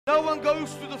No one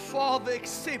goes to the Father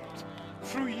except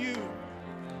through you.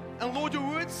 And Lord, your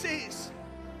word says,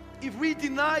 if we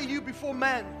deny you before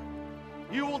man,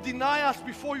 you will deny us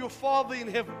before your Father in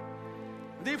heaven.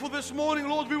 Therefore this morning,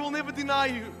 Lord, we will never deny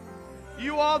you.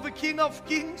 You are the King of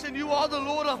kings and you are the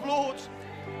Lord of lords.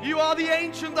 You are the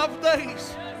Ancient of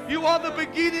days. You are the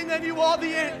beginning and you are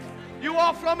the end. You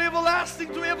are from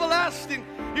everlasting to everlasting.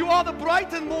 You are the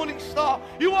bright and morning star.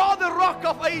 You are the rock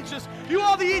of ages. You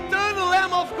are the eternal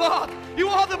Lamb of God. You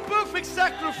are the perfect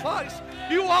sacrifice.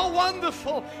 You are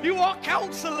wonderful. You are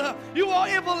Counselor. You are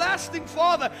everlasting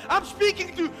Father. I'm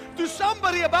speaking to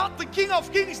somebody about the King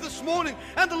of Kings this morning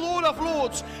and the Lord of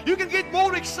Lords. You can get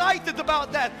more excited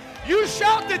about that. You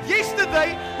shouted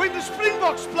yesterday when the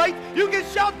Springboks played. You can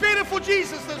shout better for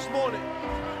Jesus this morning.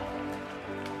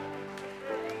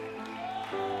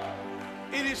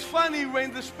 It is funny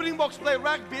when the Springboks play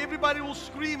rugby, everybody will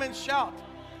scream and shout.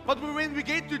 But when we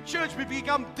get to church, we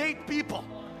become dead people.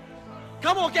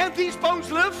 Come on, can't these bones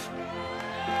live?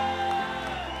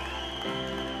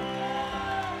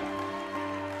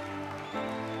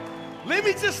 Let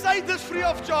me just say this free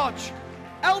of charge.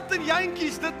 Elton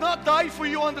Yankees did not die for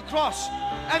you on the cross.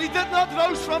 And he did not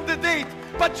rise from the dead.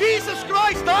 But Jesus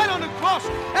Christ died on the cross.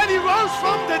 And he rose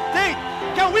from the dead.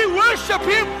 Can we worship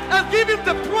him and give him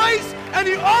the praise and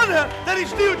the honor that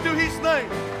is due to his name?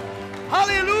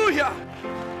 Hallelujah.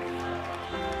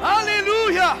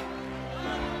 Hallelujah.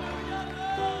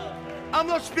 I'm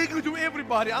not speaking to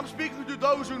everybody. I'm speaking to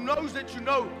those who knows that you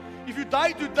know. If you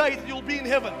die today, that you'll be in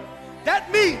heaven.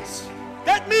 That means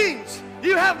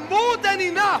you have more than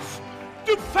enough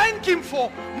to thank him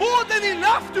for. More than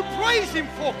enough to praise him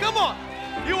for. Come on.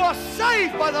 You are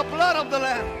saved by the blood of the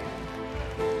Lamb.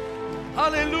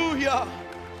 Hallelujah.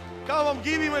 Come on,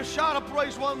 give him a shout of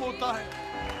praise one more time.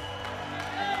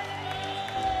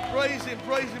 Praise him,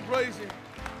 praise him, praise him.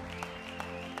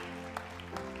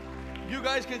 You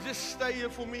guys can just stay here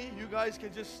for me. You guys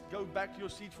can just go back to your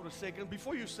seat for a second.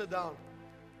 Before you sit down,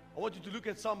 I want you to look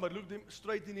at somebody, look them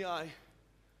straight in the eye,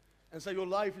 and say, your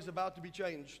life is about to be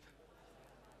changed.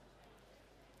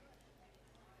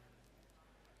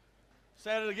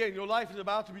 Say it again, your life is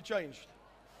about to be changed.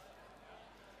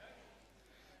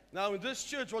 Now in this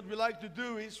church, what we like to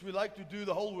do is, we like to do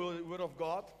the whole Word of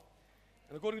God.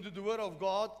 And according to the Word of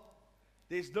God,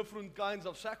 there's different kinds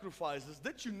of sacrifices.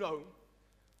 Did you know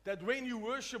that when you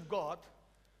worship God,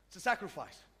 it's a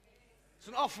sacrifice? It's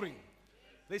an offering.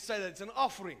 They say that it's an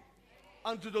offering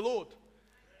unto the Lord.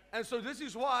 And so this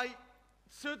is why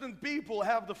certain people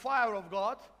have the fire of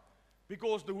God,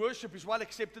 because the worship is well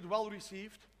accepted, well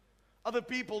received. Other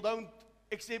people don't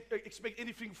expect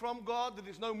anything from God. There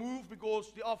is no move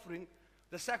because the offering,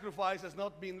 the sacrifice has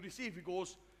not been received,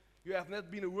 because you have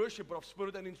not been a worshiper of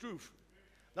spirit and in truth.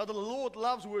 Now the Lord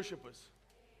loves worshipers.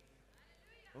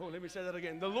 Oh, let me say that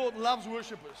again. The Lord loves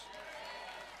worshipers.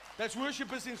 That's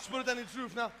worshipers in spirit and in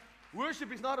truth. Now,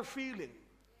 worship is not a feeling.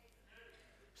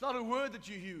 It's not a word that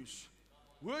you use.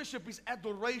 Worship is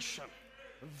adoration.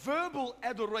 Verbal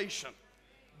adoration.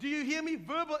 Do you hear me?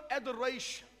 Verbal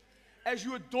adoration. As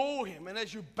you adore him and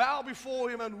as you bow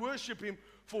before him and worship him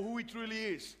for who he truly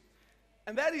is.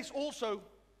 And that is also,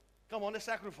 come on, a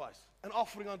sacrifice, an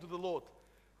offering unto the Lord.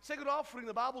 Second offering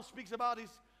the Bible speaks about is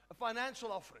a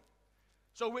financial offering.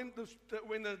 So when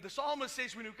the psalmist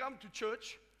says, when you come to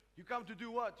church, you come to do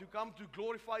what? You come to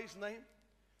glorify his name.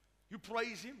 You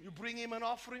praise him. You bring him an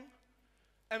offering.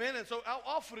 Amen. And so our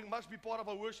offering must be part of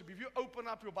our worship. If you open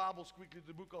up your Bibles quickly to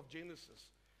the book of Genesis,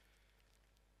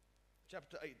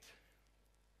 chapter 8.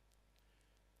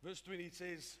 Verse 20, it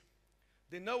says,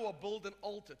 then Noah built an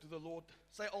altar to the Lord.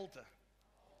 Say altar.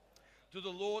 To the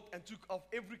Lord, and took of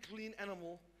every clean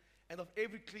animal and of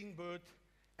every clean bird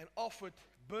and offered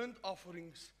burnt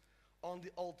offerings on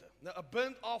the altar. Now a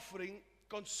burnt offering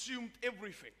consumed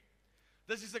everything.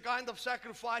 This is the kind of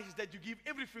sacrifices that you give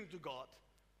everything to God.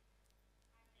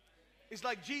 It's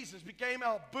like Jesus became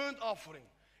our burnt offering.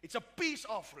 It's a peace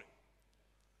offering.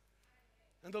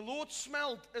 And the Lord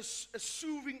smelled a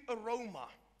soothing aroma.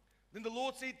 Then the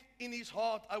Lord said in his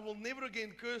heart, I will never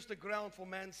again curse the ground for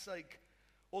man's sake.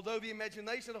 Although the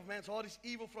imagination of man's heart is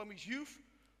evil from his youth,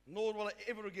 nor will I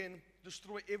ever again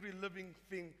destroy every living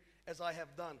thing as I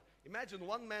have done. Imagine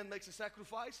one man makes a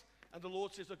sacrifice, and the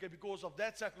Lord says, okay, because of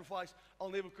that sacrifice, I'll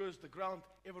never curse the ground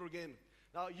ever again.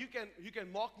 Now, you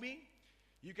can mock me.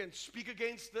 You can speak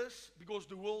against this, because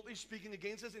the world is speaking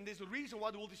against us. And there's a reason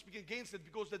why the world is speaking against it,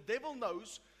 because the devil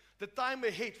knows the time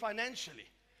ahead financially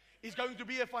is going to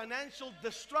be a financial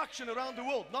destruction around the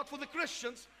world. Not for the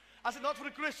Christians. I said not for the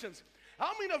Christians.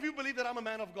 How many of you believe that I'm a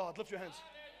man of God? Lift your hands.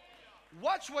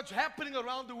 Watch what's happening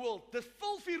around the world. The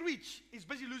filthy rich is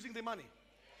busy losing their money.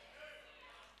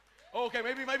 Okay,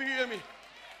 maybe you hear me.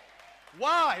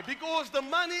 Why? Because the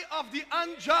money of the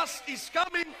unjust is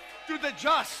coming to the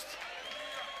just.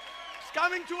 It's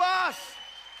coming to us.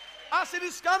 I said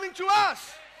it's coming to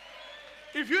us.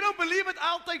 If you don't believe it,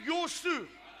 I'll take yours too.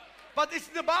 But it's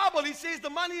in the Bible. It says the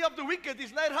money of the wicked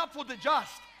is laid up for the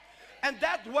just. And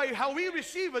that way, how we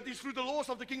receive it is through the laws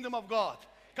of the kingdom of God.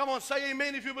 Come on, say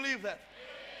amen if you believe that.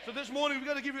 So this morning, we're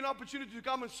going to give you an opportunity to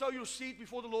come and sow your seed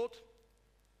before the Lord.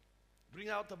 Bring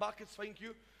out the buckets, thank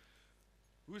you.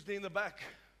 Who's there in the back?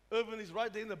 Irvin is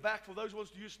right there in the back. For those who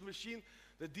want to use the machine,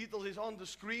 the details is on the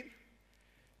screen.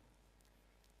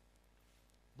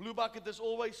 Blue bucket as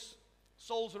always.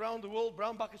 Souls around the world.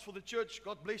 Brown buckets for the church.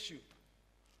 God bless you.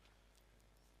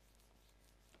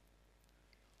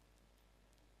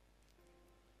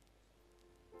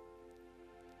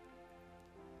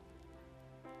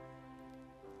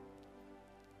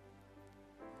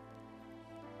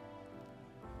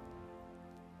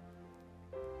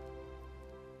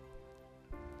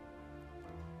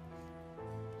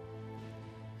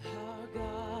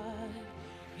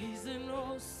 He's an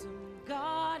awesome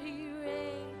God, He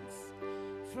reigns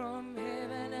from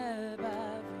heaven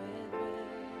above with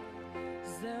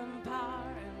wisdom,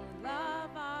 power, and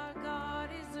love. Our God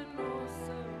is an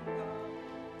awesome God.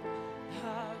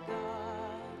 Our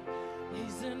God,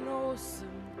 He's an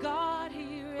awesome God,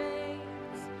 He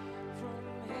reigns from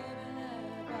heaven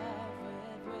above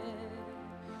with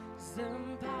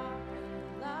wisdom, power,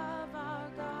 and love. Our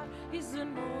God is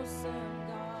an awesome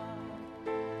God.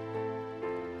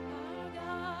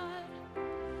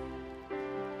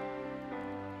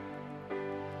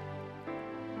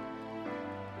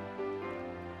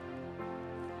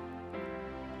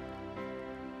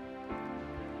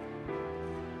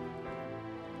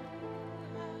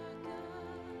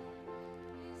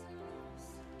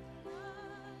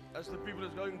 As the people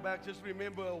is going back, just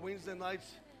remember Wednesday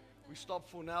nights we stop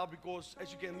for now because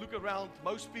as you can look around,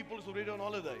 most people is already on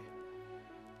holiday.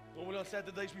 Normally on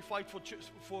Saturdays we fight for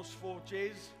chairs,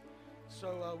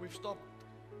 so we've stopped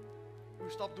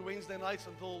the Wednesday nights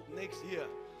until next year.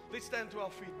 Let's stand to our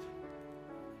feet.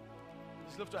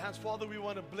 Let's lift our hands. Father, we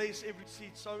want to bless every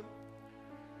seed sown.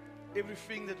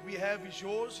 Everything that we have is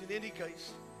yours in any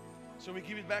case. So we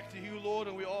give it back to you, Lord,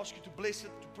 and we ask you to bless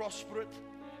it, to prosper it.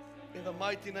 In the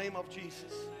mighty name of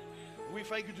Jesus. We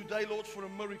thank you today, Lord, for a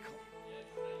miracle.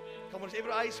 Come on, as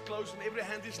every eye is closed and every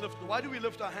hand is lifted. Why do we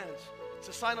lift our hands? It's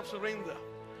a sign of surrender.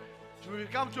 So we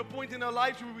come to a point in our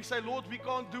lives where we say, Lord, we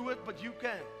can't do it, but you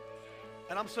can.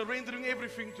 And I'm surrendering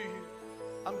everything to you.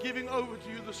 I'm giving over to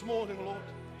you this morning, Lord,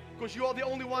 because you are the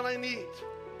only one I need.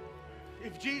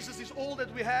 If Jesus is all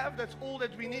that we have, that's all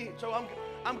that we need. So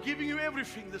I'm giving you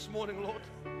everything this morning, Lord.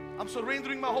 I'm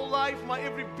surrendering my whole life, my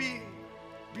every being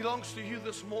belongs to you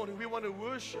this morning. We want to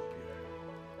worship you.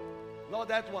 Not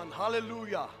that one.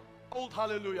 Hallelujah. Old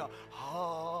hallelujah.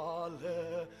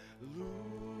 Hallelujah.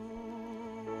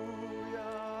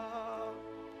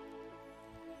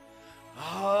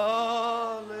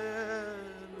 Hallelujah.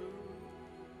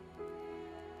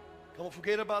 Come on,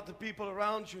 forget about the people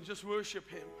around you and just worship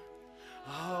him.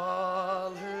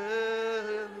 Hallelujah.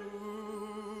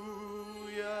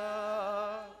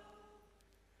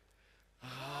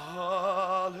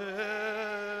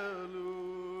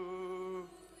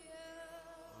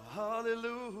 Hallelujah.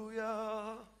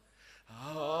 Hallelujah.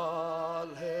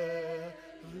 Hallelujah.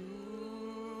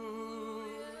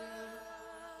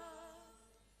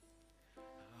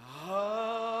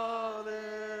 Hallelujah.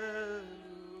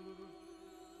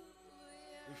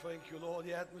 We thank you, Lord.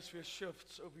 The atmosphere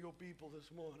shifts over your people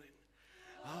this morning.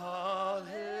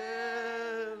 Hallelujah.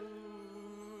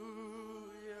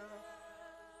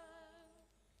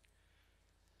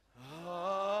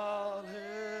 Hallelujah.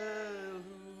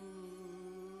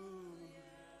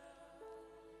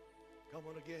 Come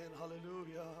on again.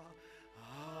 Hallelujah.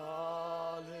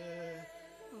 Hallelujah.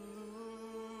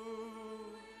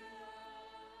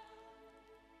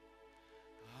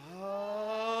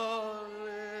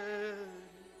 Hallelujah.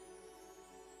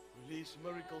 Release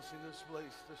miracles in this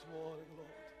place this morning,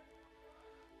 Lord.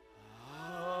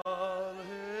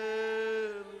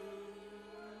 Hallelujah.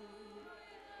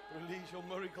 Release your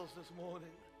miracles this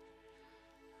morning.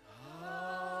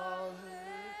 Hallelujah.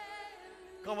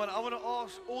 Come on, I want to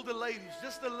ask all the ladies,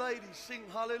 just the ladies, sing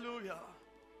hallelujah.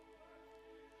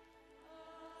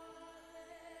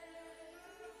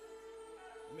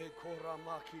 Me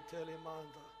koramaki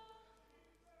telemanda.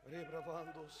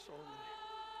 Rebravando sonne.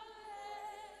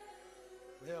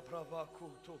 Me pravaku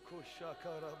tokusha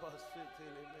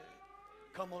karabasiteleme.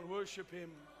 Come on, worship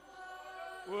him.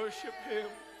 Worship him.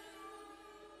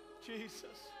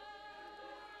 Jesus.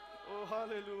 Oh,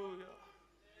 hallelujah.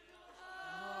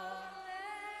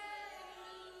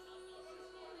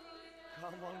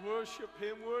 Come on, worship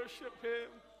Him, worship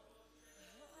Him.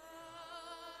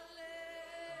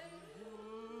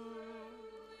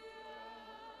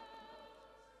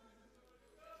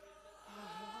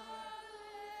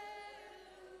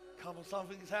 Come on,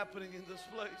 something is happening in this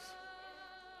place.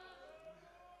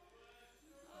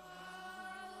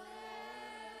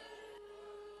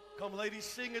 Come, ladies,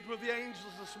 sing it with the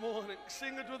angels this morning.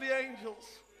 Sing it with the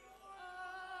angels.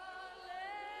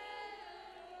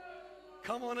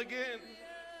 Come on again.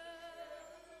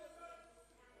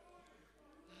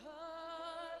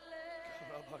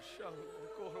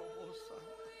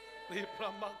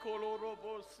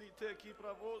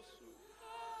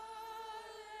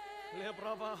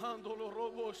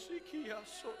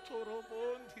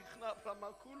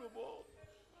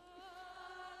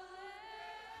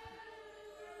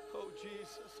 Oh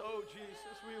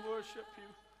Jesus, we worship you.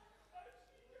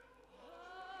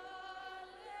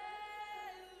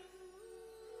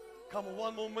 Come on,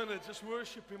 one more minute, just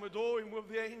worship Him, adore Him with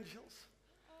the angels.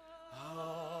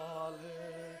 Hallelujah.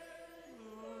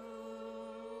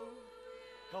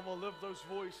 Come on, lift those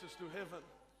voices to heaven.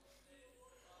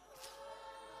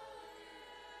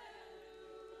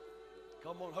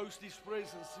 Come on, host His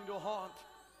presence in your heart.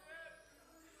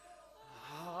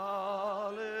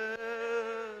 Hallelujah.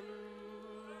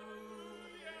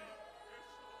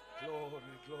 Glory,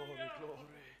 glory,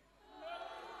 glory.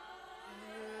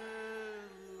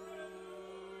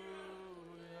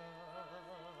 Hallelujah.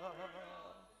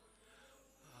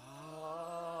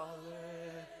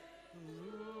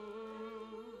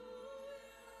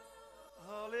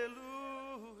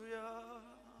 Hallelujah.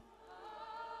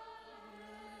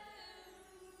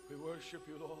 We worship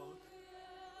you, Lord.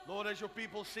 Lord, as your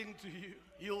people sing to you,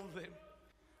 heal them,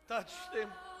 touch them,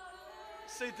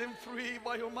 set them free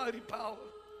by your mighty power.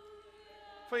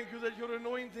 Thank you that your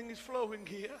anointing is flowing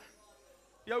here.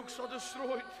 Yokes are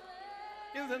destroyed.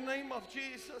 In the name of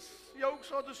Jesus,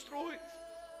 yokes are destroyed.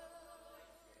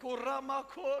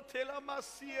 Koramako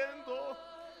telamasiendo.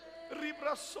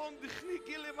 Ribrason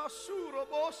dichnikile masuro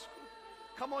bosco.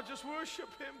 Come on, just worship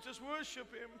Him, just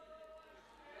worship Him.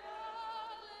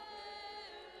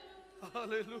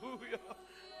 Hallelujah.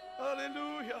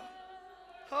 Hallelujah.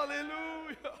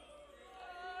 Hallelujah.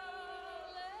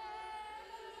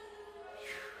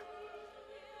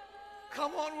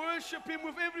 Come on, worship Him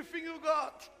with everything you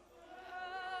got.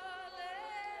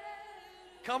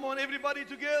 Come on, everybody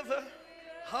together.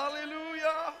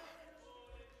 Hallelujah.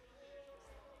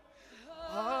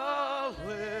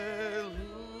 Hallelujah.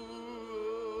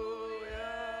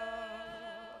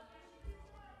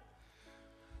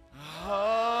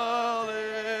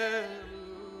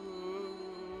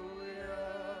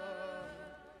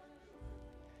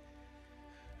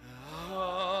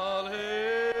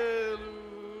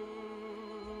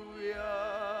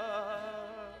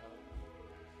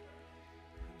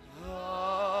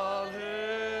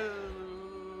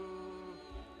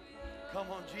 Come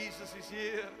on, Jesus is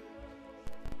here.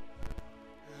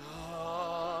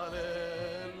 Hallelujah.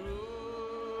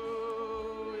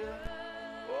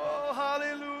 Oh,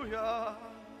 hallelujah.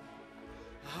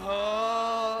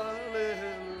 Hallelujah.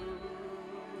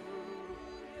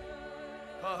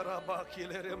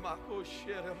 Karabakilere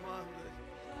makoshere mande.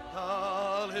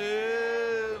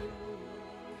 Hallelujah.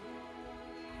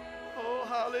 Oh,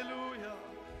 hallelujah.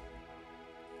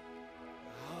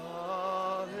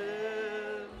 Hallelujah.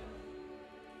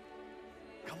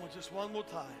 Come on, just one more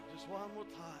time. Just one more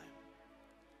time.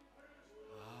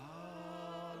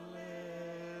 Hallelujah.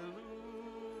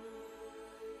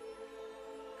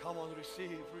 Come on,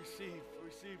 receive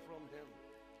from Him.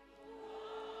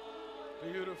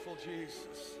 Beautiful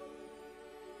Jesus.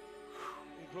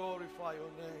 We glorify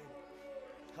your name.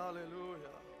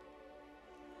 Hallelujah.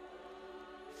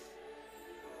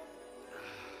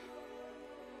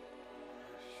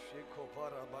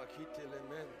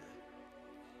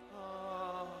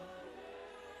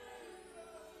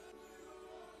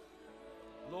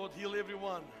 Lord, heal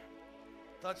everyone.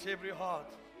 Touch every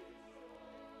heart.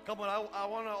 Come on, I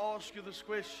want to ask you this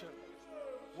question.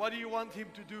 What do you want Him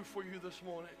to do for you this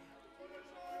morning?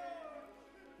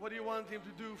 What do you want Him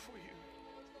to do for you?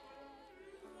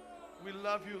 We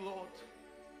love you, Lord.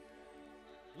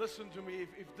 Listen to me.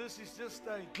 If this is just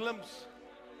a glimpse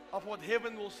of what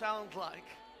heaven will sound like,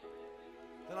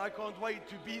 then I can't wait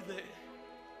to be there.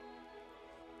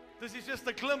 This is just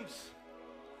a glimpse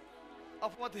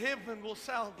of what heaven will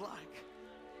sound like.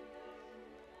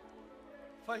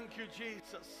 Thank you,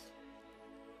 Jesus.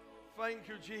 Thank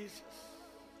you, Jesus.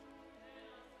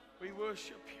 We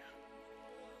worship you.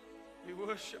 We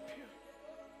worship you.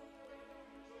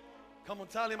 Come on,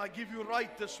 tell Him, I give you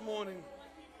right this morning.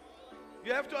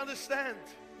 You have to understand,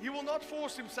 He will not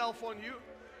force himself on you.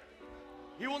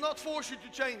 He will not force you to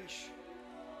change.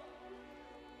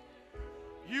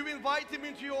 You invite him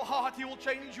into your heart, he will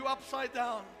change you upside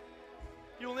down.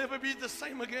 You'll never be the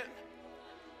same again.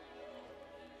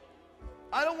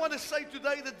 I don't want to say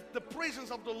today that the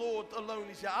presence of the Lord alone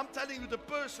is here. I'm telling you, the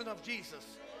person of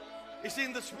Jesus is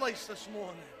in this place this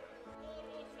morning.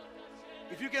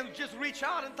 If you can just reach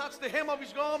out and touch the hem of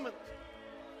his garment.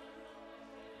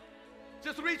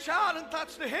 Just reach out and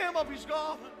touch the hem of his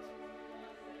garment.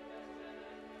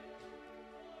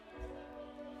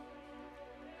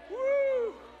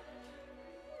 Woo!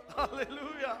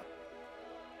 Hallelujah.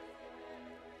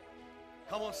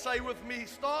 Come on, say with me.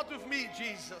 Start with me,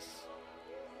 Jesus.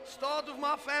 Start with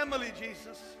my family,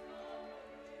 Jesus.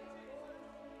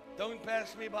 Don't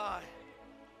pass me by.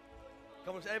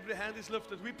 Come on, every hand is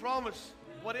lifted. We promise,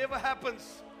 whatever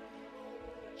happens,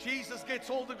 Jesus gets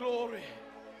all the glory,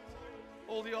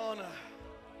 all the honor,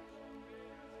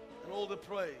 and all the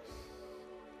praise.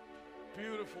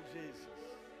 Beautiful Jesus.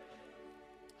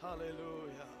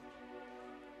 Hallelujah.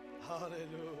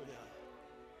 Hallelujah.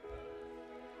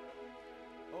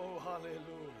 Oh, hallelujah.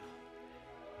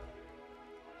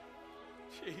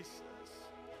 Jesus.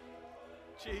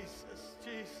 Jesus,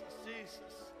 Jesus,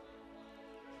 Jesus.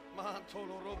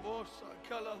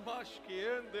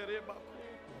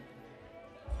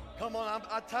 Come on,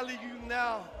 I'm telling you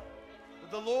now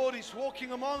that the Lord is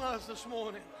walking among us this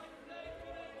morning.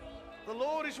 The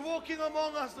Lord is walking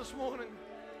among us this morning.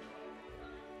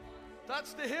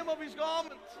 Touch the hem of his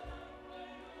garment.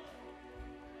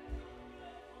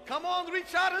 Come on,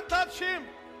 reach out and touch him.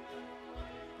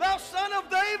 Thou Son of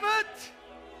David,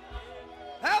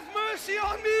 have mercy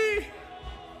on me.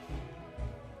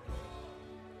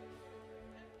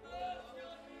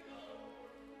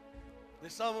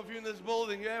 There's some of you in this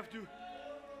building, you have to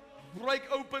break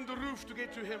open the roof to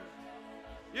get to him.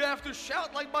 You have to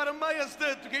shout like Bartimaeus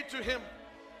did to get to him.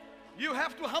 You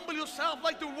have to humble yourself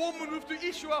like the woman with the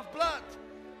issue of blood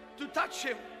to touch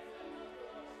him.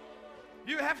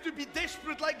 You have to be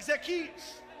desperate like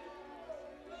Zacchaeus.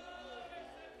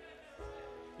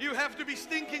 You have to be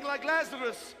stinking like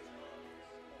Lazarus.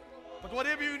 But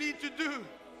whatever you need to do,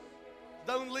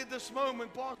 don't let this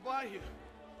moment pass by you.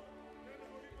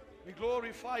 We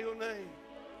glorify your name.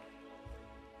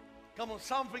 Come on,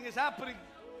 something is happening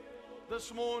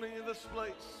this morning in this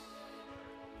place.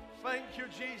 Thank you,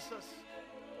 Jesus.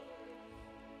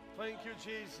 Thank you,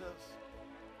 Jesus.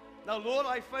 Now, Lord,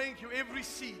 I thank you. Every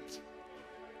seat,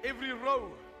 every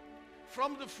row,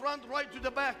 from the front right to the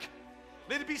back,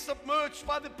 let it be submerged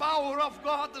by the power of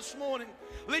God this morning.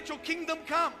 Let your kingdom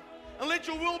come and let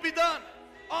your will be done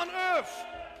on earth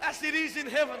as it is in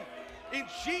heaven. In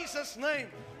Jesus' name.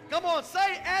 Come on,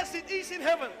 say, as it is in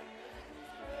heaven,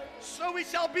 so it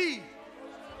shall be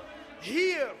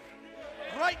here,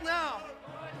 right now,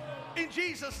 in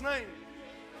Jesus' name.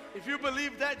 If you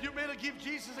believe that, you better give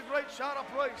Jesus a great shout of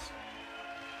praise.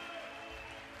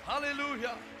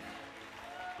 Hallelujah.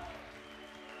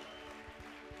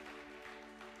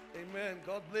 Amen.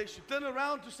 God bless you. Turn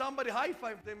around to somebody, high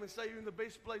five them, and say you're in the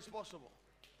best place possible.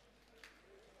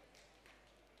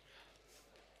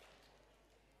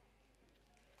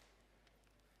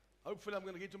 Hopefully I'm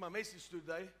going to get to my message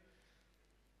today.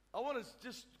 I want to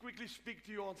just quickly speak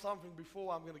to you on something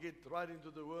before I'm going to get right into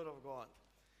the Word of God.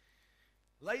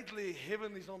 Lately,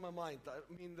 heaven is on my mind.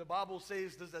 I mean, the Bible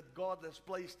says this, that God has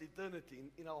placed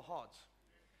eternity in our hearts.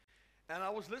 And I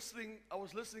was listening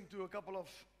to a couple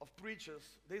of preachers.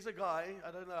 There's a guy,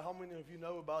 I don't know how many of you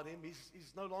know about him.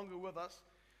 He's no longer with us.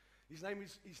 His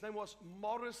name was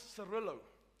Morris Cerullo.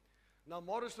 Now,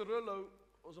 Morris Cerullo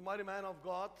was a mighty man of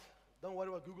God. Don't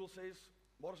worry what Google says.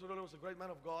 Morris Cerullo was a great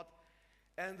man of God.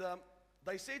 And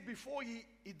they said before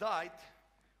he died,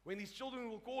 when his children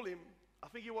will call him, I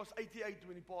think he was 88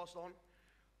 when he passed on,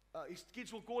 his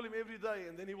kids will call him every day,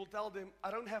 and then he will tell them,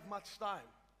 I don't have much time.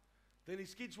 Then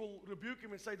his kids will rebuke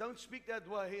him and say, don't speak that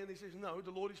way. And he says, no,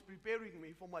 the Lord is preparing me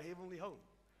for my heavenly home.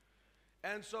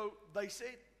 And so they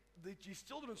said that his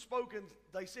children spoke, and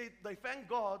they said they thank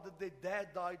God that their dad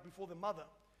died before the mother.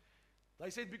 They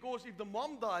said because if the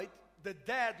mom died, the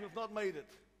dad would have not made it,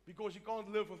 because he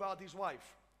can't live without his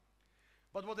wife.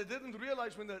 But what they didn't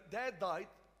realize when the dad died,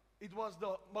 it was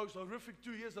the most horrific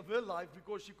 2 years of her life,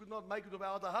 because she could not make it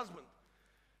without her husband.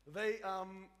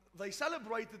 They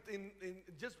celebrated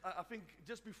I think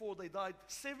just before they died,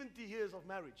 70 years of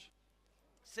marriage.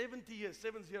 70 years,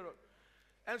 70.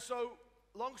 And so,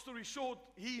 long story short,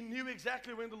 he knew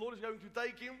exactly when the Lord is going to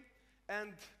take him.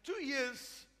 And 2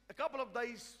 years, a couple of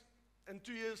days and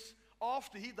 2 years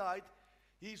after he died,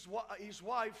 his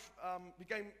wife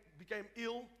became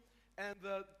ill, And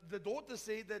the daughter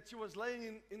said that she was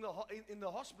laying in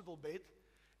the hospital bed,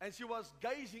 and she was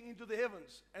gazing into the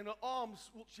heavens, and her arms,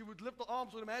 she would lift her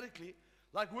arms automatically,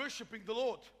 like worshiping the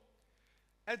Lord.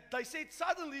 And they said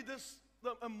suddenly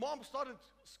a mom started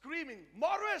screaming,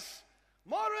 Morris,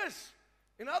 Morris.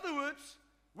 In other words,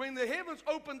 when the heavens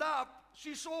opened up,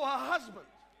 she saw her husband.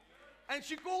 And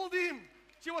she called him.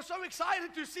 She was so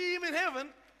excited to see him in heaven.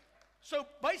 So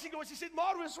basically what she said,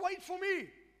 Morris, wait for me.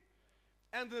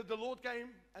 And the Lord came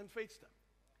and fetched her.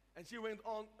 And she went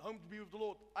on home to be with the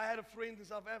Lord. I had a friend in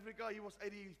South Africa. He was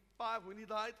 85 when he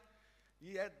died.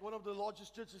 He had one of the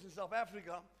largest churches in South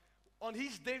Africa. On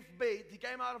his deathbed, he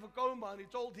came out of a coma and he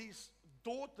told his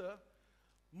daughter,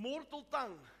 mortal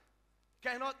tongue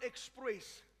cannot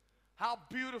express how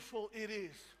beautiful it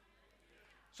is.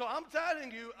 So I'm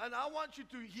telling you, and I want you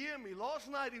to hear me.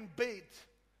 Last night in bed,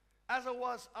 as I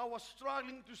was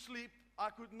struggling to sleep. I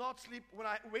could not sleep. When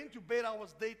I went to bed, I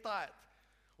was dead tired.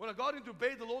 When I got into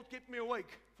bed, the Lord kept me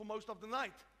awake for most of the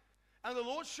night. And the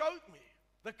Lord showed me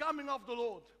the coming of the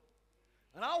Lord.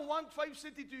 And I want Faith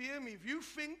City to hear me. If you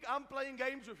think I'm playing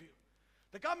games with you,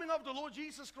 the coming of the Lord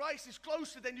Jesus Christ is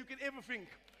closer than you can ever think.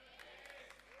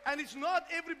 And it's not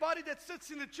everybody that sits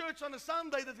in the church on a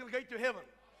Sunday that's going to get to heaven.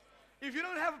 If you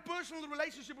don't have a personal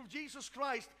relationship with Jesus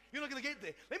Christ, you're not going to get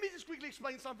there. Let me just quickly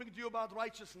explain something to you about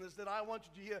righteousness that I want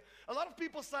you to hear. A lot of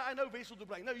people say, I know Wessel de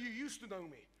Bruin. No, you used to know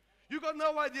me. You got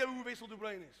no idea who Wessel de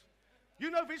Bruin is.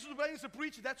 You know Wessel de Bruin is a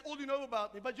preacher. That's all you know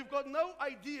about me. But you've got no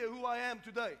idea who I am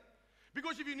today.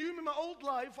 Because if you knew me in my old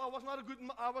life, I was not a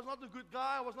good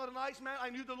guy. I was not a nice man. I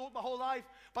knew the Lord my whole life,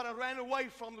 but I ran away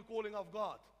from the calling of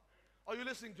God. Are you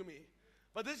listening to me?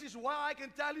 But this is why I can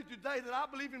tell you today that I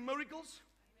believe in miracles.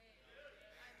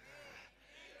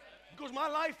 Because my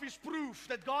life is proof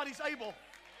that God is able.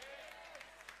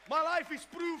 My life is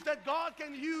proof that God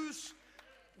can use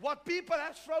what people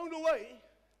have thrown away.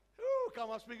 Ooh, come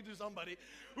on, speaking to somebody.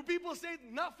 Who people said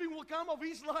nothing will come of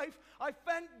his life. I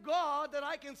thank God that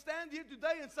I can stand here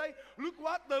today and say, look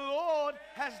what the Lord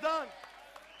has done.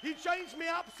 He changed me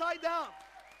upside down.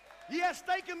 He has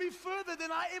taken me further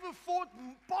than I ever thought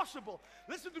possible.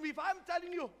 Listen to me, if I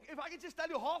can just tell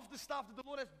you half the stuff that the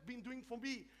Lord has been doing for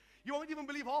me, you won't even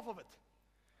believe half of it.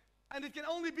 And it can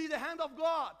only be the hand of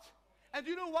God. And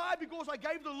you know why? Because I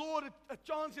gave the Lord a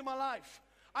chance in my life.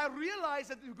 I realized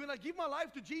that when I give my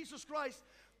life to Jesus Christ,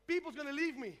 people's going to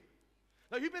leave me.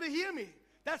 Now you better hear me.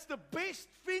 That's the best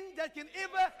thing that can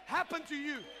ever happen to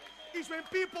you, is when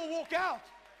people walk out.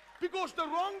 Because the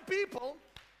wrong people,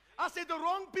 the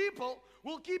wrong people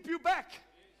will keep you back.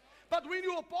 But when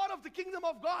you are part of the kingdom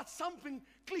of God, something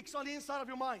clicks on the inside of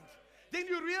your mind. Then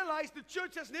you realize the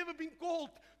church has never been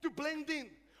called to blend in.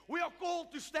 We are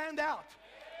called to stand out.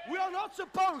 We are not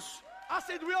supposed,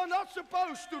 we are not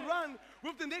supposed to run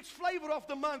with the next flavor of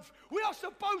the month. We are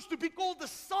supposed to be called the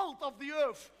salt of the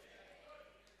earth.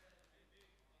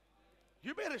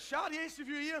 You better shout yes if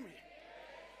you hear me.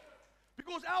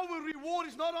 Because our reward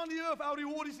is not on the earth, our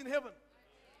reward is in heaven.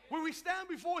 When we stand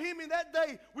before Him in that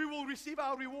day, we will receive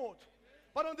our reward.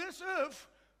 But on this earth,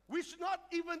 we should not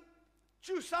even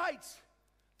choose sides.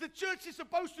 The church is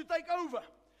supposed to take over.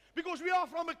 Because we are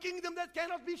from a kingdom that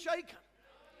cannot be shaken.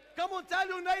 Come on, tell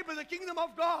your neighbor, the kingdom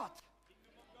of God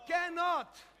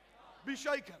cannot be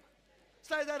shaken.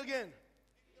 Say that again.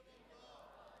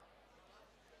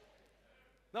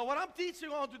 Now, what I'm teaching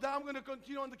on today, I'm going to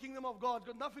continue on the kingdom of God. It's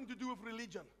got nothing to do with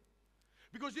religion.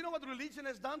 Because you know what religion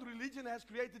has done? Religion has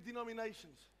created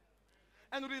denominations.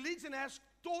 And religion has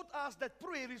taught us that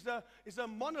prayer is a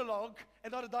monologue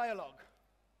and not a dialogue.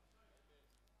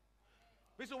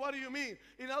 So what do you mean?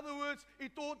 In other words,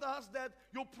 it taught us that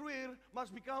your prayer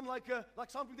must become like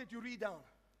something that you read down.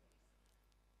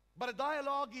 But a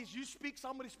dialogue is you speak,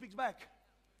 somebody speaks back.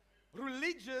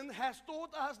 Religion has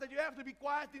taught us that you have to be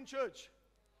quiet in church.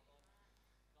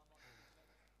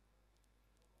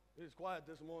 It's quiet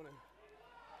this morning.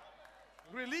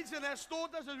 Religion has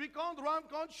taught us that we can't run,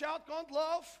 can't shout, can't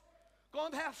laugh,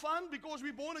 can't have fun because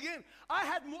we're born again. I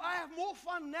have more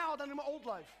fun now than in my old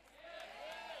life.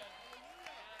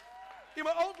 In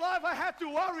my old life, I had to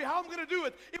worry how I'm going to do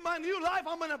it. In my new life,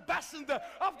 I'm an ambassador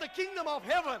of the kingdom of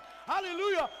heaven.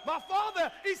 Hallelujah. My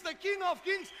Father is the King of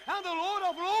kings and the Lord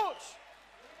of lords.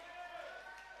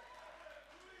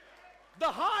 The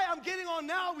high I'm getting on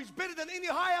now is better than any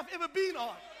high I've ever been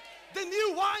on. The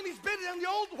new wine is better than the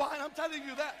old wine, I'm telling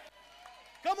you that.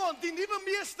 Come on, die nieuwe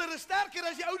meester is sterker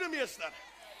as die oude meester.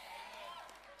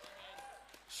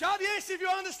 Shout yes if you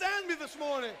understand me this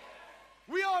morning.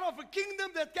 We are of a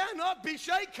kingdom that cannot be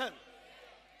shaken.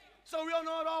 So we are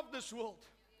not of this world.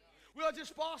 We are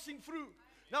just passing through.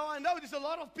 Now I know there's a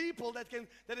lot of people that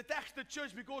attack the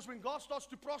church because when God starts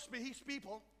to prosper His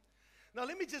people. Now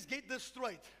let me just get this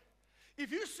straight.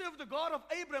 If you serve the God of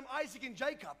Abraham, Isaac, and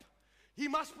Jacob, He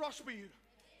must prosper you.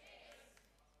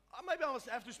 Maybe I must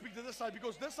have to speak to this side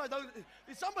because this side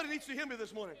somebody needs to hear me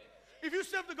this morning. If you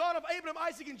serve the God of Abraham,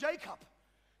 Isaac, and Jacob,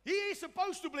 He is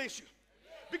supposed to bless you.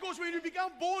 Because when you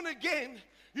become born again,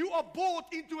 you are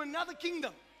brought into another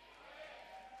kingdom.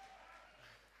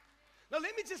 Now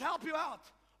let me just help you out.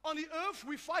 On the earth,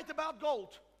 we fight about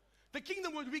gold. The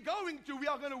kingdom we're going to, we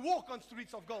are going to walk on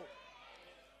streets of gold.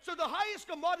 So the highest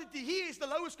commodity here is the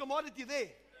lowest commodity there.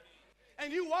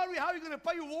 And you worry how you're going to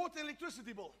pay your water and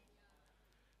electricity bill.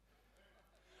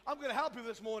 I'm going to help you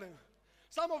this morning.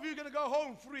 Some of you are going to go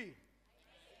home free.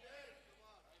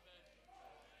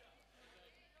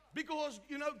 Because,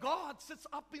 you know, God sits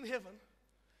up in heaven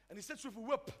and He sits with a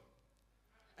whip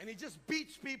and He just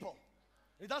beats people.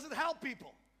 He doesn't help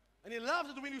people. And He loves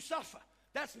it when you suffer.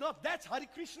 That's Hare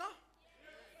Krishna.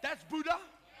 That's Buddha.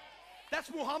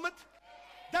 That's Muhammad.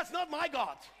 That's not my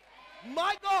God.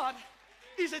 My God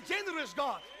is a generous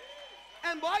God.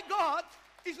 And my God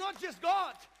is not just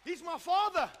God. He's my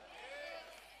Father.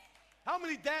 How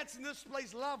many dads in this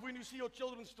place love when you see your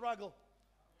children struggle,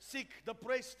 sick,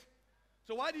 depressed?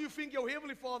 So why do you think your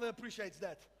Heavenly Father appreciates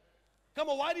that? Come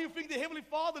on, why do you think the Heavenly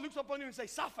Father looks upon you and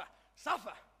says, suffer,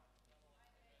 suffer?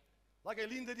 Like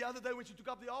Eileen did the other day when she took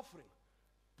up the offering.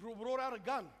 Brought out a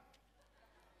gun.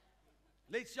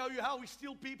 Let's show you how we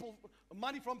steal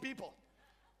money from people.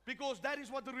 Because that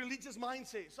is what the religious mind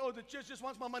says. Oh, the church just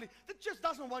wants my money. The church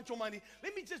doesn't want your money.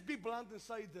 Let me just be blunt and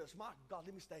say this. My God,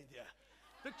 let me stay there.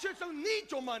 The church don't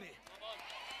need your money.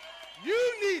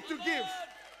 You need to give.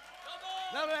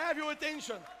 Now that I have your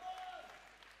attention.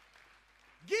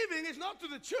 Giving is not to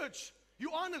the church.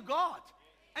 You honor God.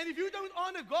 And if you don't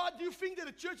honor God, do you think that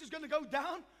the church is going to go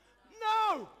down?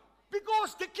 No.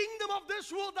 Because the kingdom of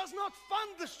this world does not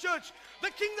fund this church.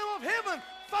 The kingdom of heaven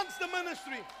funds the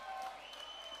ministry.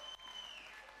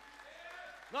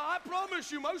 Now, I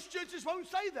promise you, most churches won't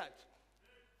say that.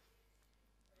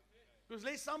 Because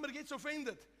lest somebody gets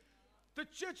offended. The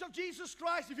Church of Jesus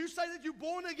Christ, if you say that you're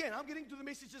born again, I'm getting to the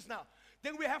messages now,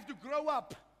 then we have to grow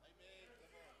up.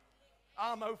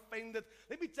 I'm offended.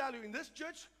 Let me tell you, in this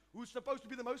church, who's supposed to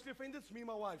be the mostly offended? It's me and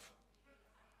my wife.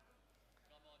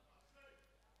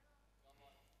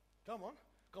 Come on.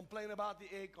 Complain about the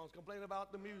air cons, complain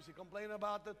about the music, complain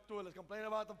about the toilets, complain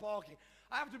about the parking.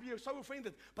 I have to be so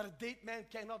offended, but a dead man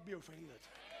cannot be offended.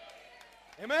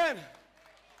 Amen.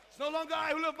 It's no longer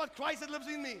I who live, but Christ that lives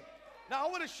in me. Now, I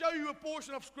want to show you a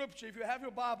portion of Scripture. If you have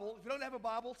your Bible, if you don't have a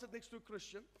Bible, sit next to a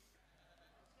Christian.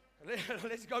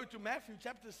 Let's go to Matthew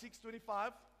chapter 6,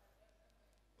 25.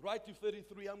 Right to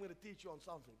 33. I'm going to teach you on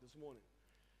something this morning.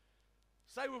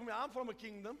 Say with me, I'm from a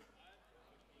kingdom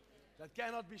that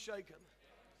cannot be shaken.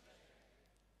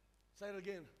 Say it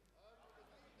again.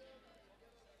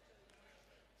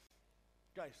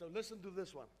 Okay, so listen to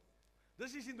this one.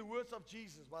 This is in the words of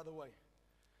Jesus, by the way.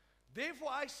 Therefore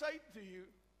I say to you,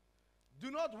 do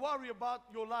not worry about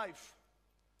your life.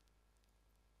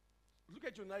 Look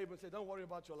at your neighbor and say, don't worry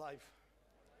about your life.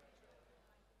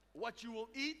 What you will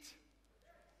eat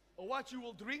or what you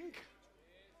will drink,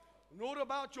 nor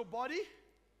about your body,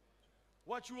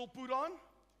 what you will put on.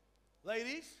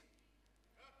 Ladies,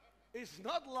 is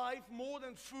not life more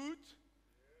than food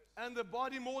and the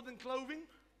body more than clothing?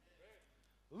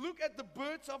 Look at the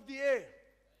birds of the air,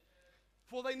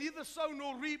 for they neither sow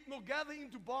nor reap nor gather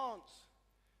into barns.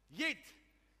 Yet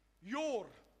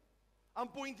I'm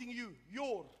pointing you,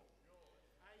 your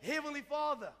Heavenly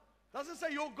Father. Doesn't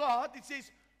say your God, it says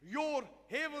your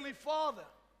Heavenly Father.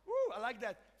 Woo, I like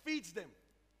that. Feeds them.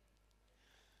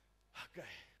 Okay.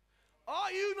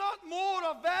 Are you not more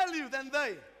of value than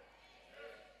they?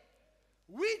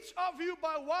 Which of you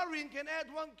by worrying can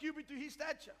add 1 cubit to his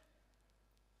stature?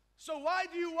 So why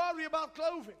do you worry about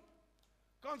clothing?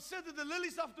 Consider the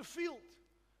lilies of the field,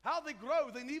 how they grow,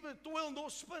 they neither toil nor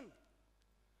spin.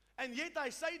 And yet I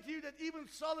say to you that even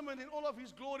Solomon in all of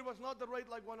his glory was not arrayed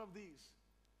like one of these.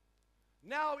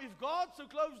 Now if God so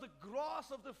clothes the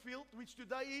grass of the field, which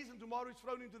today is and tomorrow is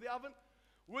thrown into the oven,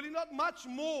 will He not much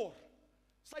more?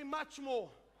 Say much more.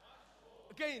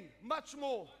 Again, much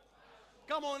more.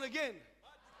 Come on again.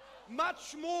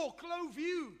 Much more clothe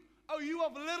you, O you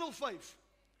of little faith.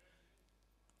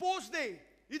 Pause there.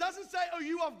 He doesn't say, oh,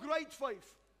 you of great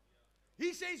faith.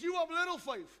 He says, you of little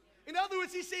faith. In other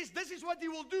words, He says, this is what He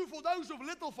will do for those of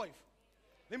little faith.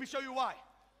 Let me show you why.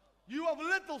 You of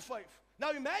little faith.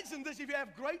 Now imagine this, if you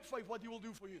have great faith, what He will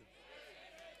do for you.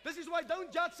 This is why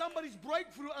don't judge somebody's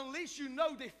breakthrough unless you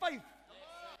know their faith.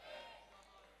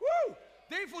 Woo!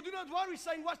 Therefore, do not worry,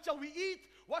 saying, what shall we eat?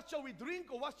 What shall we drink?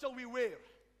 Or what shall we wear?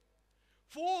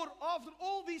 For after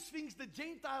all these things the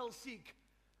Gentiles seek,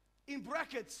 in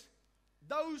brackets,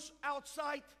 those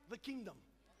outside the kingdom.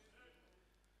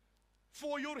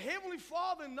 For your heavenly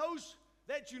Father knows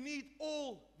that you need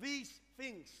all these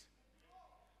things.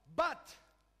 But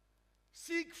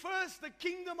seek first the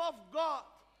kingdom of God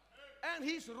and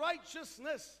His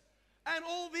righteousness, and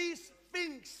all these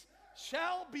things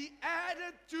shall be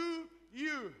added to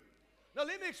you. Now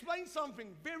let me explain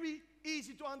something very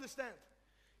easy to understand.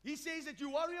 He says that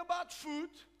you worry about food,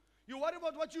 you worry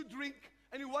about what you drink,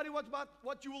 and you worry about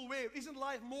what you will wear. Isn't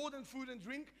life more than food and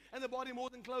drink, and the body more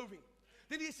than clothing?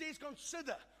 Then he says,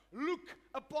 consider, look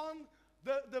upon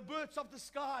the birds of the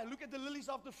sky, look at the lilies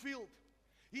of the field.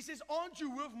 He says, aren't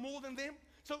you worth more than them?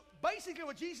 So basically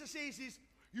what Jesus says is,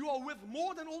 you are worth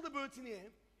more than all the birds in the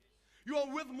air. You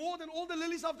are worth more than all the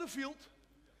lilies of the field.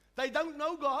 They don't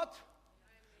know God.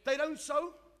 They don't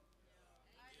sow.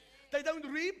 They don't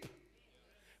reap.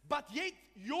 But yet,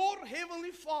 your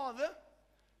heavenly Father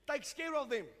takes care of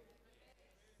them.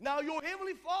 Now, your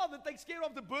heavenly Father takes care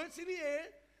of the birds in the air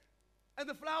and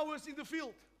the flowers in the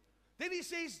field. Then he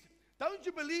says, don't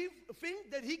you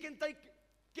think that He can take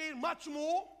care much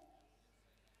more?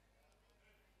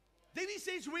 Then he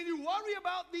says, when you worry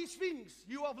about these things,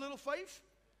 you have little faith,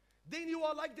 then you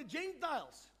are like the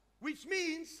Gentiles. Which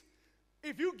means,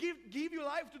 if you give your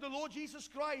life to the Lord Jesus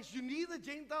Christ, you're neither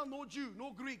Gentile nor Jew,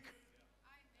 nor Greek.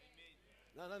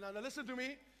 No, listen to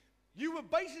me. You were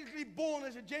basically born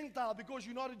as a Gentile because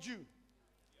you're not a Jew.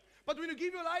 But when you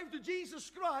give your life to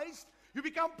Jesus Christ, you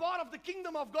become part of the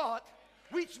kingdom of God,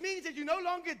 which means that you no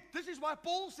longer, this is why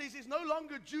Paul says it's no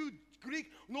longer Jew,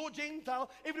 Greek, nor Gentile.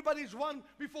 Everybody is one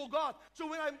before God. So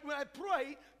when I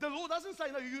pray, the Lord doesn't say,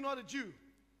 no, you're not a Jew.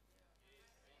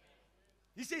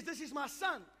 He says, this is my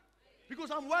son,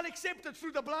 because I'm well accepted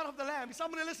through the blood of the Lamb. Is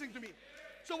somebody listening to me?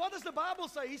 So what does the Bible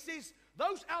say? He says,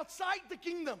 those outside the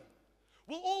kingdom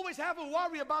will always have a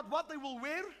worry about what they will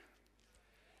wear.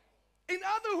 In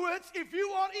other words, if you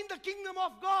are in the kingdom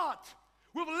of God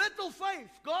with little faith,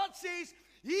 God says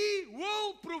He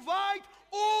will provide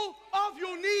all of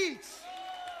your needs.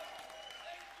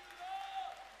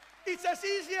 It's as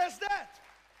easy as that.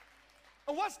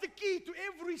 And what's the key to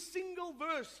every single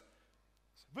verse?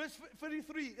 Verse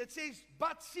 33, it says,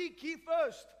 but seek ye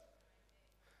first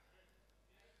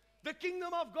the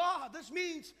kingdom of God. This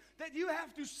means that you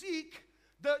have to seek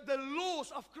the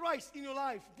laws of Christ in your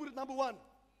life. Put it number one.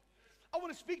 I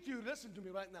want to speak to you. Listen to me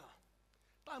right now.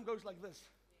 Time goes like this.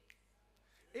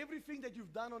 Everything that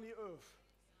you've done on the earth,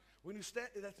 when you stand,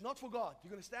 that's not for God.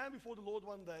 You're going to stand before the Lord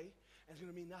one day, and it's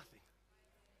going to mean nothing.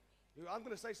 I'm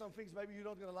going to say some things, maybe you're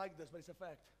not going to like this, but it's a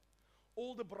fact.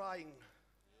 All the brying.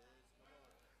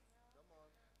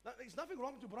 Now, there's nothing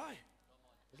wrong to bry,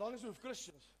 as long as we're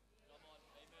Christians.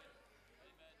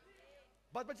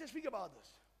 But just think about this.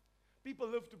 People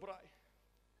live to bry.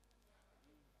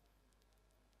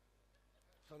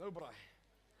 So no bry.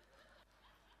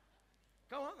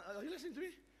 Come on, are you listening to me?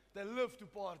 They live to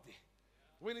party.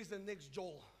 When is the next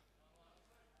Joel?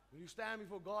 When you stand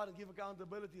before God and give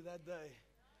accountability that day,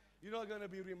 you're not going to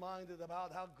be reminded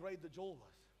about how great the Joel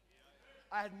was.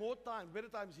 I had more time, better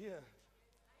times here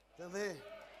than there.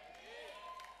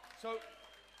 So,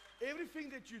 everything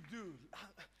that you do,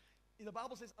 the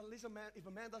Bible says, if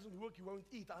a man doesn't work, he won't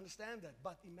eat. I understand that.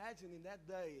 But imagine in that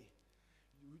day,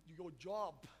 your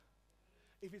job,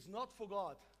 if it's not for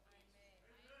God.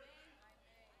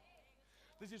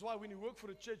 This is why when you work for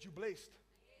the church, you're blessed.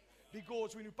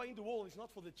 Because when you paint the wall, it's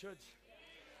not for the church.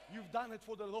 You've done it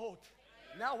for the Lord.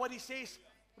 Now what He says,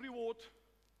 reward.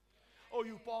 Oh,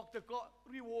 you park the car,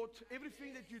 reward.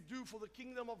 Everything that you do for the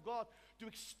kingdom of God, to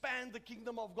expand the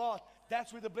kingdom of God,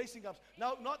 that's where the blessing comes.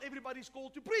 Now, not everybody's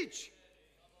called to preach.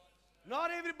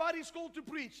 Not everybody's called to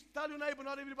preach. Tell your neighbor,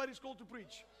 not everybody's called to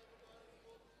preach.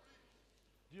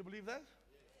 Do you believe that?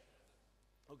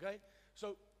 Okay.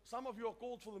 So, some of you are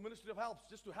called for the ministry of help,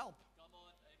 just to help. Come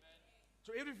on, amen.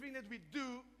 So, everything that we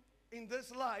do in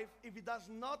this life, if it does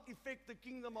not affect the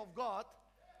kingdom of God,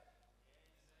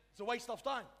 it's a waste of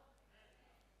time.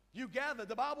 You gather,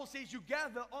 the Bible says you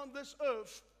gather on this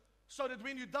earth so that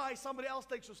when you die, somebody else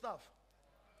takes your stuff.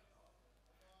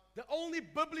 The only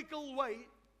biblical way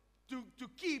to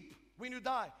keep when you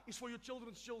die is for your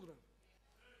children's children.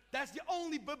 That's the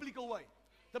only biblical way.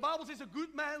 The Bible says a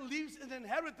good man leaves an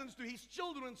inheritance to his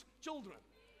children's children.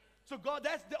 So God,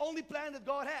 that's the only plan that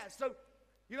God has. So,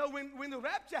 you know, when the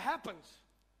rapture happens,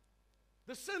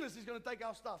 the sinners is going to take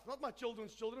our stuff, not my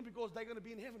children's children, because they're going to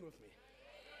be in heaven with me.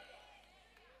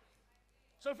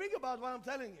 So think about what I'm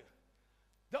telling you.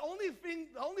 The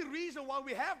only reason why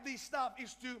we have this stuff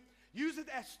is to use it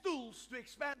as tools to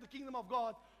expand the kingdom of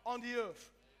God on the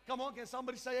earth. Come on, can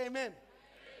somebody say amen? Amen.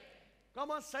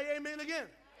 Come on, say amen again. Amen.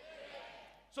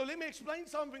 So let me explain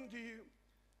something to you.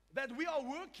 That we are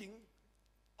working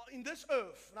in this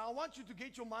earth. Now I want you to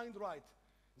get your mind right.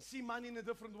 And see money in a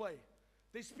different way.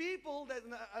 There's people that,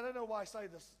 I don't know why I say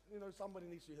this. You know, somebody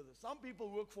needs to hear this. Some people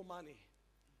work for money.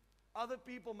 Other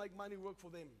people make money work for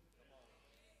them.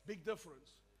 Big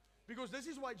difference. Because this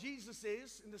is why Jesus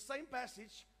says in the same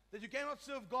passage that you cannot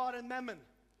serve God and mammon.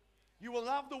 You will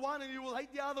love the one and you will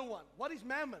hate the other one. What is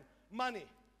mammon? Money.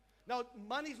 Now,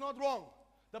 money is not wrong.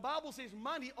 The Bible says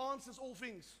money answers all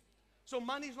things. So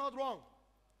money is not wrong.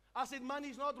 I said money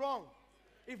is not wrong.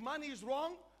 If money is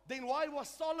wrong, then why was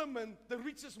Solomon the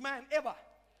richest man ever?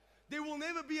 There will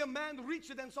never be a man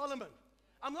richer than Solomon.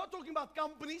 I'm not talking about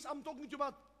companies. I'm talking to you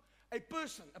about a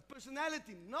person, a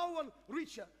personality. No one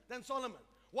richer than Solomon.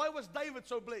 Why was David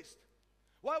so blessed?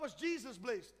 Why was Jesus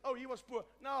blessed? Oh, he was poor.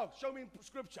 No, show me in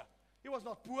scripture. He was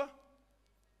not poor.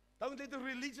 Don't let the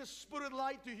religious spirit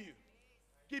lie to you.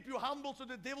 Keep you humble so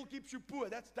the devil keeps you poor.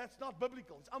 That's not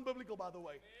biblical. It's unbiblical, by the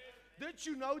way. Did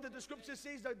you know that the scripture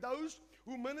says that those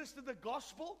who minister the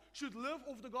gospel should live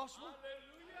off the gospel?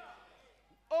 Hallelujah.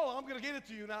 Oh, I'm going to get it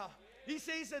to you now. He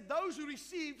says that those who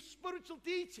receive spiritual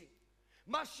teaching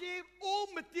must share all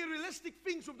materialistic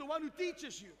things with the one who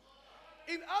teaches you.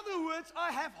 In other words,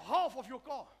 I have half of your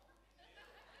car.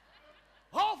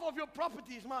 Half of your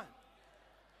property is mine.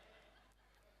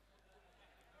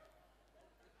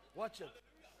 Watch it.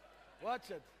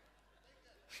 Watch it.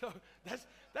 So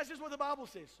that's just what the Bible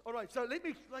says. All right, so let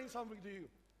me explain something to you.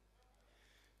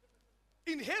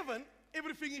 In heaven,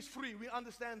 everything is free. We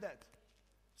understand that.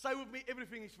 Say with me,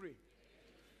 everything is free.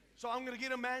 So I'm going to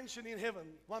get a mansion in heaven.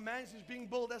 My mansion is being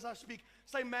built as I speak.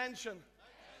 Say mansion.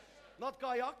 Not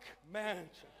kayak,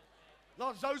 mansion.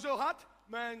 Not Zozo hut,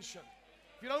 mansion.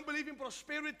 If you don't believe in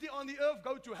prosperity on the earth,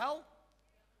 go to hell.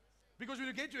 Because when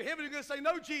you get to heaven, you're going to say,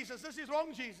 no, Jesus, this is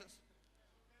wrong, Jesus.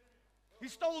 He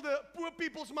stole the poor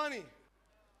people's money.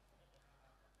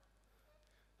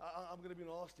 I'm going to be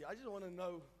nasty. I just want to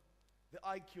know the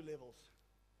IQ levels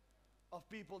of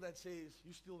people that says,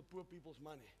 you steal the poor people's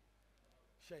money.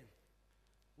 Shame.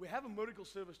 We have a miracle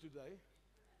service today.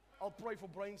 I'll pray for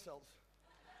brain cells.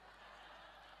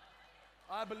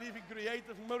 I believe in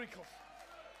creative miracles.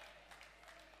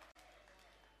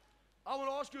 I want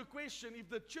to ask you a question. If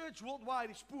the church worldwide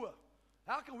is poor,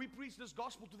 how can we preach this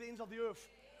gospel to the ends of the earth?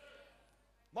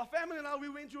 My family and I, we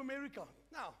went to America.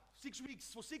 Now, 6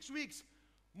 weeks. For 6 weeks,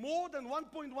 more than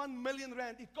 1.1 million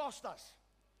rand it cost us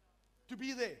to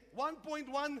be there.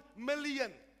 1.1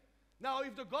 million. Now,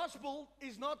 if the gospel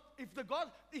is not,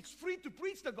 it's free to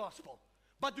preach the gospel,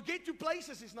 but to get to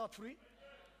places is not free.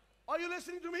 Are you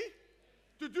listening to me?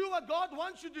 To do what God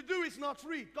wants you to do is not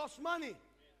free. It costs money.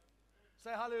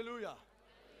 Say hallelujah.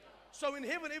 So in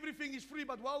heaven, everything is free,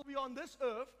 but while we're on this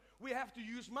earth, we have to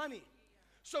use money.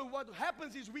 So what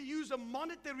happens is we use a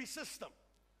monetary system.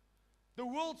 The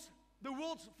world's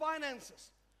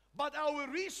finances. But our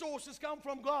resources come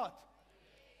from God.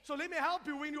 So let me help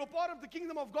you. When you're part of the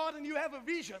kingdom of God and you have a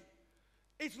vision,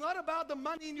 it's not about the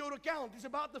money in your account. It's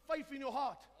about the faith in your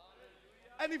heart.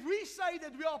 And if we say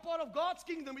that we are part of God's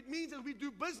kingdom, it means that we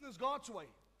do business God's way,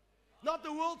 not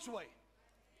the world's way.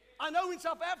 I know in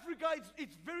South Africa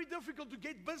it's very difficult to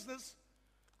get business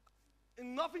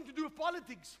and nothing to do with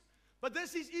politics. But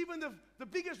this is even the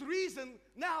biggest reason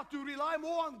now to rely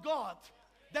more on God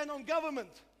than on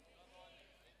government.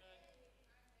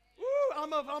 Ooh,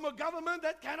 I'm a government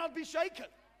that cannot be shaken.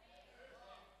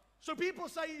 So people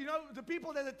say, you know, the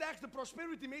people that attack the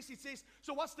prosperity message says,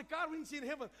 so what's the currency in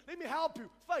heaven? Let me help you.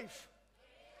 Faith.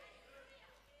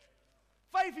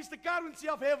 Faith is the currency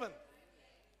of heaven.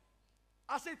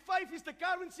 I said faith is the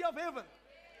currency of heaven.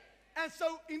 And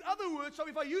so, in other words, so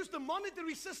if I use the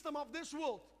monetary system of this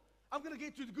world, I'm going to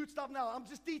get to the good stuff now. I'm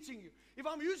just teaching you. If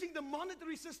I'm using the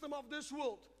monetary system of this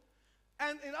world,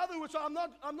 and in other words, so I'm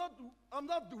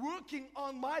not working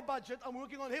on my budget. I'm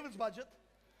working on heaven's budget.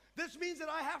 This means that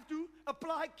I have to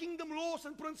apply kingdom laws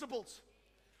and principles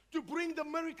to bring the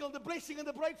miracle, the blessing, and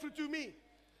the breakthrough to me.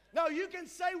 Now, you can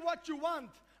say what you want.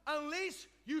 Unless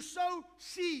you sow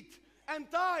seed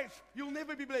and tithe, you'll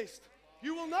never be blessed.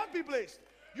 You will not be blessed.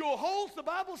 Your holes, the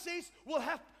Bible says, will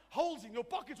have holes in. Your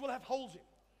pockets will have holes in.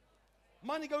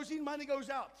 Money goes in, money goes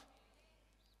out.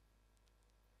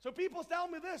 So people tell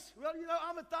me this. Well, you know,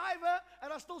 I'm a tither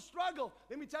and I still struggle.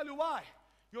 Let me tell you why.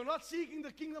 You're not seeking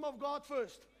the kingdom of God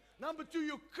first. Number two,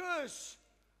 you curse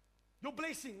your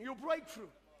blessing, your breakthrough.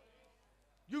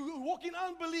 You walk in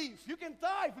unbelief. You can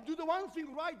tithe and do the one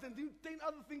thing right and do 10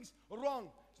 other things wrong.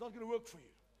 it's not going to work for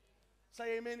you.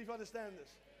 Say amen if you understand this.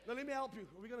 Now let me help you.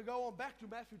 We're going to go on back to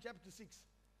Matthew chapter 6.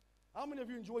 How many of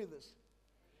you enjoy this?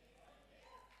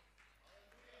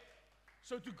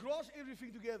 So to grasp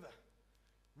everything together,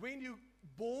 when you're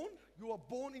born, you are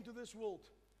born into this world.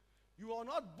 You are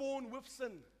not born with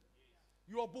sin.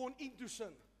 You are born into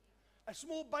sin. A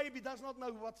small baby does not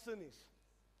know what sin is.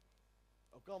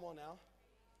 Oh, come on now.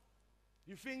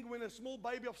 You think when a small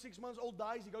baby of 6 months old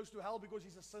dies, he goes to hell because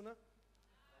he's a sinner?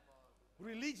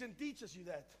 Religion teaches you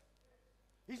that.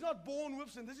 He's not born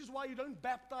with sin. This is why you don't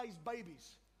baptize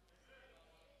babies.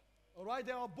 All right,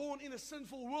 they are born in a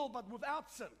sinful world, but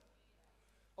without sin.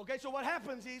 Okay, so what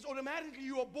happens is automatically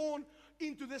you are born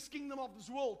into this kingdom of this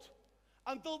world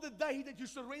until the day that you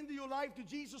surrender your life to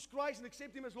Jesus Christ and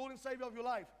accept Him as Lord and Savior of your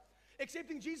life.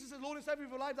 Accepting Jesus as Lord and Savior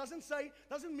of your life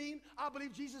doesn't mean I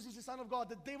believe Jesus is the Son of God.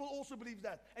 The devil also believes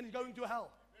that and is going to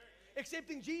hell.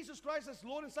 Accepting Jesus Christ as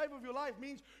Lord and Savior of your life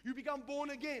means you become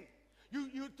born again.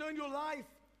 You turn your life,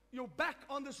 your back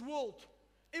on this world.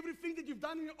 Everything that you've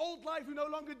done in your old life, you no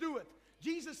longer do it.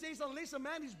 Jesus says unless a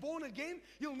man is born again,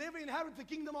 he'll never inherit the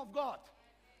kingdom of God.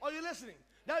 Are you listening?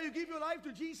 Now you give your life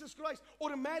to Jesus Christ,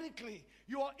 automatically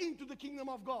you are into the kingdom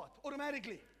of God.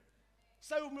 Automatically.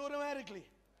 Say with me, automatically.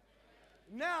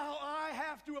 Now I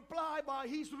have to apply by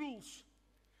His rules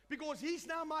because He's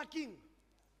now my king.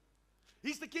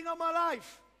 He's the king of my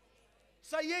life.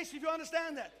 Say yes if you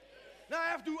understand that. Now I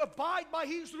have to abide by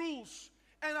His rules.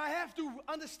 And I have to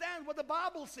understand what the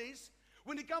Bible says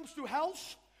when it comes to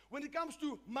health, when it comes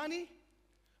to money.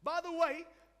 By the way,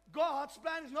 God's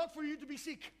plan is not for you to be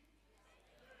sick.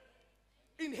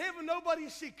 In heaven, nobody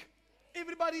is sick.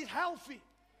 Everybody is healthy.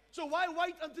 So why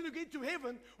wait until you get to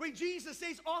heaven when Jesus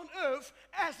says on earth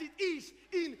as it is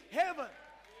in heaven?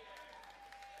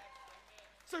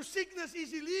 So sickness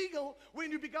is illegal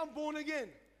when you become born again.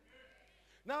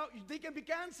 Now, there can be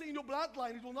cancer in your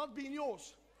bloodline. It will not be in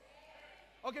yours.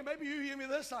 Okay, maybe you hear me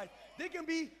this side. There can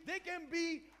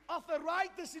be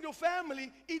arthritis in your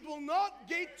family. It will not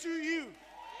get to you.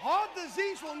 Heart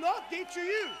disease will not get to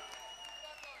you.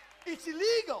 It's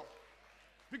illegal.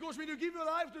 Because when you give your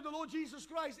life to the Lord Jesus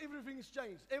Christ, everything is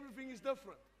changed. Everything is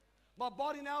different. My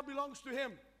body now belongs to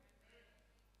Him.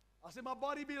 I said, my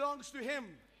body belongs to Him.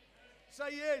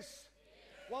 Say yes.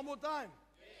 One more time.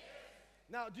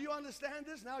 Now, do you understand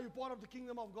this? Now you're part of the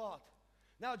kingdom of God.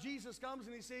 Now Jesus comes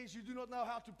and He says, you do not know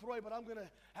how to pray, but I'm going to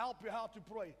help you how to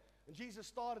pray. And Jesus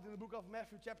started in the book of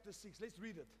Matthew chapter 6. Let's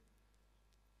read it.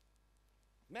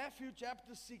 Matthew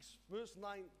chapter 6, verse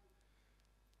 9.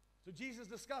 So Jesus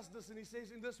discussed this and He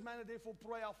says, in this manner therefore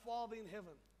pray, our Father in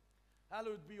heaven,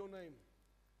 hallowed be your name.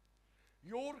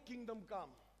 Your kingdom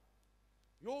come.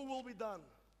 Your will be done.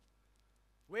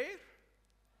 Where?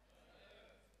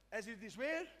 As it is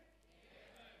where?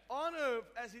 On earth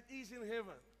as it is in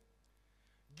heaven.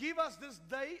 Give us this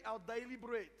day our daily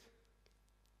bread.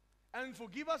 And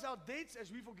forgive us our debts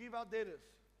as we forgive our debtors.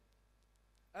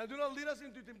 And do not lead us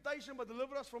into temptation, but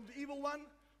deliver us from the evil one.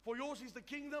 For yours is the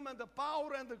kingdom and the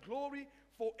power and the glory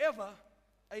forever.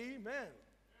 Amen.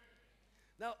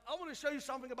 Now, I want to show you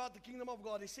something about the kingdom of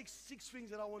God. There's six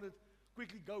things that I want to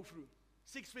quickly go through.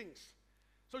 6 things.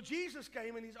 So Jesus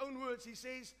came, in His own words, He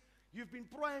says, you've been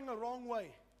praying the wrong way.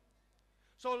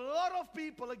 So a lot of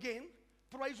people, again,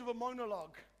 prays with a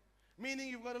monologue, meaning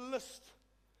you've got a list.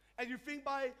 And you think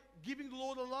by giving the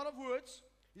Lord a lot of words,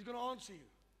 He's going to answer you.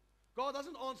 God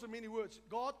doesn't answer many words.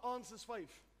 God answers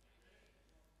faith.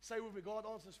 Say with me, God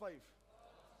answers faith.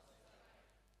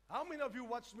 How many of you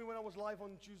watched me when I was live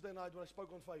on Tuesday night when I spoke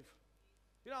on faith?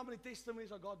 You know how many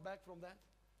testimonies I got back from that?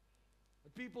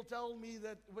 But people tell me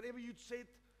that whatever you said,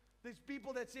 there's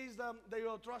people that says they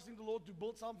are trusting the Lord to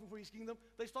build something for His kingdom.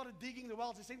 They started digging the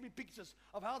wells. They sent me pictures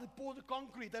of how they pour the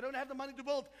concrete. They don't have the money to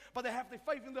build, but they have the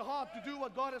faith in their heart to do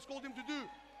what God has called them to do.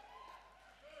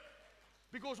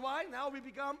 Because why? Now we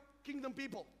become kingdom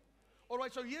people. All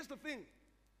right, so here's the thing.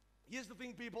 Here's the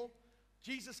thing, people.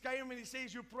 Jesus came and He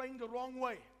says, you're praying the wrong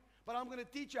way. But I'm going to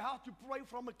teach you how to pray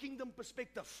from a kingdom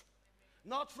perspective.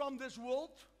 Not from this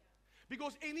world.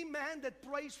 Because any man that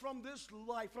prays from this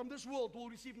life, from this world, will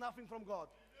receive nothing from God.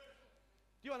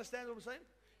 Do you understand what I'm saying?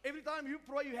 Every time you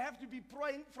pray, you have to be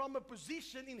praying from a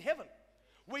position in heaven,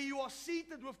 where you are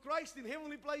seated with Christ in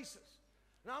heavenly places.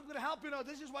 Now I'm going to help you now.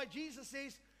 This is why Jesus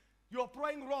says, you are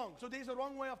praying wrong. So there's a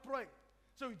wrong way of praying.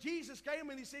 So Jesus came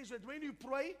and He says that when you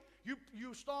pray,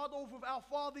 you start off with our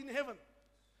Father in heaven.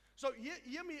 So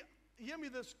hear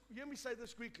me say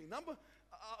this quickly.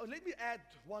 Let me add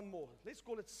one more. Let's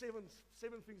call it seven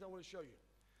things I want to show you.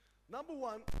 Number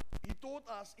one, He taught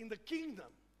us in the kingdom,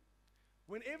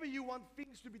 whenever you want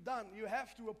things to be done, you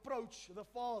have to approach the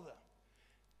Father.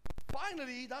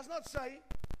 Finally, he does not say,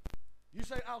 you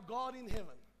say, our God in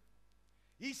heaven.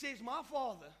 He says, my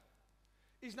Father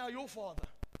is now your Father.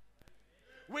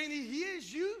 When he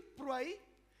hears you pray,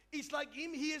 it's like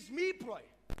him hears me pray.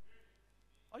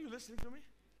 Are you listening to me?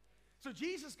 So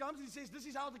Jesus comes and he says, this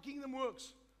is how the kingdom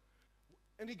works.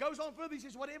 And he goes on further, he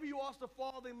says, whatever you ask the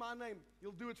Father in my name,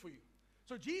 he'll do it for you.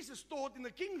 So Jesus taught in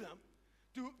the kingdom,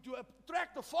 to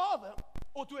attract the Father,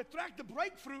 or to attract the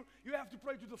breakthrough, you have to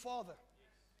pray to the Father.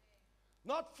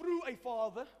 Not through a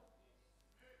father,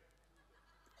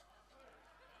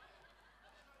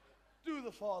 to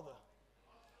the Father,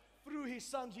 through his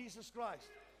Son Jesus Christ.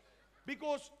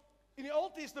 Because in the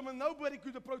Old Testament, nobody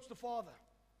could approach the Father.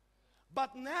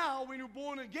 But now, when you're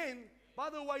born again, by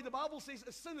the way, the Bible says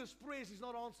a sinner's prayers is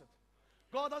not answered.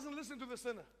 God doesn't listen to the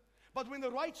sinner. But when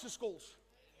the righteous calls.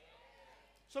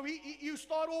 So you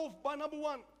start off by number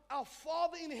one, our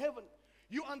Father in heaven.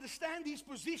 You understand his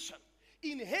position.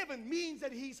 In heaven means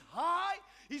that he's high.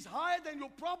 He's higher than your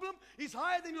problem. He's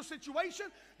higher than your situation.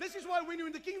 This is why when you're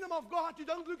in the kingdom of God, you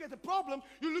don't look at the problem.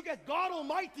 You look at God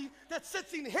Almighty that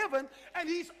sits in heaven, and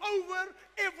he's over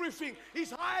everything.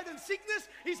 He's higher than sickness.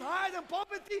 He's higher than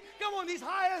poverty. Come on, he's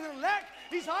higher than lack.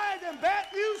 He's higher than bad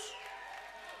news.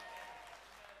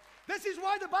 This is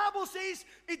why the Bible says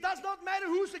it does not matter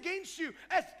who's against you.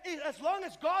 As long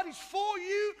as God is for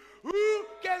you, who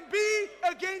can be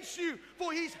against you?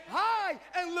 For he's high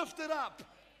and lifted up.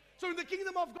 So in the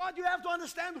kingdom of God, you have to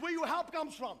understand where your help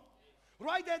comes from.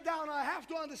 Write that down. I have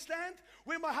to understand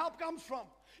where my help comes from.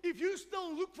 If you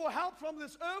still look for help from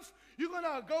this earth, you're going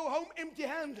to go home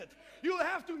empty-handed. You'll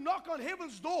have to knock on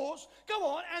heaven's doors, come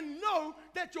on, and know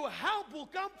that your help will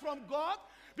come from God,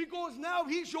 because now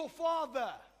he's your Father.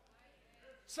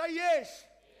 Say yes.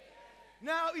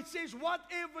 Now it says,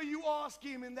 whatever you ask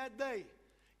him in that day,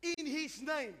 in his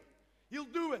name, he'll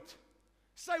do it.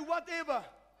 Say whatever.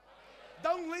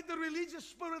 Don't let the religious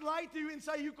spirit lie to you and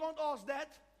say you can't ask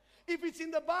that. If it's in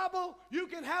the Bible, you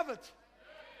can have it.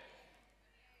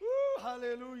 Woo,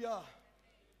 hallelujah.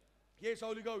 Yes,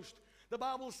 Holy Ghost. The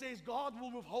Bible says God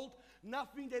will withhold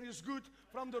nothing that is good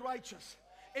from the righteous.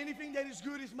 Anything that is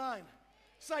good is mine.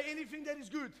 Say, anything that is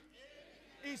good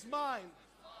is mine.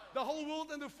 The whole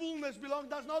world and the fullness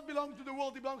does not belong to the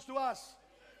world, it belongs to us.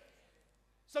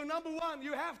 So number one,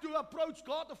 you have to approach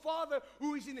God the Father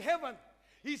who is in heaven.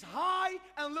 He's high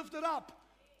and lifted up.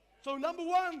 So number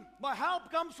one, my help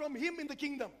comes from him in the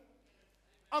kingdom.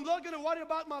 I'm not going to worry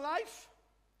about my life.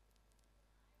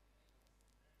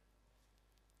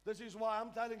 This is why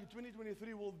I'm telling you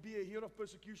 2023 will be a year of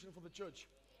persecution for the church.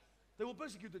 They will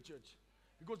persecute the church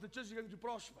because the church is going to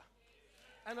prosper.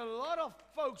 And a lot of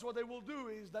folks, what they will do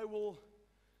is they will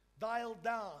dial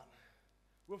down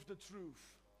with the truth.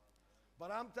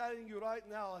 But I'm telling you right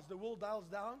now, as the world dials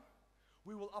down,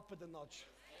 we will up it a notch.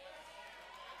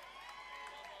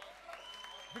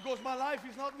 Because my life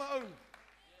is not my own.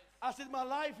 I said my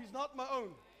life is not my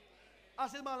own. I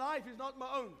said my life is not my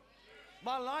own.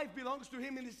 My life belongs to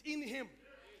him and is in him.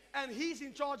 And he's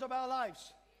in charge of our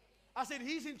lives. I said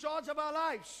he's in charge of our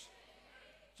lives.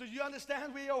 So you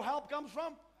understand where your help comes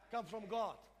from? Comes from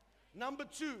God. Number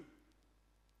two,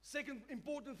 second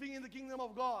important thing in the kingdom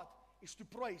of God is to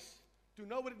praise. To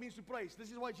know what it means to praise. This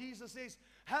is why Jesus says,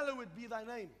 hallowed be thy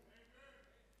name.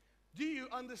 Do you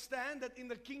understand that in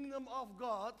the kingdom of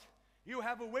God, you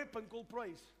have a weapon called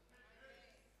praise?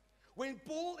 When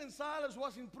Paul and Silas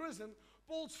was in prison,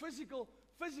 Paul's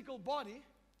physical body,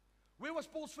 where was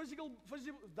Paul's physical,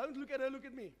 don't look at her, look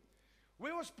at me.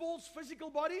 Where was Paul's physical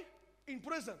body? In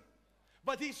prison.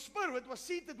 But his spirit was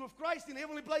seated with Christ in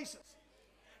heavenly places.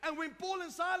 And when Paul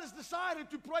and Silas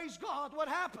decided to praise God, what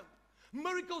happened?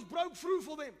 Miracles broke through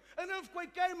for them. An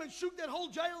earthquake came and shook that whole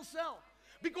jail cell.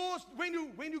 Because when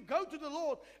you go to the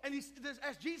Lord, and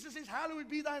as Jesus says, hallowed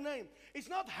be thy name. It's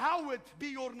not Howard be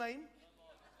your name.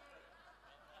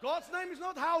 God's name is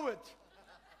not Howard.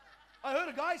 I heard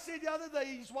a guy say the other day,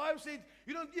 his wife said,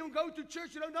 you don't even go to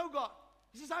church, you don't know God.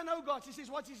 He says, I know God. She says,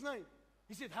 what's his name?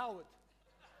 He said, Howard.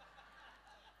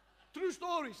 True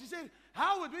stories. He said,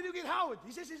 Howard, where do you get Howard?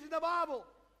 He says, it's in the Bible.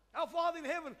 Our Father in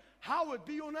heaven, hallowed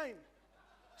be your name.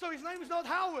 So his name is not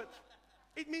Howard.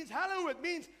 It means hallowed. It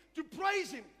means to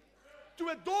praise him, to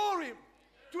adore him,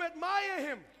 to admire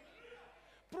him.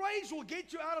 Praise will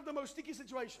get you out of the most sticky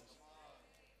situations.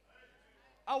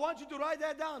 I want you to write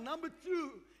that down. Number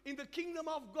two, in the kingdom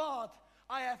of God,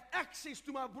 I have access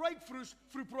to my breakthroughs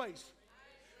through praise.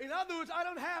 In other words, I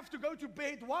don't have to go to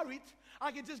bed worried.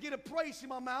 I can just get a praise in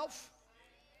my mouth.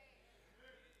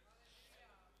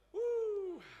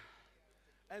 Woo!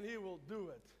 And he will do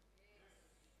it.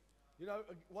 You know,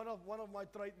 one of my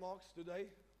trademarks today,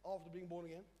 after being born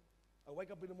again, I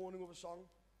wake up in the morning with a song.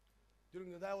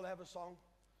 During the day, I'll have a song.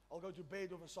 I'll go to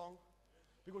bed with a song.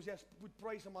 Because He has put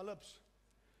praise on my lips.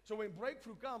 So when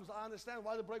breakthrough comes, I understand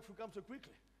why the breakthrough comes so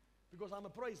quickly. Because I'm a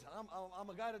praiser. I'm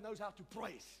a guy that knows how to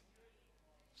praise.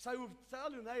 So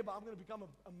tell your neighbor, I'm going to become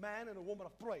a man and a woman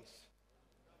of praise.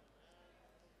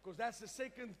 Because that's the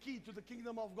second key to the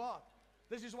kingdom of God.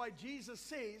 This is why Jesus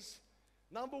says,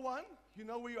 number one, you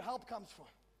know where your help comes from.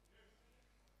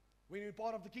 When you're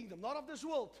part of the kingdom, not of this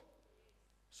world.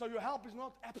 So your help is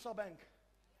not Absa Bank.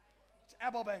 It's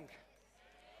Abba Bank.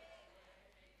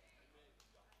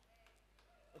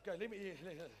 Okay,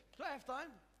 do I have time?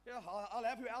 Yeah, I'll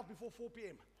have you out before 4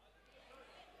 p.m.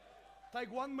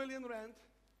 Take 1 million rand,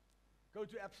 go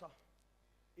to Absa,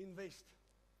 invest.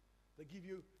 They give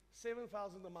you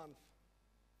 7,000 a month.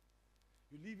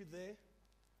 You leave it there.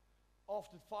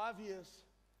 After 5 years,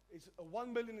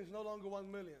 1 million is no longer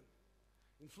 1 million.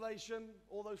 Inflation,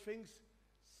 all those things,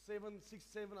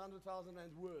 700,000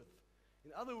 rand worth.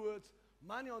 In other words,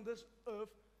 money on this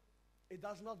earth, it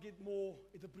does not get more,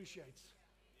 it appreciates.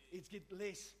 It gets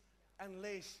less and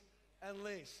less and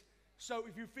less. So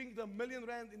if you think the 1 million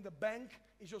rand in the bank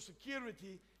is your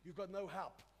security, you've got no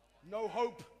help, no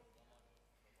hope.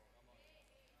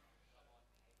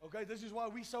 Okay, this is why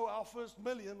we saw our first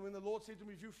million when the Lord said to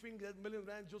me, if you think that 1 million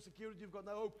rand is your security, you've got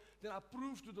no hope, then I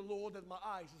prove to the Lord that my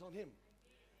eyes is on Him.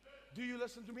 Do you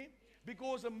listen to me?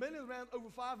 Because 1 million rand over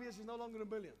 5 years is no longer 1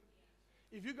 million.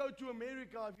 If you go to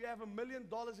America, if you have $1 million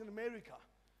in America,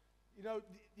 you know,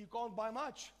 you can't buy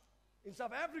much. In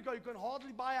South Africa, you can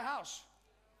hardly buy a house.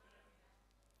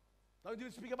 Don't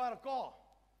even speak about a car.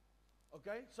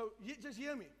 Okay? So just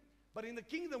hear me. But in the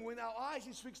kingdom, when our eyes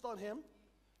is fixed on Him,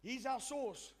 He's our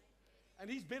source.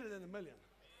 And He's better than 1 million.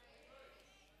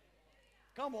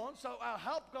 Come on. So our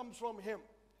help comes from Him.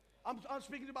 I'm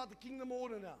speaking about the kingdom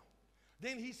order now.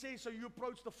 Then He says, so you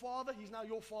approach the Father. He's now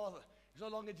your Father. He's no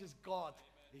longer just God.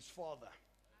 He's Father.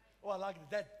 Oh, I like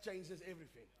that. That changes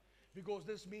everything. Because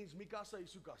this means Mikasa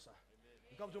Isukasa.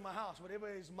 You come to my house. Whatever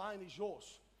is mine is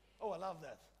yours. Oh, I love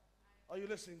that. Are you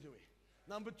listening to me?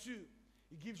 Number 2,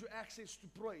 He gives you access to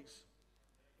praise.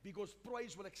 Because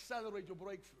praise will accelerate your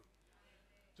breakthrough.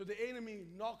 So the enemy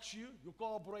knocks you, your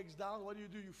car breaks down. What do?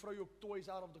 You throw your toys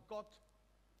out of the cot,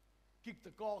 kick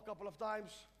the car a couple of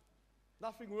times.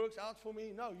 Nothing works out for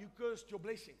me. No, you cursed your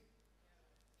blessing.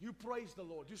 You praise the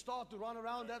Lord. You start to run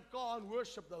around that car and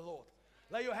worship the Lord.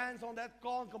 Lay your hands on that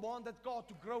car and command that car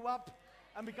to grow up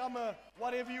and become a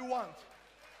whatever you want.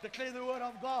 Declare the word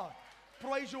of God.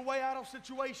 Praise your way out of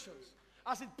situations.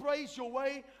 I said, praise your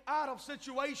way out of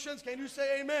situations. Can you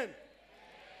say amen? Amen.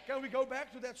 Can we go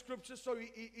back to that scripture? So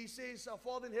he says,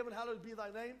 Father in heaven, hallowed be thy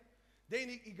name. Then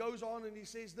he goes on and he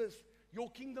says this,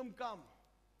 your kingdom come,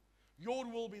 your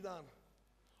will be done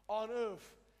on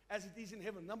earth as it is in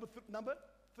heaven. Number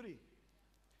 3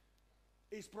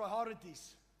 is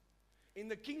priorities. In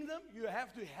the kingdom, you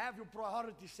have to have your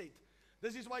priorities set.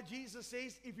 This is why Jesus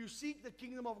says, if you seek the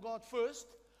kingdom of God first,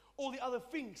 all the other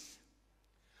things.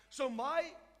 So my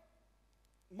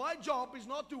job is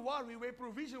not to worry where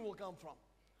provision will come from.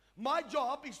 My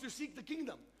job is to seek the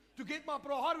kingdom, to get my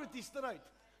priorities straight.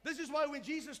 This is why when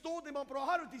Jesus told them on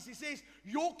priorities, He says,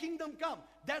 your kingdom come.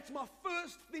 That's my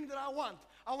first thing that I want.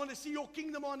 I want to see your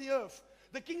kingdom on the earth.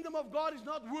 The kingdom of God is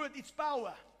not word, it's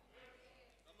power.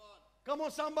 Come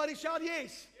on, somebody shout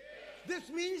yes. This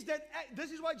means that,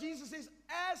 this is why Jesus says,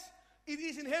 as it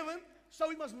is in heaven,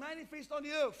 so it must manifest on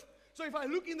the earth. So if I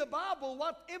look in the Bible,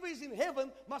 whatever is in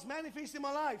heaven must manifest in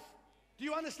my life. Do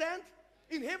you understand?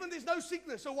 In heaven there's no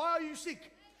sickness, so why are you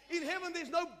sick? In heaven there's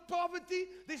no poverty,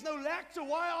 there's no lack, so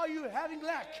why are you having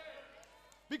lack?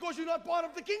 Because you're not part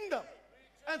of the kingdom.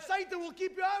 And Satan will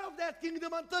keep you out of that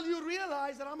kingdom until you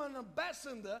realize that I'm an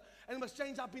ambassador and it must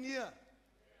change up in here.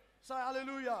 Say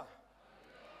hallelujah.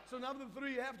 So number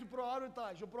 3, you have to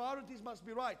prioritize. Your priorities must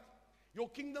be right. Your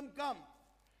kingdom come.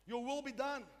 Your will be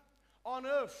done on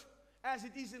earth as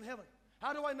it is in heaven.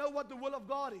 How do I know what the will of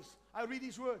God is? I read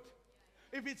His word.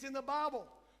 If it's in the Bible,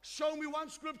 show me one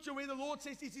scripture where the Lord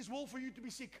says it's His will for you to be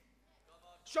sick.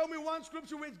 Show me one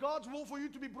scripture where it's God's will for you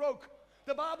to be broke.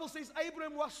 The Bible says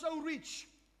Abraham was so rich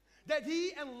that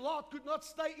he and Lot could not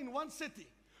stay in one city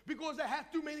because they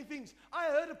had too many things. I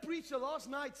heard a preacher last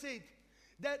night said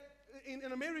that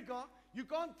in America, you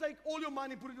can't take all your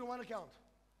money and put it in one account.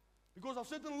 Because of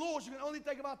certain laws, you can only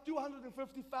take about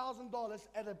 $250,000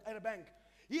 at a bank.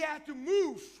 He had to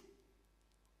move.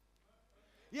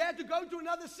 He had to go to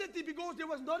another city because there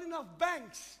was not enough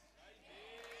banks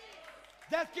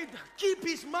that could keep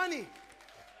his money.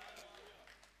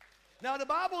 Now the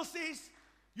Bible says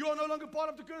you are no longer part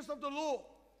of the curse of the law,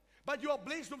 but you are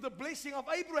blessed with the blessing of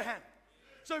Abraham.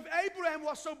 So if Abraham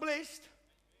was so blessed,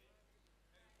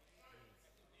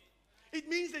 it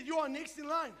means that you are next in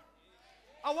line.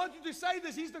 I want you to say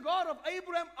this. He's the God of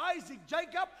Abraham, Isaac,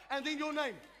 Jacob, and then your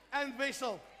name. And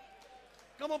Vessel.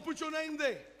 Come on, put your name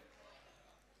there.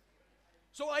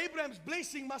 So Abraham's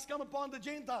blessing must come upon the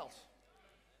Gentiles.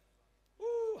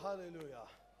 Ooh, hallelujah.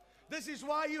 This is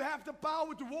why you have the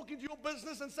power to walk into your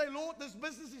business and say, Lord, this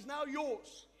business is now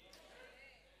yours.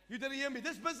 You didn't hear me.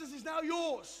 This business is now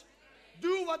yours.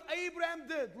 Do what Abraham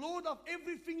did. Lord, of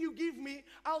everything you give me,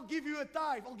 I'll give you a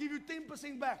tithe. I'll give you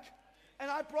 10% back. And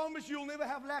I promise you'll never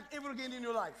have lack ever again in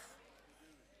your life.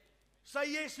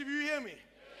 Say yes if you hear me. Yes.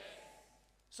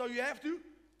 So you have to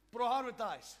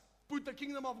prioritize. Put the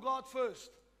kingdom of God first.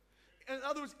 In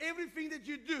other words, everything that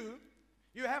you do,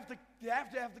 you have to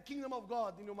have the kingdom of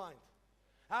God in your mind.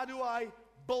 How do I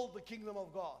build the kingdom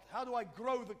of God? How do I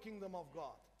grow the kingdom of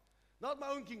God? Not my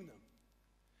own kingdom.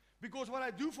 Because what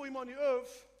I do for Him on the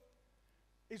earth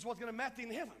is what's going to matter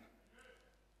in heaven.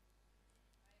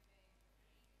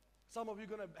 Some of you are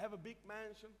going to have a big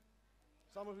mansion.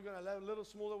 Some of you are going to have a little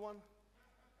smaller one.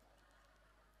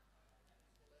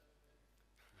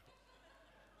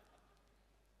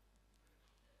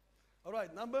 All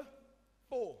right, number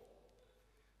 4.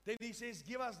 Then He says,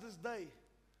 give us this day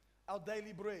our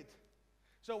daily bread.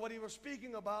 So what He was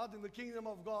speaking about in the kingdom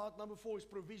of God, number 4 is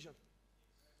provision.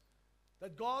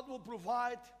 That God will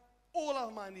provide all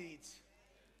of my needs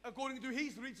according to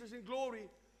His riches and glory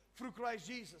through Christ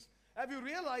Jesus. Have you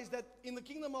realized that in the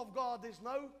kingdom of God there's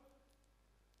no,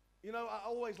 I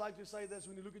always like to say this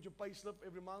when you look at your pay slip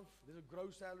every month, there's a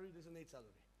gross salary, there's a net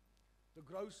salary. The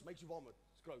gross makes you vomit.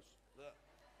 It's gross.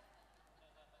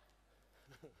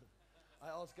 I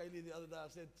asked Kaylee the other day, I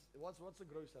said, what's the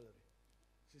gross salary?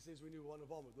 She says, when you want to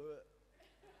vomit.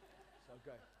 It's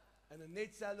okay. And the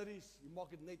net salaries, you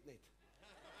mark it net.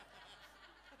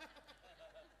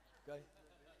 Okay?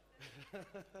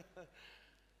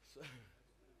 So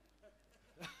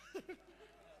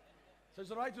it's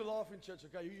all right to laugh in church,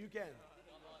 okay? You can.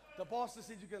 The pastor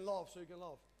said you can laugh, so you can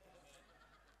laugh.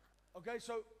 Okay,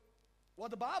 so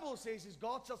what the Bible says is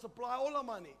God shall supply all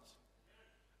our needs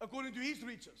according to His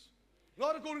riches.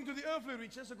 Not according to the earthly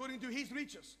riches, according to His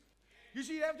riches. You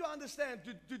see, you have to understand,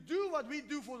 to do what we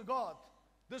do for God,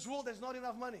 this world has not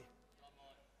enough money.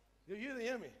 You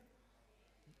hear me?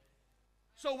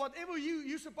 So whatever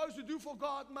you're supposed to do for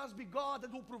God must be God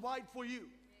that will provide for you.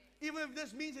 Even if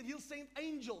this means that He'll send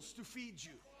angels to feed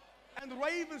you and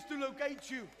ravens to locate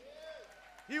you.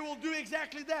 He will do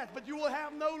exactly that, but you will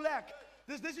have no lack.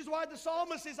 This is why the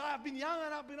psalmist says, I have been young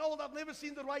and I've been old, I've never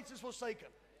seen the righteous forsaken.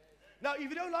 Now, if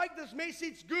you don't like this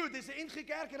message, good. There's an NG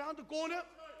Kerk around the corner.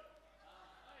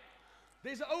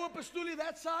 There's an Oude Pastolie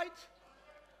that side.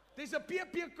 There's a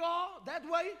PPK that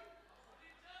way.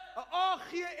 An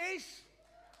AGS.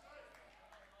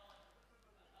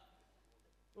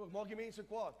 Oh, maak die mense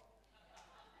kwaad.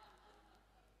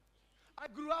 I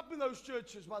grew up in those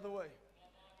churches, by the way.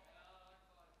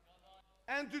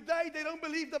 And today they don't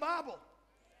believe the Bible.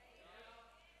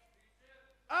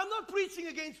 I'm not preaching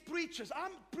against preachers.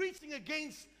 I'm preaching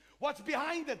against what's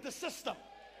behind it, the system.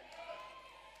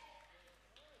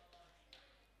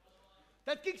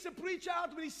 That kicks a preacher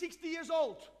out when he's 60 years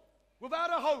old,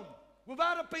 without a home,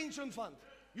 without a pension fund.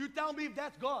 You tell me if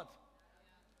that's God.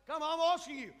 Come on, I'm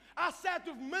asking you. I sat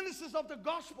with ministers of the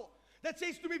gospel that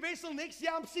says to me, Vessel, next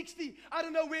year I'm 60. I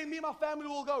don't know where me and my family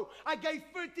will go. I gave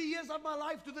 30 years of my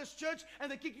life to this church and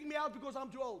they're kicking me out because I'm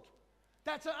too old.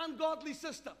 That's an ungodly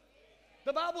system.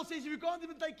 The Bible says if you can't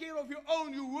even take care of your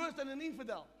own, you're worse than an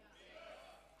infidel.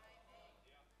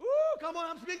 Ooh, come on,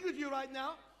 I'm speaking with you right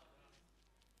now.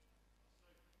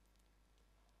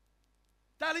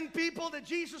 Telling people that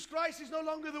Jesus Christ is no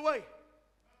longer the way.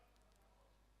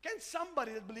 Can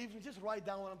somebody that believes me just write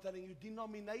down what I'm telling you?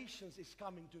 Denominations is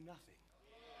coming to nothing.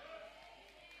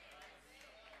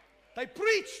 They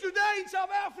preach today in South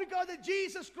Africa that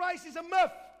Jesus Christ is a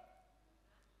myth.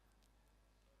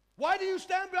 Why do you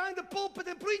stand behind the pulpit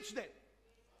and preach then?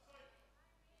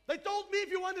 They told me if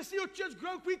you want to see your church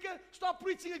grow quicker, stop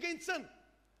preaching against sin.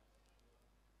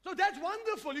 So that's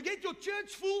wonderful. You get your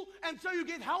church full and so you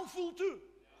get hell full too.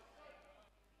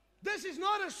 This is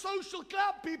not a social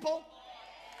club, people.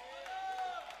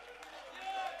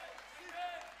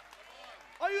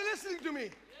 Are you listening to me?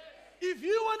 If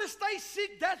you want to stay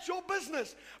sick, that's your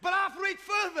business. But I've read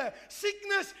further.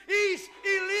 Sickness is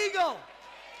illegal.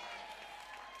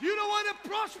 You don't want to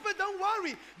prosper, don't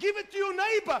worry. Give it to your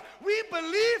neighbor. We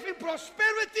believe in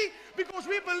prosperity because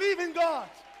we believe in God.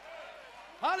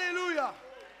 Hallelujah.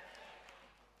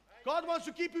 God wants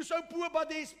to keep you so poor, but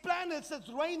there's planets that's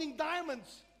raining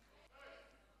diamonds.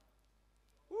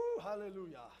 Ooh,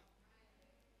 hallelujah.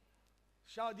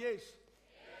 Shout yes.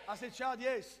 I said, shout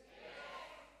yes.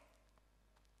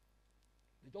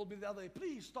 They told me the other day,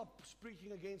 please stop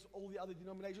preaching against all the other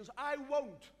denominations. I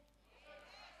won't.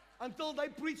 Until they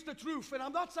preach the truth. And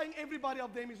I'm not saying everybody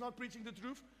of them is not preaching the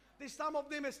truth. There's some of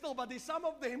them still, but there's some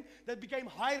of them that became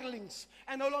hirelings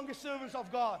and no longer servants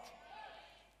of God.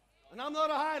 And I'm not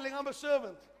a hireling, I'm a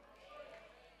servant.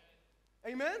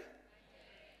 Amen?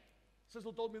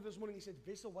 Cecil told me this morning, he said,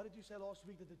 Vessel, what did you say last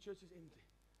week that the church is empty?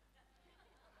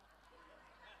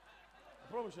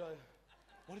 I promise you,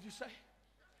 what did you say?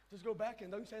 Just go back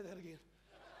and don't say that again.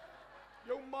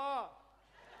 Yo, ma.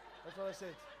 That's what I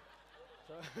said.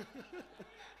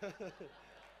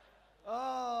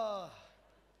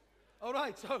 All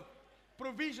right, so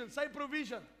provision. Say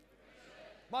provision.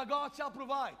 My God shall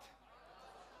provide.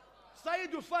 Say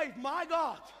it with faith. My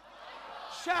God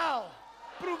shall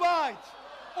provide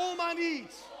all my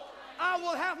needs. I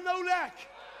will have no lack.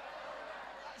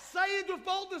 Say it with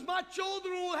boldness. My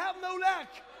children will have no lack.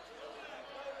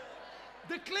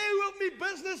 Declare with me,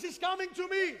 business is coming to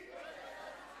me.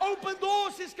 Open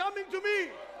doors is coming to me.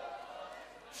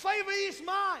 Favor is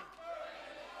mine.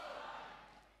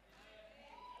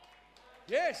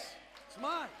 Yes, it's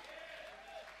mine.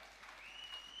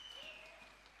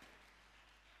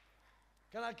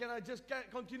 Can I just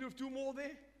continue with two more there?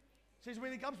 It says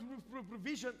when it comes to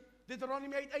provision,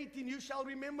 Deuteronomy 8:18, you shall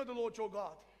remember the Lord your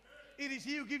God. It is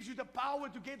He who gives you the power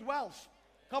to get wealth.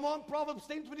 Come on, Proverbs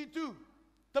 10:22.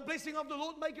 The blessing of the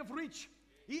Lord maketh rich.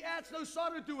 He adds no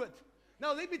sorrow to it.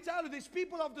 Now let me tell you, there's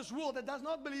people of this world that does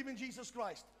not believe in Jesus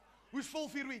Christ, who's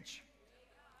filthy rich.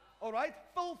 All right?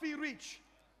 Filthy rich.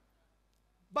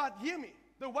 But hear me,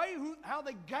 the way how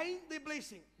they gain their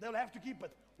blessing, they'll have to keep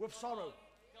it with sorrow.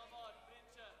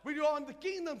 When you're on the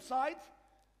kingdom side,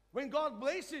 when God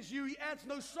blesses you, He adds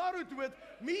no sorrow to it,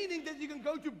 meaning that you can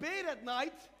go to bed at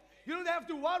night. You don't have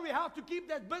to worry how to keep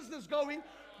that business going.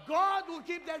 God will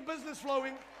keep that business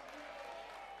flowing.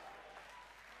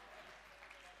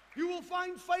 You will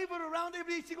find favor around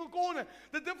every single corner.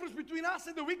 The difference between us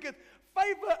and the wicked,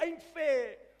 favor ain't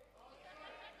fair.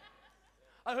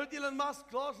 I heard Elon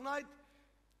Musk last night.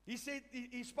 He said,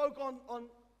 he spoke on,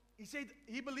 he said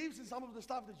he believes in some of the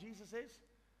stuff that Jesus says.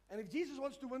 And if Jesus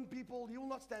wants to win people, He will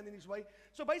not stand in His way.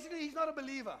 So basically, he's not a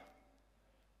believer.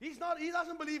 He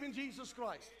doesn't believe in Jesus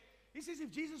Christ. He says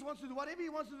if Jesus wants to do whatever He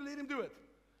wants to do, let Him do it.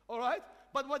 All right?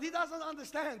 But what he doesn't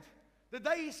understand, the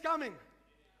day is coming.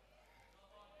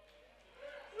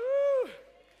 Woo,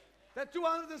 that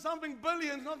 200 and something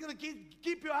billion is not going to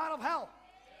keep you out of hell.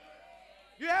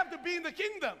 You have to be in the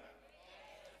kingdom.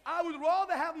 I would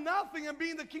rather have nothing and be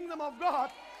in the kingdom of God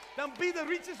than be the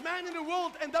richest man in the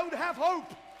world and don't have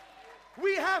hope.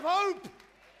 We have hope.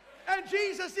 And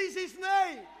Jesus is His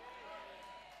name.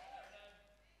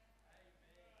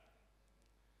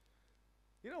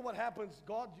 You know what happens?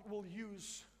 God will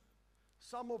use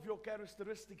some of your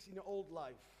characteristics in your old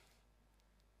life.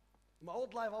 In my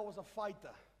old life, I was a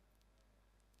fighter.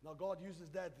 Now God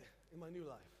uses that in my new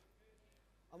life.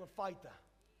 I'm a fighter.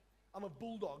 I'm a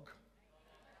bulldog.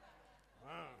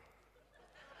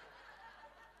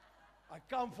 I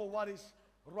come for what is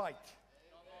right.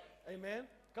 Amen.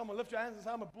 Come on, lift your hands and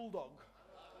say, I'm a bulldog.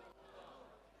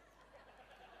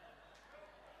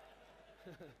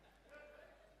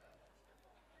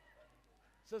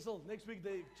 Cecil, next week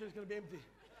the church is going to be empty.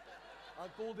 I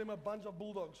called them a bunch of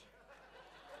bulldogs.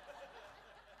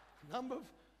 Number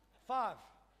 5.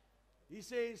 He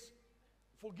says,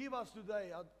 forgive us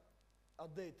today our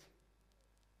debt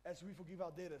as we forgive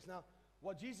our debtors. Now,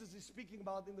 what Jesus is speaking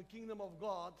about in the kingdom of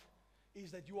God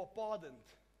is that you are pardoned.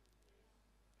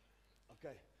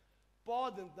 Okay.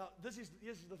 Pardoned. Now,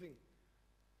 here's the thing.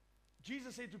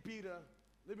 Jesus said to Peter,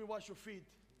 let me wash your feet.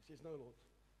 He says, no, Lord.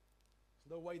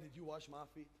 There's no way that you wash my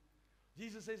feet.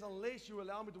 Jesus says, unless you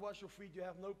allow me to wash your feet, you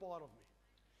have no part of me.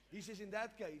 He says, in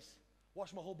that case,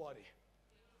 wash my whole body.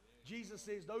 Jesus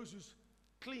says, those who's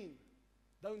clean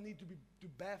don't need to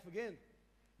bath again.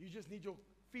 You just need your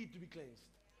feet to be cleansed.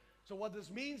 So what this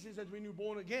means is that when you're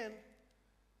born again,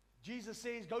 Jesus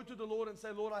says, go to the Lord and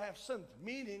say, Lord, I have sinned.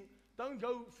 Meaning, don't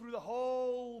go through the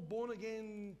whole born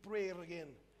again prayer again.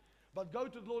 But go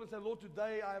to the Lord and say, Lord,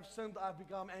 today I have sinned, I've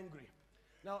become angry.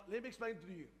 Now, let me explain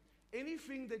to you.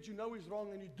 Anything that you know is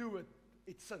wrong and you do it,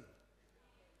 it's sin.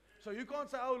 So you can't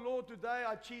say, oh Lord, today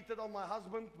I cheated on my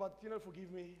husband, but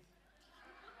forgive me.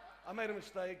 I made a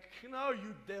mistake. No,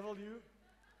 you devil, you.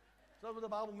 That's not what the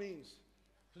Bible means.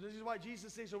 So this is why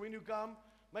Jesus says, so when you come,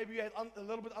 maybe you had a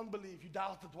little bit unbelief, you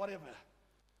doubted, whatever.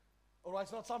 All right,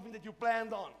 it's not something that you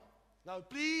planned on. Now,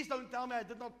 please don't tell me I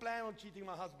did not plan on cheating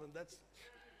my husband.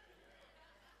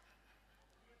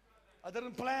 I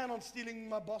didn't plan on stealing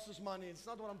my boss's money. It's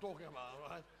not what I'm talking about,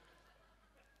 right?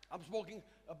 I'm talking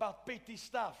about petty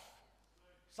stuff.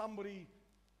 Somebody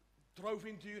drove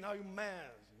into you, now you're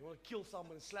mad. You want to kill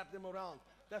someone and slap them around.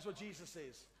 That's what Jesus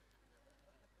says.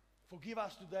 Forgive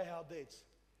us today our debts,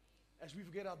 as we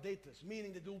forget our debtors.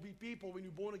 Meaning that there will be people when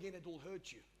you're born again that will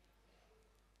hurt you.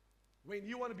 When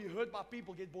you want to be hurt by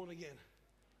people, get born again.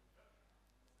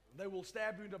 They will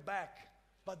stab you in the back.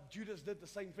 But Judas did the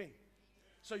same thing.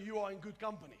 So you are in good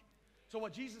company. So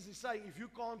what Jesus is saying, if you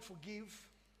can't forgive,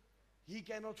 He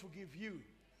cannot forgive you.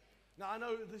 Now I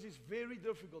know this is very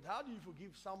difficult. How do you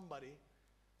forgive somebody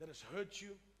that has hurt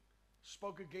you,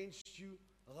 spoke against you,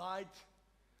 lied?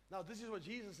 Now this is what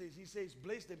Jesus says. He says,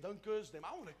 bless them, don't curse them.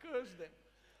 I want to curse them.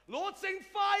 Lord, send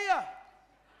fire.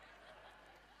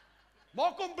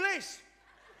 Maak hom bless.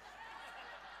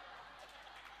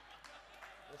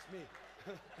 That's me.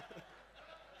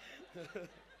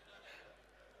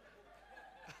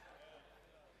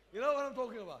 You know what I'm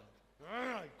talking about?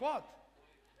 God.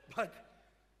 But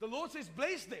the Lord says,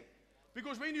 bless them.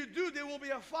 Because when you do, there will be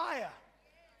a fire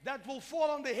that will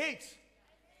fall on their heads.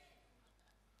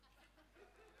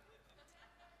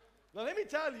 Now let me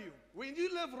tell you, when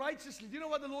you live righteously, do you know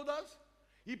what the Lord does?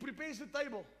 He prepares the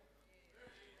table.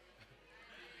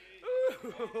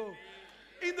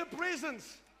 In the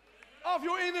presence of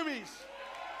your enemies.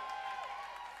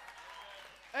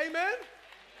 Amen?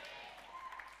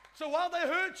 So while they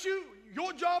hurt you,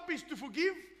 your job is to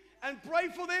forgive and pray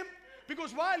for them.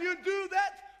 Because while you do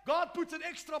that, God puts an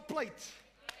extra plate,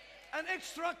 an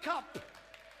extra cup,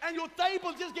 and your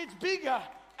table just gets bigger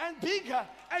and bigger,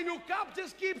 and your cup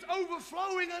just keeps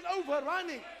overflowing and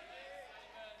overrunning.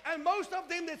 And most of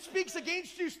them that speaks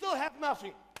against you still have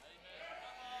nothing.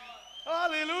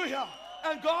 Hallelujah.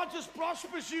 And God just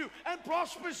prospers you and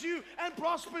prospers you and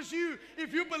prospers you.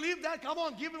 If you believe that, come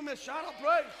on, give Him a shout of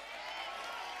praise.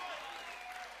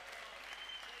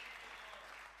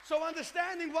 So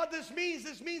understanding what this means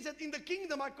that in the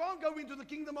kingdom, I can't go into the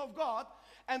kingdom of God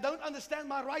and don't understand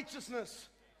my righteousness.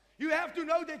 You have to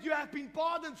know that you have been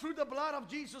pardoned through the blood of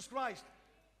Jesus Christ.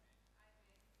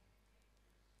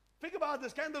 Think about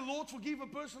this. Can the Lord forgive a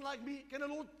person like me? Can the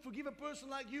Lord forgive a person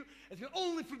like you? It's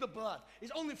only through the blood.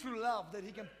 It's only through love that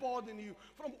He can pardon you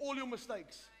from all your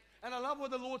mistakes. And I love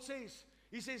what the Lord says.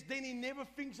 He says, then He never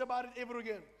thinks about it ever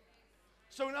again.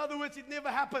 So in other words, it never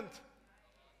happened.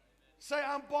 Say,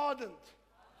 I'm pardoned.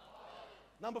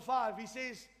 Number 5, He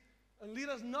says, and lead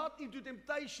us not into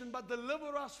temptation, but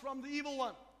deliver us from the evil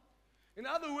one. In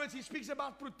other words, He speaks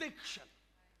about protection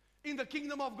in the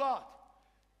kingdom of God.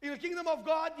 In the kingdom of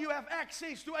God, you have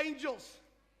access to angels.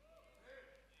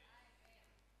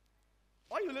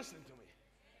 Are you listening to me?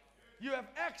 You have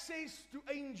access to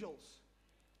angels.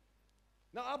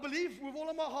 Now, I believe with all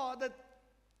of my heart that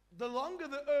the longer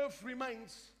the earth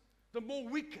remains, the more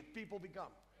wicked people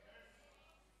become.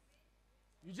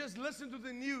 You just listen to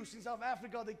the news in South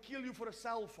Africa, they kill you for a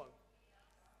cell phone.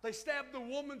 They stabbed a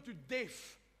woman to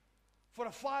death for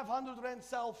a 500 rand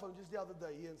cell phone just the other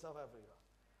day here in South Africa.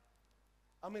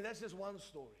 I mean, that's just one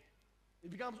story.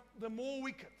 It becomes the more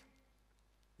wicked.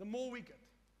 The more wicked.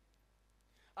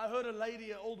 I heard a lady,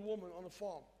 an old woman on a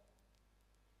farm.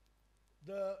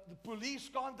 The police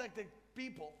contacted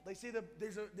people. They say that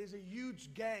there's a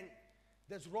huge gang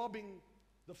that's robbing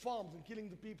the farms and killing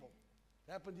the people.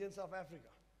 It happened here in South Africa.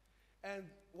 And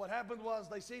what happened was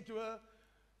they say to her,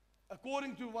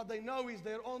 according to what they know is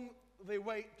they're on their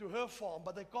way to her farm,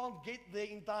 but they can't get there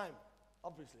in time,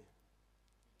 obviously.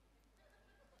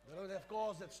 They don't have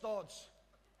cars that starts.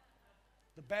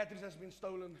 The batteries has been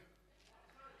stolen.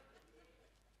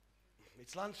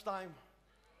 It's lunchtime.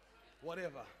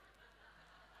 Whatever.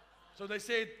 So they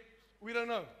said, we don't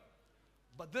know.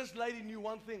 But this lady knew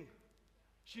one thing.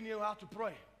 She knew how to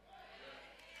pray.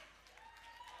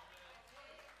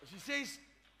 She says,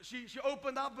 she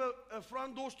opened up her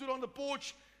front door, stood on the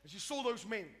porch, and she saw those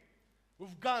men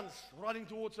with guns running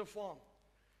towards her farm.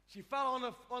 She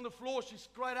fell on the floor. She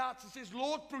cried out. She says,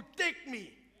 Lord, protect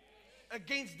me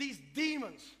against these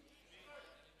demons.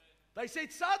 They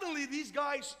said suddenly these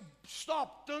guys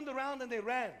stopped, turned around, and they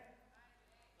ran.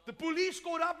 The police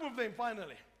caught up with them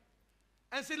finally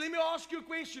and said, let me ask you a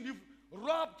question. You've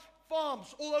robbed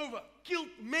farms all over, killed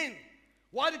men.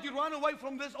 Why did you run away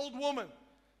from this old woman?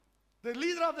 The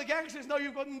leader of the gang says, no,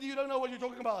 you don't know what you're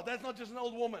talking about. That's not just an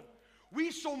old woman.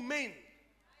 We saw men.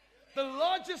 The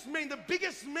largest men, the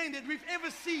biggest men that we've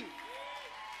ever seen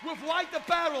with white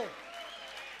apparel.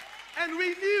 And we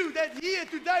knew that here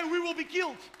today we will be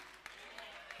killed.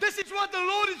 This is what the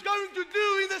Lord is going to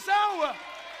do in this hour.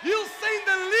 He'll send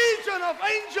a legion of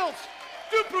angels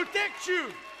to protect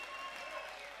you.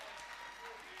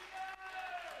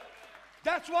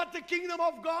 That's what the kingdom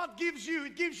of God gives you.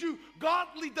 It gives you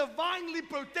godly, divinely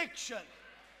protection.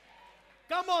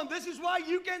 Come on, this is why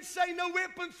you can say no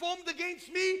weapon formed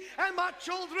against me and my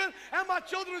children and my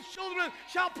children's children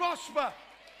shall prosper.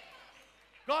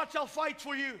 God shall fight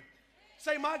for you.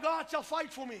 Say, my God shall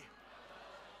fight for me.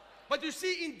 But you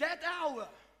see, in that hour,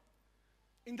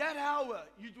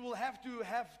 you will have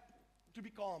to be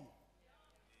calm.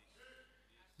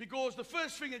 Because the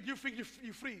first thing that you think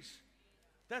you freeze.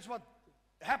 That's what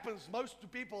happens most to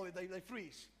people, they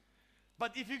freeze.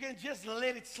 But if you can just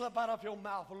let it slip out of your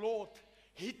mouth, Lord,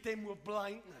 hit them with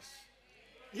blindness.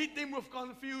 Hit them with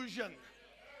confusion.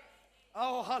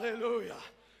 Oh, hallelujah.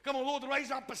 Come on, Lord,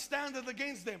 raise up a standard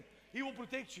against them. He will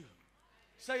protect you.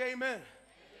 Say amen.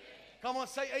 Come on,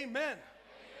 say amen.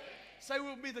 Say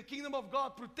with me, the kingdom of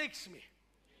God protects me.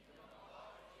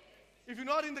 If you're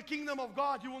not in the kingdom of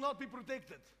God, you will not be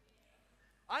protected.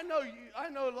 I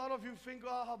know a lot of you think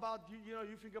about,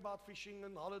 you think about fishing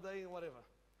and holiday and whatever.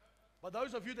 But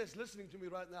those of you that's listening to me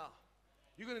right now,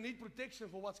 you're going to need protection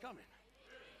for what's coming.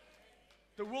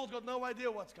 The world got no idea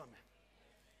what's coming.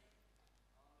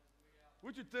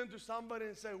 Would you turn to somebody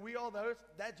and say, we are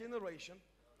that generation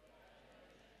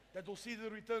that will see the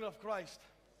return of Christ?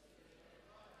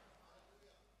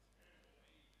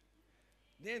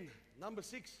 Then, number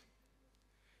 6.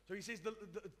 So he says,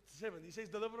 7. He says,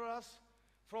 deliver us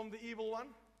from the evil one.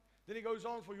 Then he goes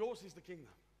on, for yours is the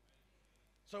kingdom.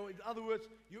 So in other words,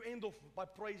 you end off by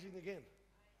praising again.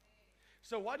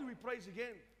 So why do we praise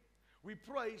again? We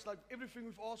praise like everything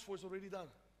we've asked for is already done.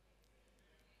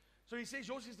 So he says,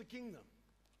 yours is the kingdom,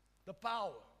 the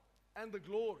power, and the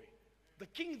glory. The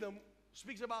kingdom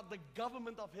speaks about the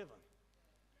government of heaven.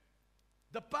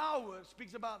 The power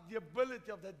speaks about the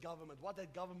ability of that government, what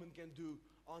that government can do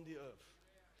on the earth.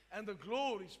 And the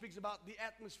glory speaks about the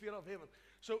atmosphere of heaven.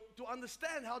 So to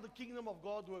understand how the kingdom of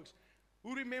God works,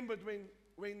 who remembered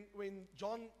when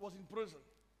John was in prison,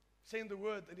 saying the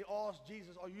word, and he asked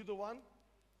Jesus, are you the one?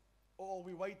 Or are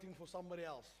we waiting for somebody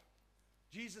else?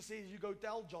 Jesus says, you go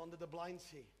tell John that the blind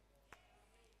see,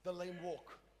 the lame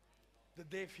walk, the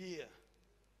deaf hear.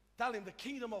 Tell him the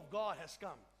kingdom of God has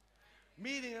come.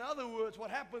 Meaning, in other words,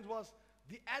 what happened was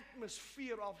the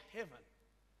atmosphere of heaven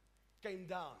came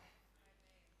down.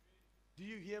 Do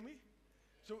you hear me?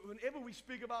 So whenever we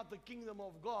speak about the kingdom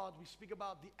of God, we speak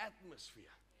about the atmosphere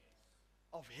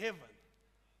of heaven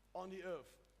on the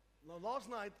earth. Now, last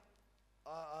night,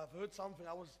 I've heard something.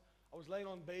 I was laying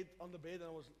on the bed, and I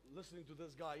was listening to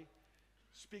this guy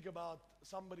speak about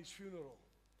somebody's funeral.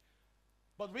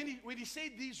 But when he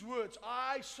said these words,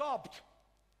 I sobbed.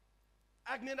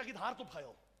 Ek meen ek het hardop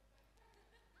gehuil.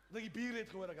 Dat die bier het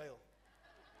gehoor ek huil.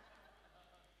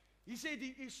 He said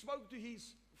he spoke to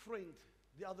his friend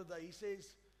the other day. He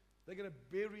says they're going to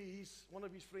bury one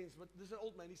of his friends, but this is an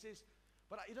old man. He says,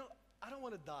 but I don't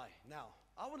want to die now.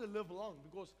 I want to live long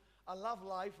because I love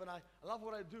life and I love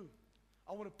what I do.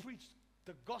 I want to preach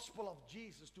the gospel of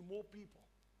Jesus to more people.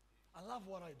 I love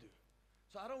what I do.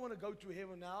 So I don't want to go to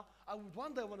heaven now. I would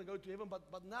one day want to go to heaven,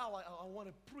 but now I want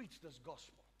to preach this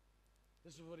gospel.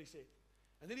 This is what he said.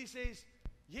 And then he says,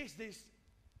 yes,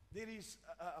 there is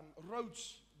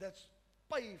roads that's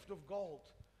paved of gold.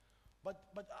 But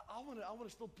I want to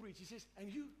still preach. He says,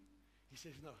 and you? He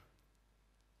says, no.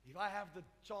 If I have the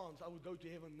chance, I would go to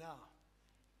heaven now.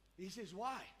 He says,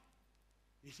 why?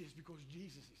 He says, because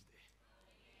Jesus is there.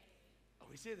 Oh,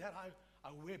 he said that I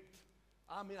wept.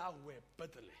 I wept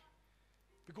bitterly.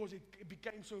 Because it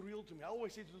became so real to me. I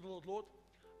always say to the Lord,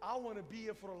 I want to be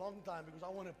here for a long time because I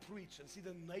want to preach and see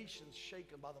the nations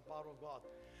shaken by the power of God.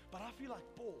 But I feel like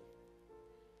Paul.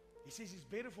 He says it's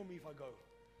better for me if I go.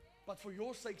 But for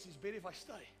your sakes, it's better if I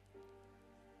stay.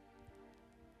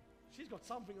 She's got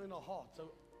something in her heart.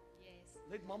 So yes.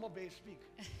 Let Mama Bear speak.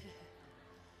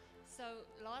 So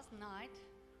last night,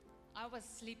 I was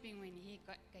sleeping when he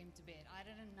came to bed. I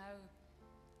didn't know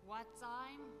what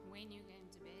time, when you came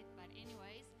to bed. But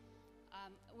anyways,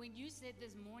 when you said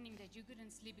this morning that you couldn't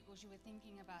sleep because you were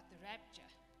thinking about the rapture.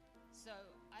 So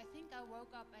I think I woke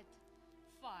up at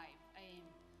 5 a.m.,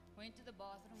 went to the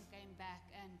bathroom, came back,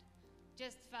 and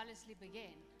just fell asleep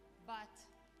again. But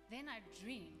then I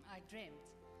dreamed.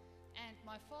 And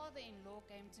my father-in-law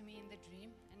came to me in the dream,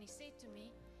 and he said to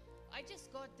me, I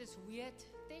just got this weird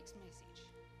text message.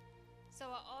 So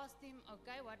I asked him,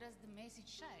 okay, what does the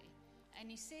message say? And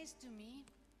he says to me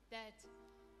that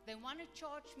they want to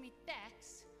charge me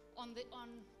tax for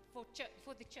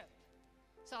the chip.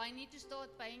 So I need to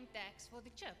start paying tax for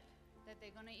the chip that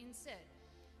they're going to insert.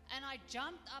 And I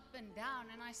jumped up and down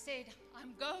and I said,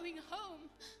 I'm going home.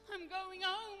 I'm going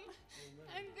home. Amen.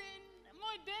 And then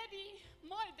my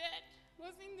dad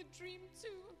was in the dream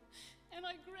too. And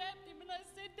I grabbed him and I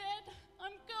said, Dad,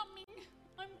 I'm coming.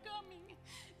 I'm coming.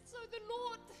 So the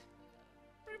Lord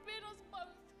prepared us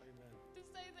both Amen. to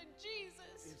say that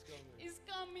Jesus He's coming. is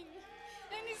coming.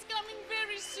 And he's coming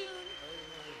very soon.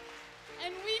 Amen.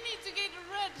 And we need to get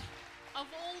rid of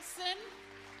all sin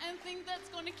and think that's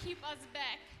going to keep us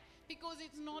back, because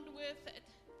it's not worth it.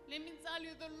 Let me tell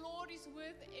you, the Lord is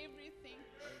worth everything.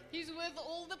 He's worth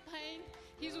all the pain.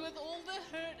 He's worth all the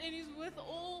hurt. And he's worth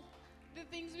all the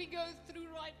things we go through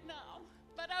right now.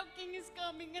 But our King is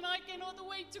coming, and I cannot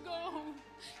wait to go home.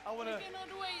 I want I cannot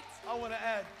wait. to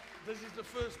add, this is the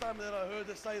first time that I heard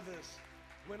her say this.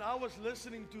 When I was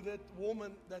listening to that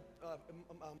woman, that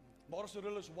Morris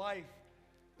Cirilla's wife,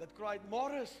 that cried,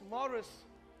 Morris, Morris.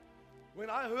 When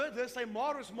I heard her say,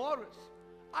 Morris, Morris,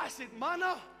 I said,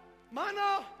 Mana,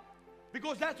 Mana,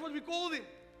 because that's what we called him.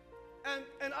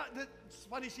 And it's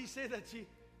funny, she said that, she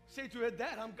said to her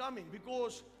dad, I'm coming,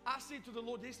 because I said to the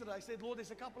Lord yesterday, I said, Lord,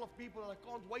 there's a couple of people that I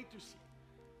can't wait to see.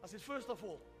 I said, first of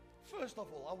all,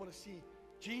 I want to see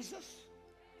Jesus.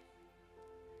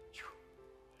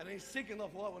 And then second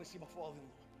of all, I want to see my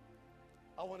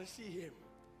father-in-law. I want to see him,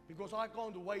 because I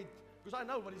can't wait, because I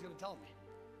know what he's going to tell me.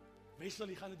 Wessel,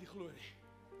 jy gaan dit nie glo nie.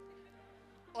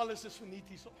 Alles is verniet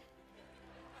hierso.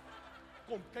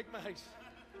 Kom, kyk my huis.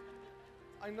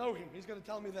 I know him. He's going to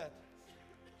tell me that.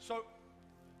 So,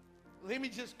 let me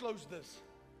just close this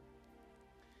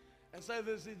and say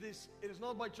this. It is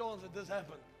not by chance that this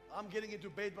happened. I'm getting into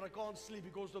bed, but I can't sleep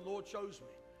because the Lord shows me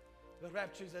the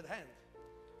rapture is at hand.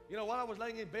 You know, while I was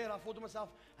laying in bed, I thought to myself,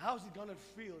 how's it going to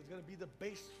feel? It's going to be the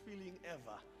best feeling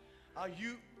ever.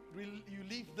 You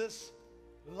leave this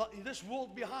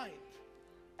world behind.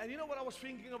 And you know what I was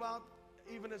thinking about,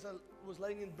 even as I was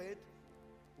laying in bed?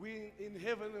 We in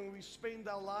heaven, and we spend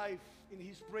our life in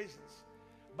His presence.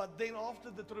 But then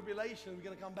after the tribulation, we're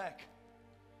going to come back.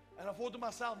 And I thought to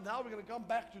myself, now we're going to come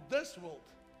back to this world.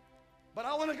 But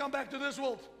I want to come back to this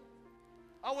world.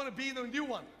 I want to be in the new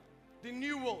one, the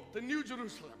new world, the new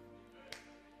Jerusalem.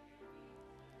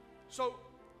 So,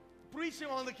 preaching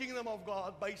on the kingdom of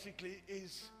God basically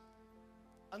is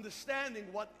understanding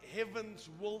what heaven's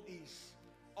will is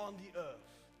on the earth.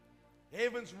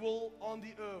 Heaven's will on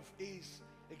the earth is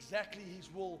exactly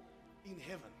His will in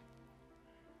heaven.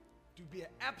 To be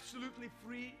absolutely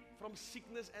free from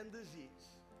sickness and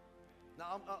disease.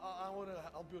 Now, I want to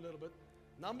help you a little bit.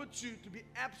 Number 2, to be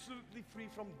absolutely free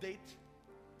from debt.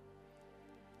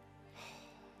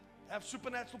 Have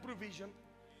supernatural provision.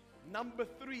 Number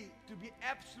 3, to be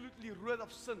absolutely rid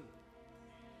of sin.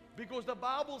 Because the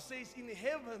Bible says in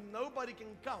heaven, nobody can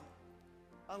come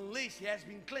unless he has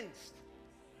been cleansed.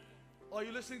 Are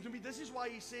you listening to me? This is why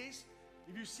he says,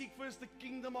 if you seek first the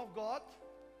kingdom of God,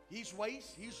 His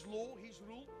ways, His law, His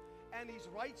rule, and His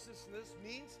righteousness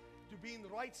means to be in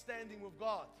right standing with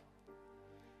God.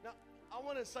 Now, I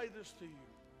want to say this to you.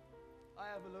 I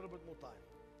have a little bit more time.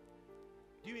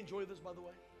 Do you enjoy this, by the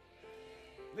way?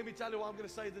 Let me tell you why I'm going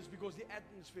to say this, because the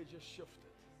atmosphere just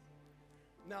shifted.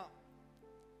 Now,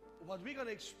 what we're going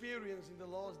to experience in the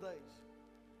last days.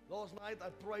 Last night I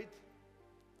prayed,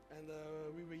 and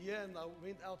we were here, and I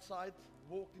went outside,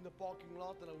 walked in the parking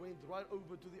lot, and I went right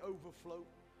over to the overflow.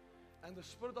 And the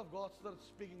Spirit of God started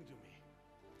speaking to me.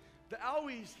 The hour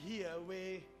is here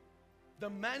where the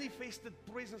manifested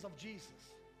presence of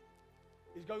Jesus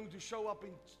is going to show up in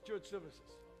church services.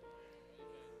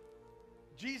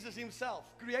 Jesus Himself,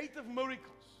 creative miracles.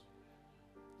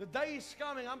 The day is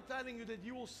coming, I'm telling you, that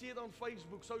you will see it on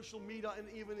Facebook, social media, and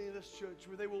even in this church,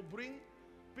 where they will bring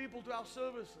people to our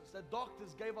services that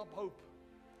doctors gave up hope.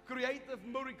 Creative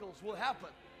miracles will happen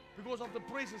because of the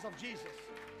presence of Jesus.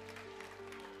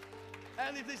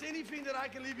 And if there's anything that I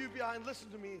can leave you behind, listen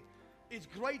to me. It's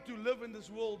great to live in this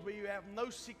world where you have no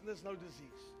sickness, no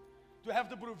disease. To have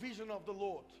the provision of the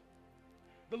Lord.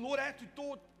 The Lord had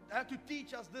to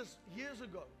teach us this years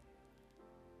ago.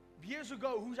 Years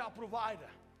ago, who's our provider?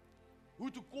 Who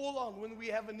to call on when we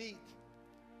have a need.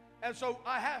 And so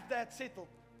I have that settled.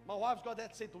 My wife's got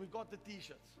that settled. We've got the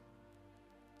t-shirts.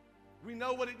 We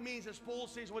know what it means, as Paul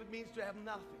says, what it means to have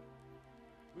nothing.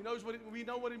 We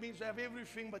know what it means to have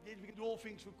everything, but yet we can do all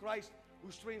things through Christ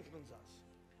who strengthens us.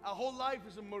 Our whole life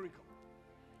is a miracle.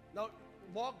 Now,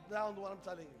 mark down what I'm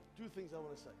telling you. 2 things I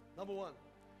want to say. Number 1,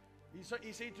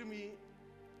 he said to me,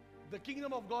 the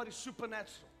kingdom of God is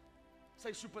supernatural.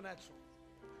 Say supernatural.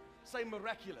 Say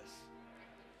miraculous.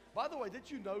 By the way, did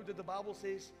you know that the Bible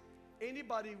says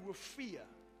anybody with fear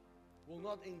will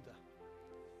not enter?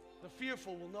 The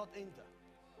fearful will not enter.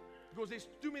 Because there's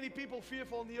too many people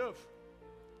fearful on the earth.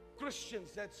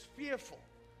 Christians that's fearful.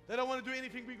 They don't want to do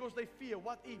anything because they fear.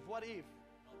 What if? What if?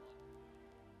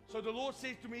 So the Lord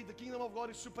says to me, the kingdom of God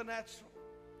is supernatural.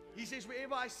 He says,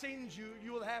 wherever I send you,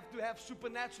 you will have to have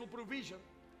supernatural provision.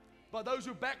 But those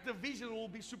who back the vision will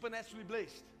be supernaturally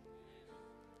blessed.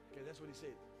 Okay, that's what he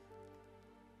said.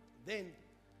 Then,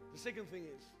 the second thing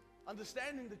is,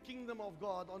 understanding the kingdom of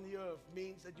God on the earth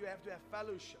means that you have to have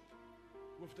fellowship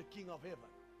with the King of heaven.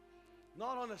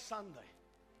 Not on a Sunday,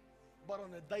 but on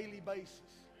a daily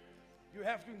basis. You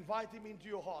have to invite him into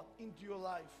your heart, into your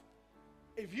life.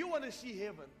 If you want to see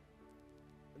heaven,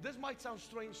 and this might sound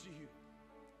strange to you,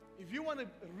 if you want to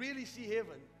really see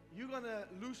heaven, you're going to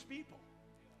lose people.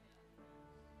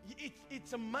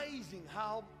 It's amazing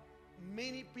how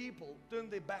many people turn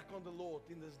their back on the Lord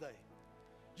in this day.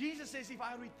 Jesus says, if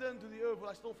I return to the earth, will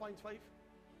I still find faith?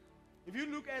 If you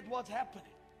look at what's happening,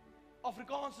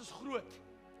 Afrikaans is groot.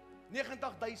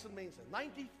 90,000 mense.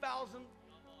 90,000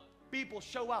 people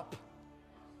show up.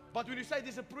 But when you say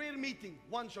there's a prayer meeting,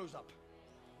 one shows up.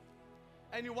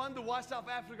 And you wonder why South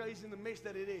Africa is in the mess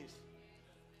that it is.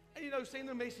 And you know, send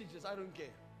the messages, I don't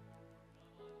care.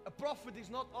 A prophet is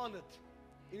not honored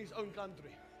in his own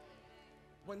country.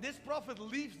 When this prophet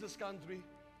leaves this country,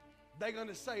 they're going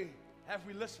to say, have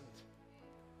we listened?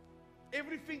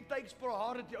 Everything takes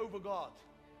priority over God.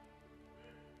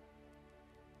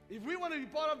 If we want to be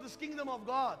part of this kingdom of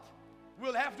God,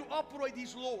 we'll have to operate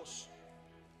these laws.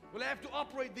 We'll have to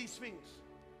operate these things.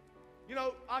 You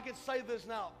know, I can say this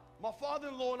now. My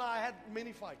father-in-law and I had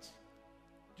many fights.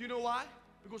 Do you know why?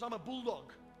 Because I'm a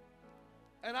bulldog.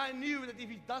 And I knew that if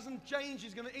he doesn't change,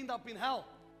 he's going to end up in hell.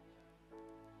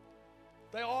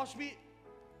 They asked me,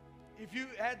 if you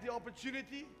had the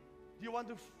opportunity, do you want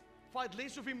to fight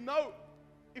less with him? No.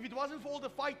 If it wasn't for all the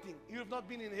fighting, he would have not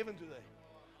been in heaven today.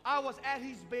 I was at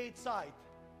his bedside,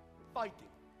 fighting.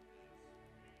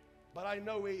 But I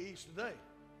know where he is today.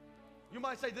 You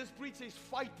might say, this preacher is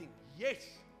fighting. Yes,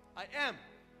 I am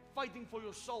fighting for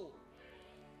your soul.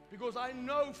 Because I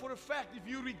know for a fact, if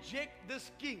you reject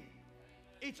this king,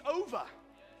 it's over.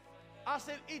 I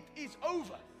said, it is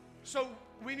over. So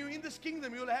when you're in this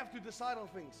kingdom, you'll have to decide on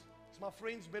things. Is my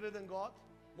friends better than God?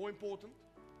 More important.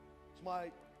 Is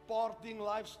my partying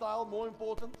lifestyle more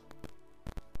important?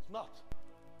 It's not.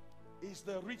 Is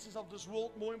the riches of this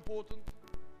world more important?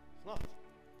 It's not.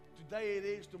 Today it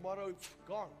is, tomorrow it's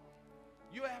gone.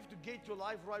 You have to get your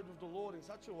life right with the Lord in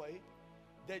such a way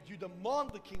that you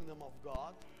demand the kingdom of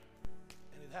God,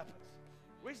 and it happens.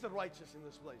 Where's the righteous in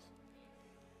this place?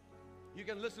 You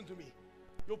can listen to me.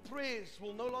 Your prayers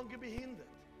will no longer be hindered.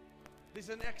 There's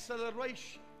an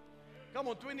acceleration. Come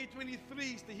on, 2023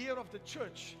 is the year of the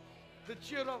church.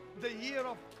 The year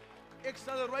of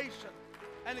acceleration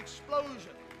and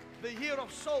explosion. The year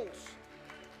of souls.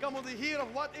 Come on, the year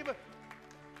of whatever.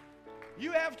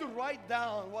 You have to write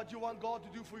down what you want God to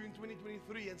do for you in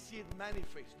 2023 and see it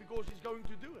manifest, because He's going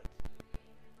to do it.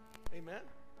 Amen.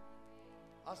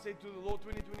 I said to the Lord,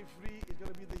 2023 is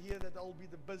going to be the year that I'll be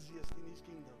the busiest in His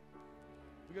kingdom.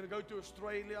 We're going to go to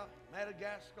Australia,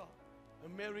 Madagascar,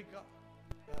 America,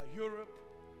 Europe.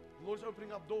 The Lord's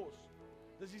opening up doors.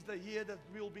 This is the year that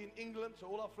we'll be in England. So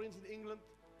all our friends in England,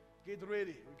 get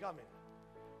ready. We're coming.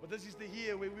 But this is the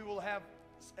year where we will have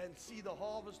and see the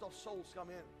harvest of souls come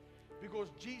in. Because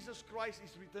Jesus Christ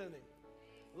is returning.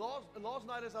 Last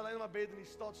night as I lay in my bed and He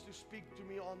starts to speak to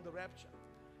me on the rapture.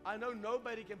 I know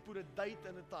nobody can put a date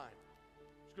and a time.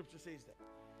 Scripture says that.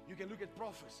 You can look at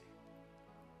prophecy.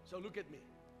 So look at me.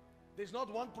 There's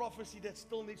not one prophecy that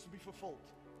still needs to be fulfilled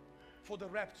for the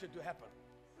rapture to happen.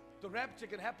 The rapture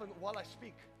can happen while I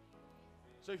speak.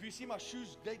 So if you see my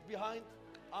shoes gate behind,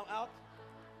 I'm out.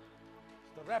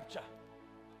 It's the rapture.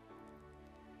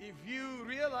 If you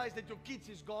realize that your kids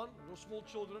is gone, your small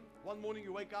children, one morning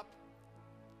you wake up.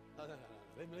 No.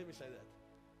 Let me say that.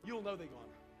 You'll know they're gone.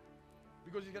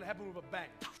 Because it's going to happen with a bang.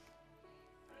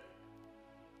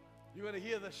 You're going to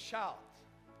hear the shout.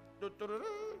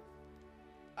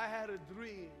 I had a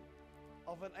dream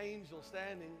of an angel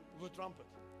standing with a trumpet.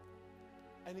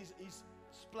 And he's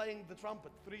playing the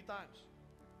trumpet 3 times.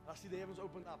 I see the heavens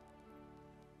opened up.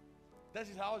 That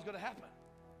is how it's going to happen.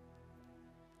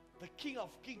 The King of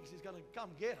Kings is going to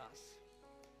come get us.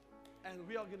 And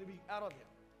we are going to be out of here.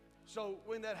 So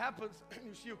when that happens,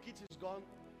 you see your kids is gone.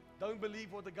 Don't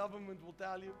believe what the government will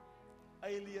tell you.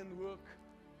 Alien work.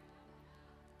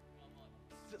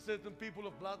 Certain people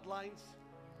of bloodlines.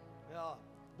 Yeah,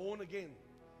 born again.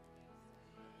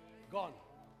 Gone.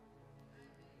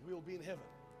 We'll be in heaven.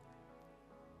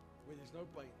 Where there's no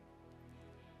pain.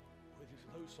 Where there's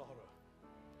no sorrow.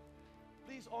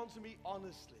 Please answer me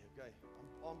honestly, okay?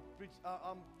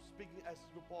 I'm speaking as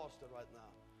your pastor right now.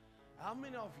 How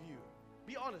many of you,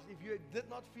 be honest, if you did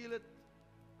not feel it,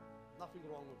 nothing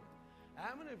wrong with it.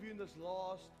 How many of you in this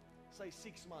last say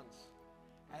 6 months,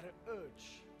 had an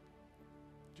urge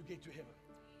to get to heaven.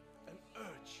 An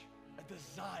urge, a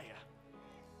desire.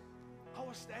 I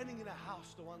was standing in a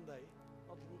house the one day,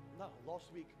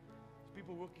 last week,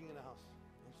 people working in a house.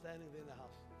 I'm standing there in the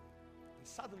house. And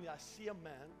suddenly I see a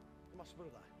man, in my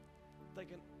spirit eye,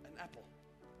 take an apple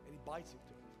and he bites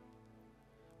into it.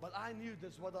 But I knew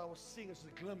that's what I was seeing as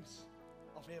a glimpse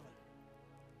of heaven.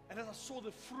 And as I saw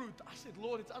the fruit, I said,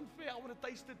 Lord, it's unfair. I want to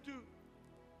taste it too.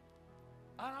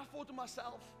 And I thought to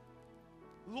myself,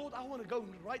 Lord, I want to go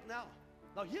right now.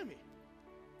 Now hear me.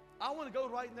 I want to go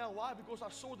right now. Why? Because I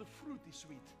saw the fruit is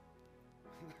sweet.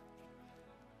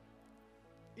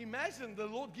 Imagine the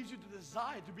Lord gives you the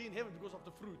desire to be in heaven because of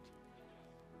the fruit.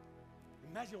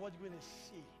 Imagine what you're going to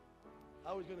see.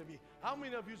 How it's going to be. How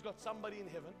many of you's got somebody in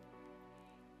heaven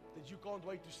that you can't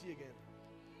wait to see again?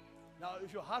 Now,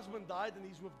 if your husband died and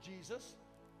he's with Jesus,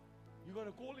 you're going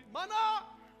to call him, Mana!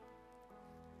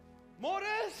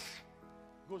 Morris!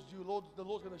 Because the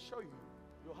Lord's going to show you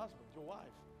your husband, your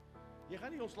wife. Jy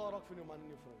gaan nie ontslae raak van jou man en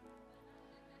jou vrou.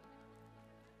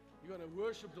 You're going to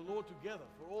worship the Lord together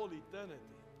for all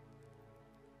eternity.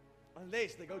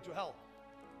 Unless they go to hell.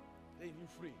 Then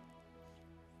you're free.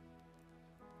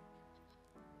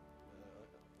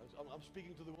 I'm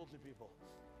speaking to the worldly people.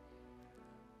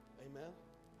 Amen.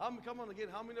 Come on again.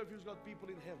 How many of you's got people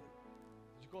in heaven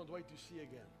that you can't wait to see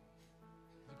again?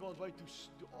 You can't wait to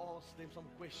ask them some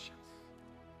questions.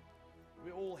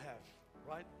 We all have,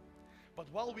 right? But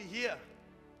while we're here,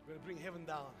 we're going to bring heaven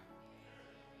down.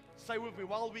 Say with me,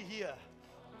 while we're here,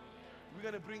 we're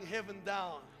going to bring heaven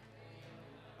down.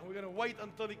 And we're going to wait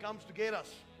until He comes to get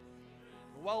us.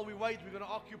 And while we wait, we're going to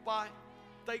occupy,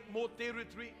 take more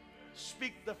territory,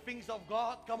 speak the things of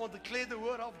God. Come on, declare the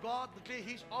word of God, declare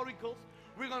His oracles.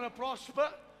 We're going to prosper.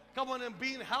 Come on, and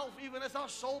be in health, even as our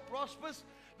soul prospers.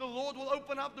 The Lord will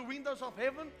open up the windows of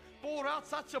heaven, pour out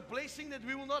such a blessing that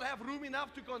we will not have room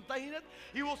enough to contain it.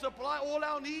 He will supply all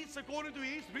our needs according to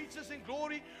His riches in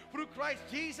glory through Christ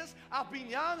Jesus. I've been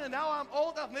young and now I'm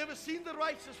old. I've never seen the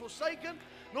righteous forsaken,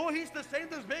 nor his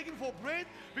descendants begging for bread.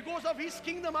 Because of His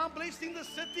kingdom, I'm blessed in the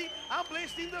city. I'm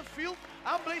blessed in the field.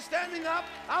 I'm blessed standing up.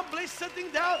 I'm blessed sitting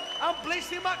down. I'm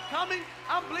blessed in my coming.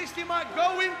 I'm blessed in my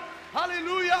going.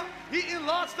 Hallelujah. He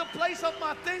enlarged the place of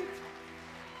my tent.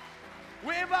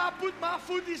 Wherever I put my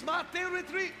foot is my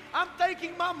territory. I'm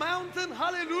taking my mountain.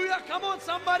 Hallelujah. Come on,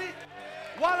 somebody.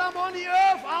 While I'm on the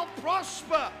earth, I'll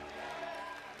prosper.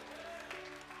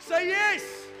 Say yes.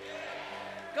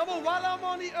 Come on, while I'm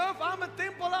on the earth, I'm a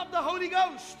temple of the Holy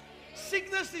Ghost.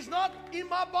 Sickness is not in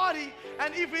my body.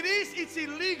 And if it is, it's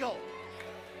illegal.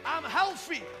 I'm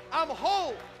healthy. I'm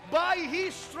whole. By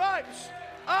His stripes,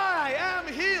 I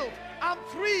am healed. I'm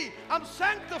free. I'm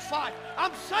sanctified.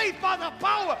 I'm saved by the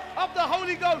power of the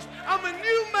Holy Ghost. I'm a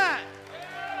new man.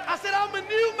 I said, I'm a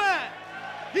new man.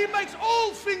 He makes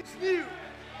all things new.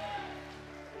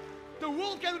 The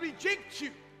world can reject you,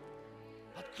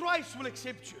 but Christ will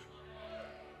accept you.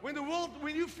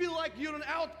 When you feel like you're an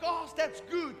outcast, that's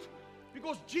good.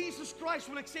 Because Jesus Christ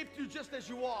will accept you just as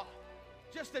you are.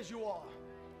 Just as you are.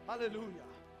 Hallelujah.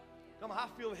 Come on, I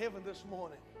feel heaven this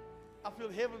morning. I feel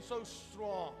heaven so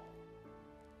strong.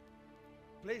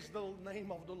 Bless the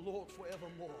name of the Lord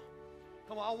forevermore.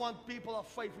 Come on, I want people of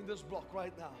faith in this block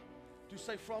right now to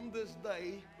say, from this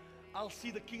day, I'll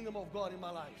see the kingdom of God in my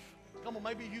life. Come on,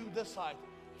 maybe you this side.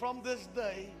 From this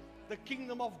day, the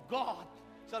kingdom of God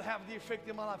shall have the effect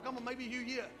in my life. Come on, maybe you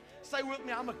here. Say with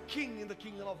me, I'm a king in the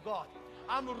kingdom of God.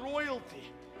 I'm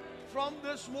royalty. From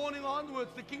this morning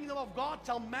onwards, the kingdom of God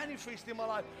shall manifest in my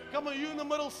life. Come on, you in the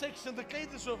middle section, declare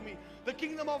this with me. The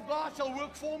kingdom of God shall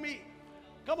work for me.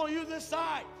 Come on, you this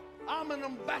side. I'm an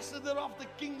ambassador of the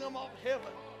kingdom of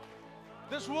heaven.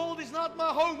 This world is not my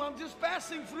home. I'm just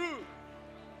passing through.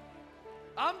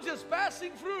 I'm just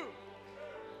passing through.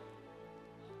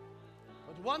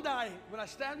 But one day, when I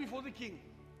stand before the King,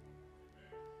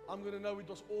 I'm going to know it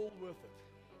was all worth it.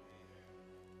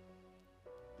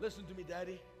 Listen to me,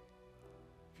 Daddy.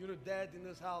 If you're a dad in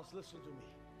this house, listen to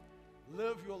me.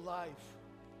 Live your life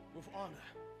with honor.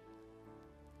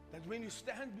 That when you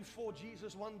stand before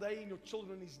Jesus one day and your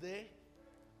children is there,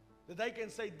 that they can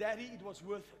say, Daddy, it was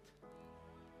worth it.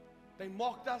 They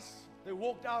mocked us. They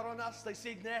walked out on us. They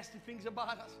said nasty things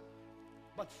about us.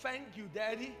 But thank you,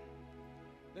 Daddy,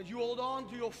 that you hold on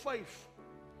to your faith.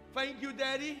 Thank you,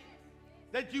 Daddy,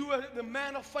 that you were the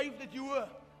man of faith that you were.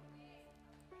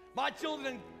 My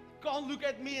children can't look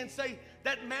at me and say,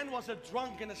 that man was a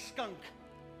drunk and a skunk.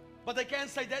 But they can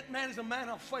say, that man is a man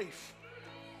of faith.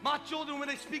 My children, when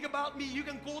they speak about me, you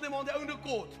can call them on their own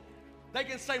accord. They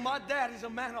can say, my dad is a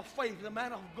man of faith, a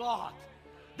man of God.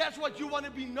 That's what you want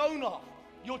to be known of.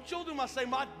 Your children must say,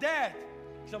 my dad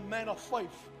is a man of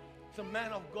faith. He's a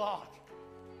man of God.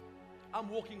 I'm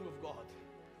walking with God.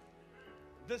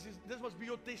 This must be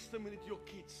your testimony to your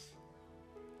kids.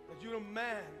 That you're a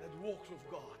man that walks with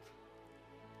God.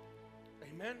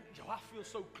 Amen. Yo, I feel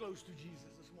so close to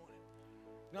Jesus this morning.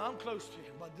 Now I'm close to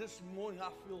him, but this morning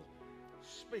I feel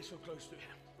special close to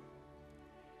him.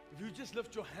 If you just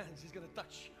lift your hands, he's going to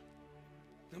touch you.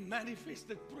 The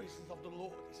manifested presence of the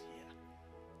Lord is here.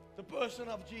 The person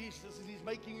of Jesus, he's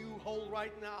making you whole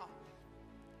right now.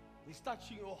 He's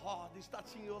touching your heart. He's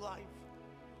touching your life.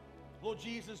 Lord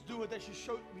Jesus, do it as you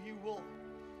showed me you will.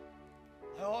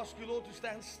 I ask you, Lord, to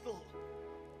stand still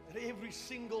at every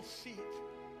single seat.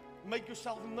 Make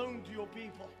yourself known to your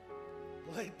people.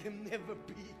 Let them never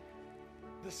be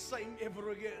the same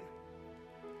ever again.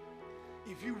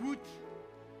 If you would,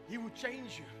 he would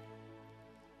change you.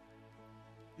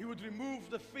 He would remove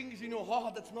the things in your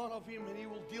heart that's not of him, and he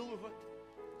will deal with it.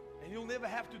 And you'll never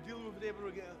have to deal with it ever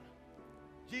again.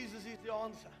 Jesus is the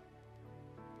answer.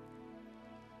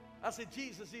 I said,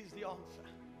 Jesus is the answer.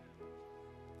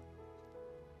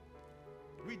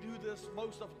 We do this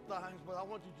most of the times, but I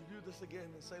want you to do this again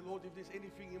and say, Lord, if there's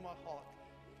anything in my heart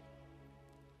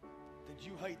that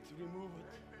you hate, remove it.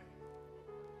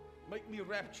 Make me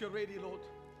rapture ready, Lord.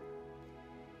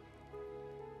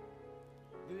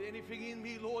 Is there anything in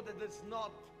me, Lord, that is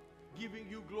not giving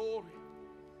you glory?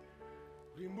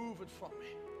 Remove it from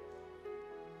me.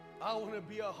 I want to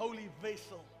be a holy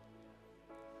vessel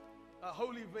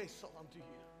unto you.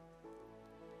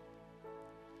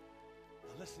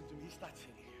 Now listen to me, he's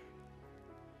touching you.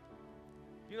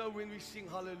 You know, when we sing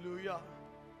hallelujah,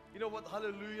 you know what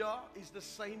hallelujah is the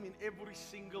same in every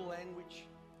single language.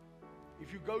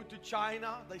 If you go to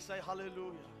China, they say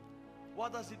hallelujah.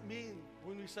 What does it mean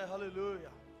when we say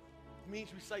hallelujah? It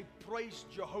means we say praise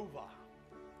Jehovah.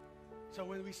 So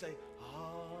when we say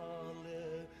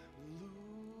hallelujah,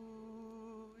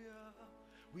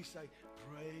 we say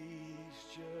praise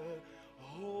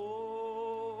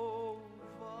Jehovah.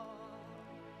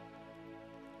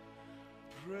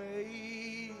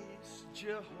 Praise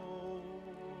Jehovah.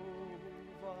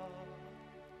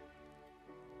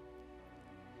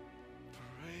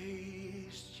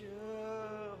 Praise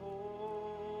Jehovah.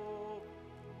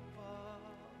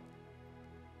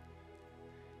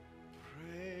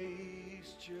 Praise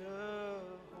Jehovah.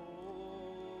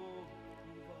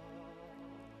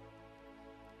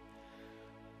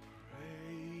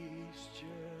 Praise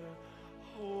Jehovah.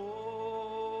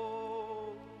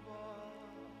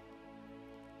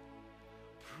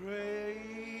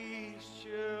 Praise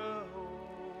Jehovah.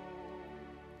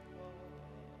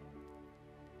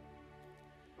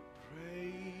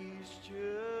 Praise Jehovah.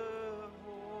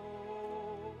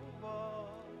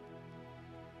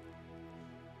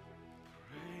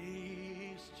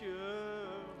 Praise Jehovah.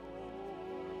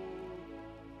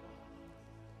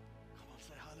 Come on,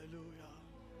 say hallelujah.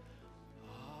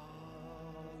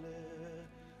 Hallelujah.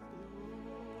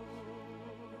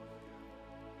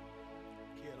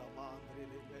 Kira mandri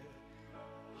lebe.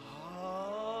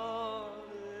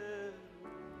 Hallelujah.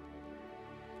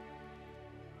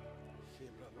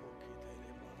 Sembra loki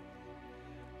telema.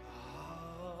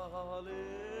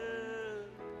 Hallelujah.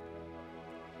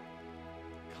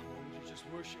 Come on, would you just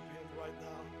worship him right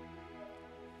now?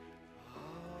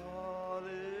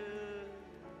 Hallelujah.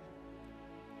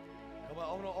 Come on, I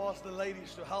want to ask the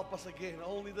ladies to help us again.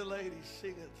 Only the ladies,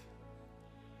 sing it.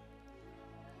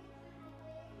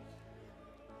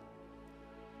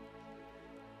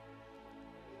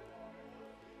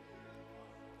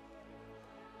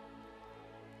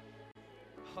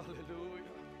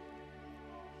 Hallelujah.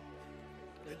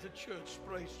 Let the church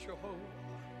praise Jehovah.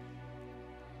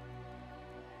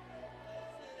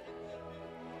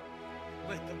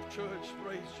 Let the church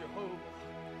praise Jehovah.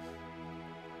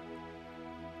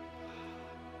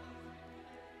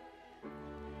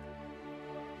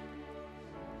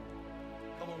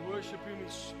 Come on, worship him in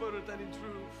spirit and in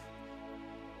truth.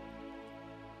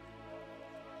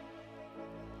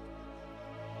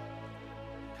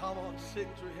 Come on, sing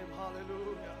to him,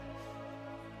 hallelujah.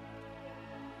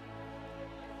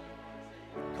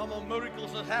 Come on,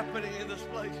 miracles are happening in this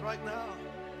place right now.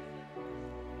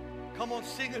 Come on,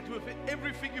 sing it with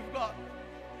everything you've got.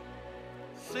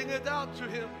 Sing it out to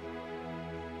him.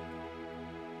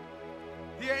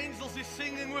 The angels is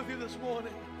singing with you this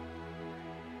morning.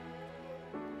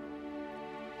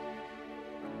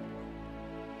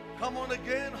 Come on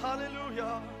again,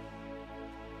 hallelujah.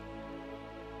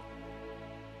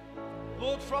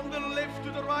 Lord, from the left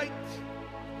to the right,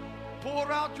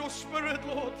 pour out your spirit,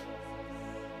 Lord.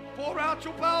 Pour out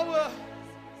your power.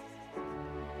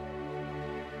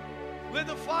 Let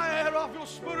the fire of your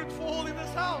Spirit fall in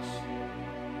this house.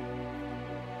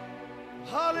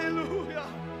 Hallelujah.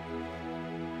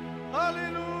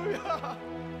 Hallelujah.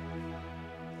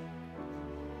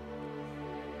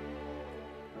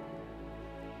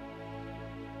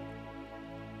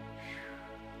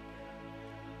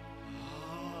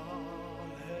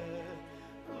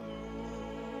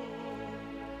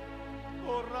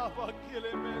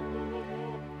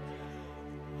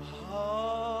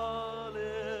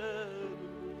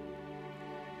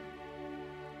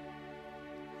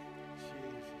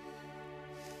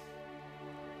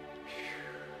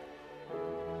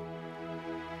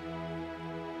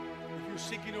 If you're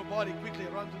sick in your body, quickly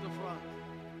run to the front.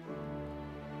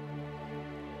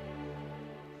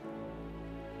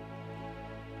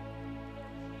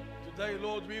 Today,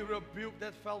 Lord, we rebuke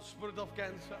that foul spirit of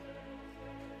cancer.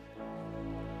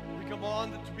 We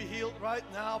command it to be healed right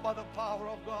now by the power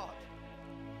of God.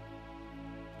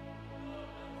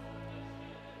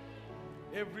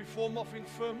 Every form of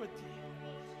infirmity.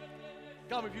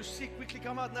 Come, if you're sick, quickly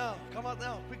come out now. Come out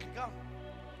now, quickly come.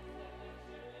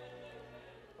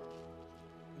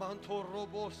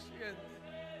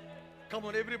 Come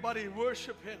on, everybody,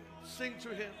 worship Him. Sing to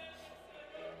Him.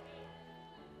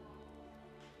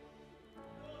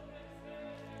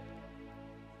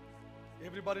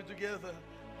 Everybody together.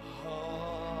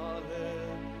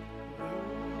 Hallelujah.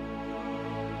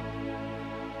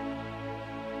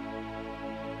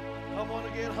 Come on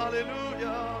again.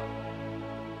 Hallelujah.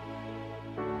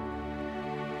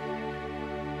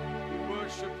 We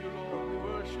worship you, Lord. We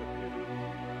worship you.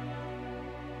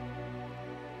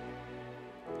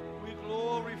 We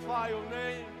glorify your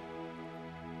name.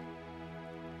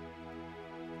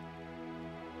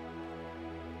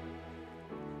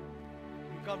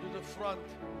 Come to the front,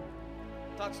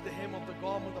 touch the hem of the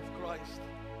garment of Christ.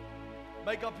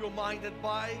 Make up your mind that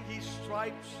by His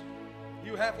stripes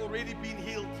you have already been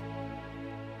healed.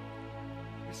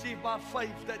 Receive by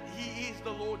faith that He is the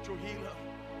Lord your healer.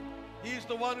 He is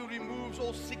the one who removes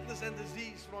all sickness and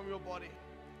disease from your body.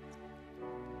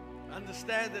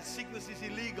 Understand that sickness is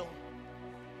illegal.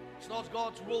 It's not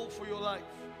God's will for your life.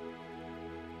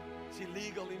 It's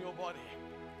illegal in your body.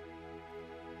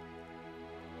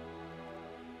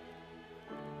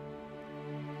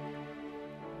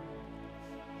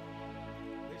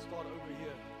 Start over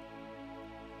here.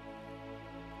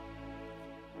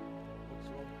 What's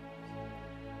wrong?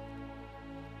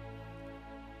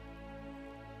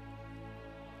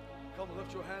 Come,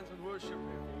 lift your hands and worship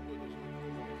Him.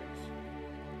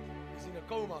 He's in a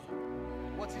coma.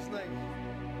 What's his name?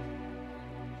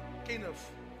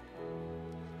 Kenneth.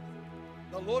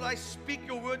 The Lord, I speak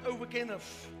your word over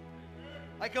Kenneth.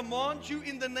 I command you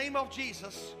in the name of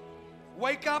Jesus,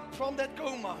 wake up from that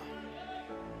coma.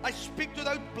 I speak to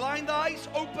those blind eyes,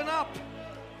 open up.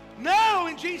 Now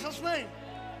in Jesus' name.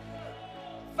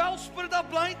 Foul spirit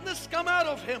of blindness, come out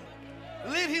of him.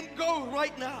 Let him go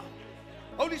right now.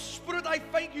 Holy Spirit, I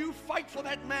thank you. Fight for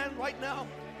that man right now.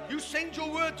 You send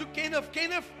your word to Kenneth.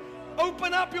 Kenneth,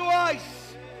 open up your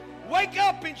eyes. Wake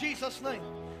up in Jesus' name.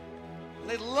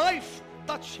 Let life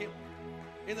touch him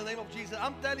in the name of Jesus.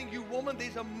 I'm telling you, woman,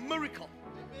 there's a miracle.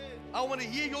 I want to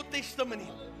hear your testimony.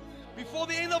 Before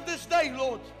the end of this day,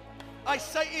 Lord, I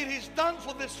say it is done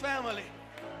for this family.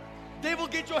 Devil,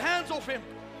 get your hands off him.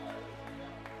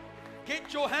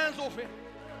 Get your hands off him.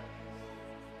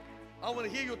 I want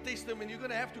to hear your testimony. You're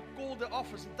going to have to call the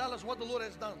office and tell us what the Lord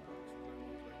has done.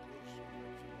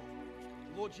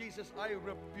 Lord Jesus, I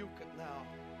rebuke it now.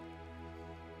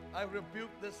 I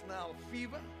rebuke this now.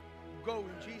 Fever, go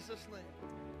in Jesus' name.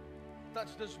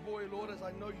 Touch this boy, Lord, as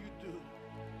I know you do.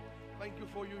 Thank you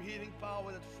for your healing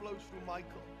power that flows through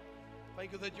Michael.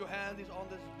 Thank you that your hand is on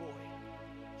this boy.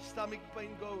 Stomach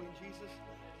pain, go in Jesus'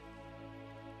 name.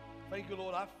 Thank you,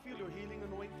 Lord. I feel your healing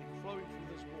anointing flowing through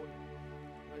this boy.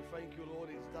 I thank you, Lord,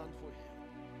 it's done for him.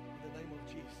 In the name of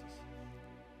Jesus.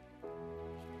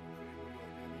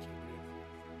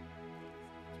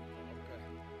 Okay.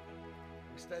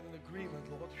 We stand in agreement,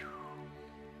 Lord.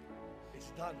 It's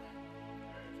done.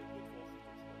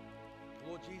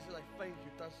 Lord Jesus, I thank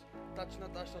you. Touch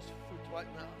Natasha's foot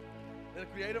right now. Let a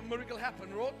creative miracle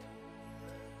happen, Lord.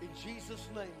 In Jesus'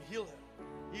 name, heal her.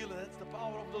 Heal her. That's the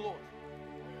power of the Lord.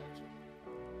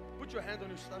 Put your hand on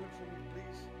your stomach for me,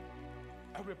 please.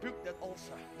 I rebuke that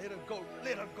ulcer. Let her go.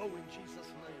 Let her go in Jesus'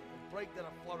 name. And break that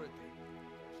authority.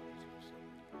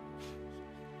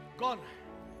 Gone.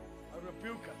 I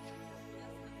rebuke it.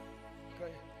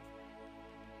 Okay.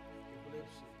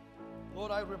 Epilepsy.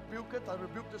 Lord, I rebuke it. I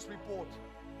rebuke this report.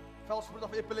 Foul spirit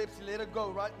of epilepsy, let it go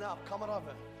right now. Come out of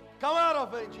her. Come out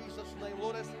of her in Jesus' name.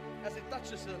 Lord, as it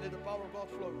touches her, let the power of God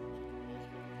flow.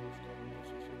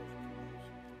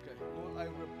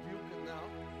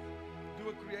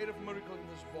 a creative miracle in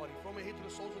this body, from her head to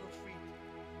the soles of her feet.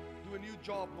 Do a new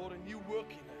job, Lord, a new work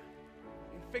in her.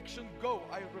 Infection, go.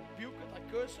 I rebuke it, I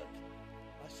curse it.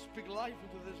 I speak life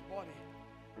into this body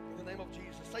in the name of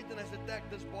Jesus. Satan has attacked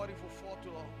this body for far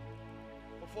too long.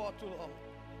 For far too long.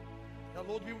 Now,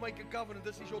 Lord, we make a covenant.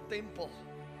 This is your temple.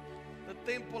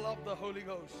 The temple of the Holy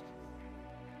Ghost.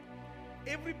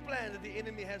 Every plan that the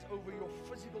enemy has over your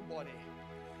physical body,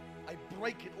 I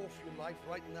break it off your life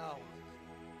right now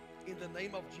in the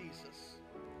name of Jesus.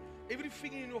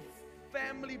 Everything in your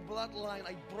family bloodline,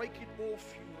 I break it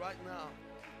off you right now.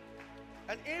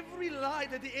 And every lie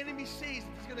that the enemy says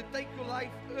that is going to take your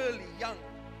life early, young,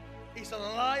 is a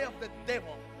lie of the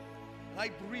devil. And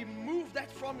I remove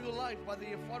that from your life by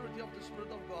the authority of the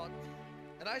Spirit of God.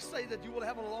 And I say that you will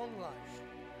have a long life.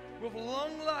 With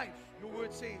long life, your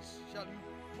word says, shall you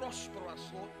prosper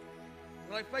us, Lord.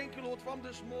 And I thank you, Lord, from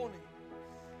this morning,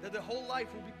 that the whole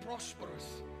life will be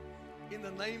prosperous in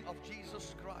the name of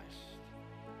Jesus Christ.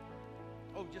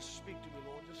 Oh, just speak to me,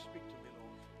 Lord. Just speak to me,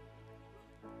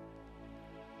 Lord.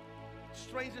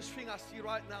 Strangest thing I see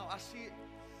right now, I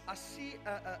see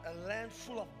a land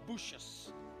full of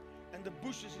bushes. And the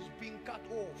bushes is being cut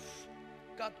off.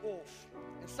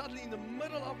 And suddenly in the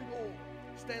middle of it all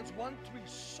stands one tree,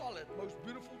 solid, most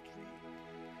beautiful tree.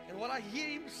 And what I hear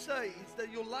him say is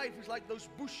that your life is like those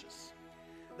bushes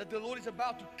that the Lord is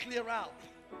about to clear out.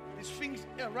 There's things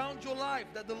around your life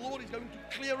that the Lord is going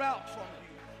to clear out from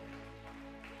you.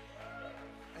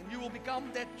 And you will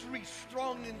become that tree,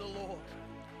 strong in the Lord.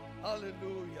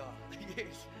 Hallelujah.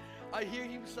 Yes. I hear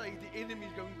him say the enemy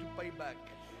is going to pay back.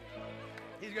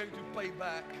 He's going to pay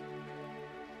back.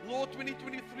 Lord,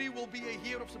 2023 will be a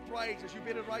year of surprises. You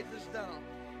better write this down.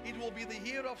 It will be the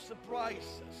year of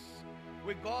surprises,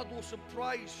 where God will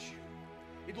surprise you.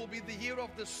 It will be the year of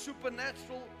the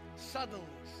supernatural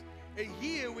suddenlies. A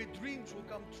year where dreams will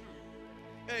come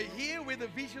true. A year where the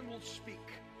vision will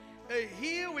speak. A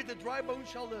year where the dry bones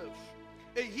shall live.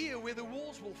 A year where the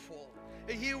walls will fall.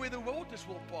 A year where the waters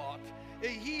will part.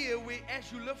 A year where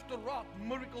as you lift a rock,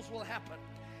 miracles will happen.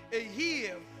 A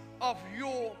year of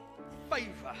your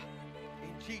favor.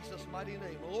 In Jesus' mighty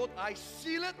name. Lord, I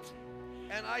seal it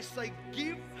and I say,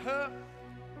 give her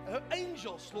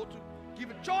angels, Lord, to give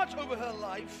a charge over her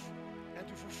life and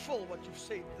to fulfill what you've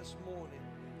said this morning.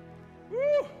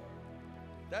 Woo!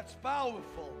 That's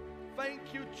powerful.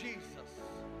 Thank you, Jesus.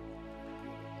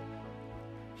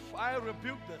 I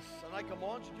rebuke this and I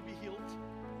command you to be healed.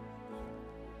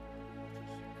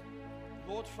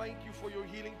 Lord, thank you for your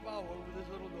healing power over this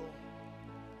little girl.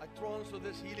 I transfer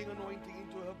this healing anointing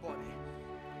into her body.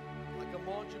 I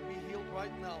command you to be healed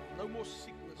right now. No more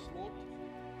sickness, Lord.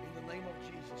 In the name of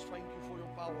Jesus, thank you for your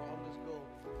power on this girl.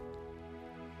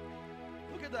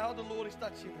 Look at how the Lord is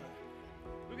touching her.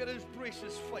 Look at his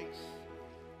precious face.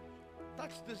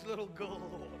 Touch this little girl,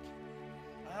 Lord.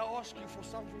 I ask you for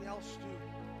something else too.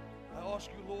 I ask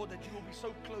you, Lord, that you will be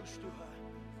so close to her.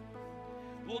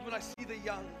 Lord, when I see the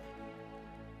young,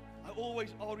 I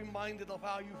always are reminded of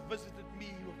how you visited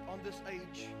me on this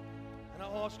age. And I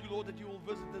ask you, Lord, that you will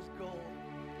visit this girl.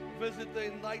 Visit her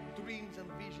in night dreams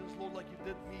and visions, Lord, like you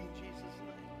did me in Jesus'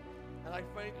 name. And I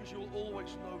thank you, she will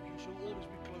always know you. She will always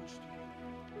be close to you.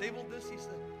 Devil, this is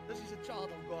a child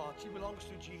of God. She belongs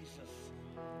to Jesus.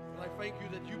 And I thank you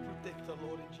that you protect her,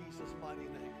 Lord, in Jesus' mighty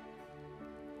name.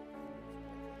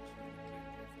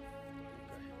 Okay.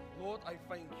 Lord, I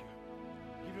thank you.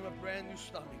 Give him a brand new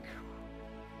stomach.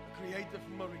 Creative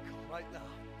miracle right now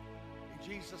in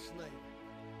Jesus' name.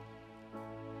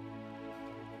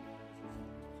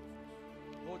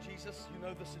 Lord Jesus, you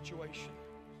know the situation.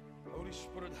 Holy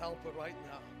Spirit, help her right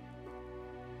now.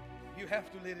 You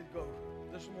have to let it go.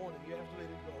 This morning, you have to let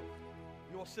it go.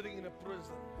 You are sitting in a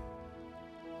prison.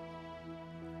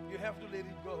 You have to let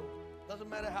it go. Doesn't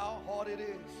matter how hard it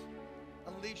is.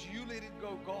 Unless you let it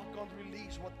go, God can't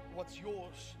release what's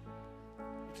yours.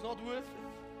 It's not worth it.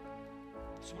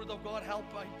 Spirit of God, help,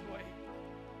 I pray.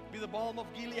 Be the balm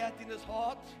of Gilead in his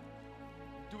heart.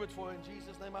 Do it for her in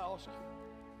Jesus' name, I ask you.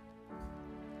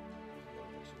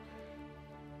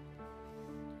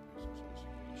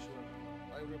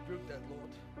 I rebuke that,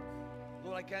 Lord.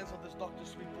 Lord, I cancel this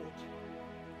doctor's report.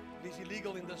 It is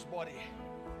illegal in this body.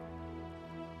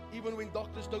 Even when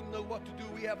doctors don't know what to do,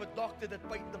 we have a doctor that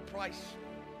paid the price.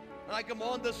 And I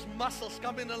command these muscles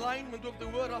come in alignment with the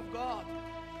word of God.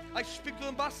 I speak to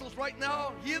the muscles right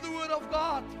now. Hear the word of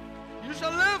God. You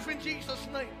shall live in Jesus'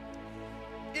 name.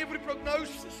 Every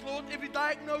prognosis, Lord, every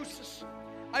diagnosis,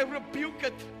 I rebuke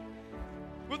it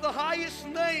with the highest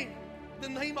name, the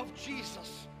name of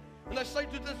Jesus. And I say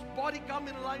to this body, come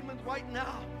in alignment right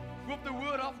now with the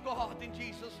word of God in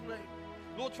Jesus' name.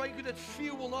 Lord, thank you that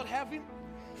fear will not have him.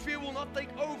 Fear will not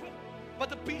take over, but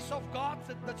the peace of God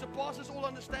that surpasses all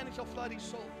understanding shall flood his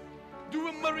soul. Do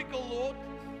a miracle, Lord,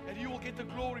 and you will get the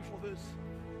glory for this.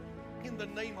 In the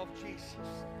name of Jesus.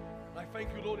 And I thank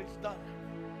you, Lord, it's done.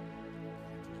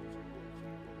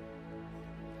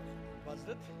 Was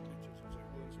it?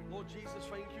 Lord Jesus,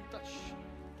 thank you.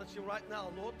 Touch him right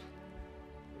now, Lord.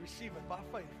 Receive it by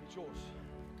faith. It's yours.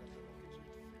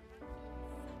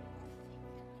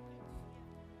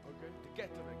 Okay, the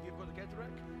cataract. You've got a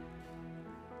cataract?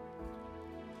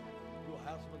 Your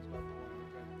husband's got the one.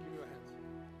 Okay, give me your hands.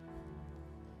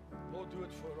 Lord, do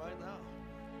it for her right now.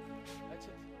 That's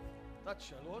it. Touch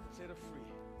her, Lord. Set her free.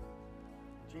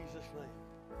 In Jesus' name.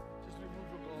 Just remove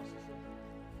your glasses.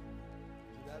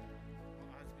 See that?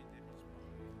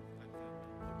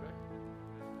 Okay.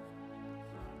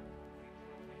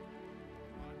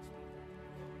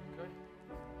 Okay.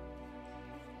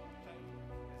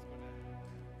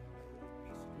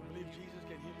 You believe Jesus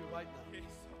can heal you right now?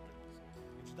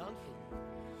 It's done for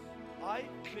you. I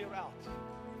clear out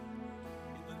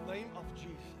in the name of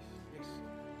Jesus. Yes.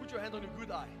 Put your hand on your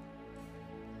good eye.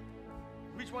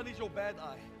 Which one is your bad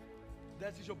eye?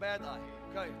 That is your bad eye.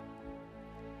 Okay.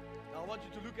 Now I want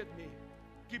you to look at me.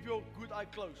 Keep your good eye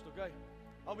closed, okay?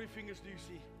 How many fingers do you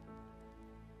see?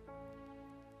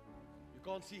 You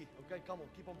can't see. Okay, come on,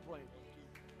 keep on praying.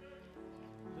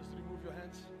 Just remove your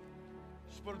hands.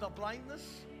 Spirit of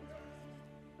blindness,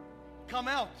 come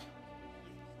out.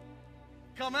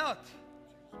 Come out.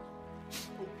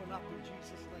 Open up in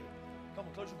Jesus' name. Come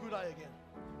on, close your good eye again.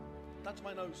 Touch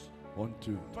my nose. 1,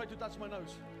 2. Try to touch my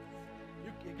nose.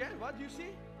 You again, what do you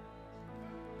see?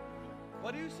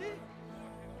 What do you see?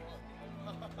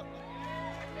 You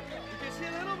can see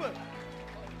a little bit.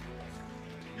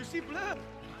 You see blood.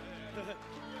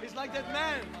 It's like that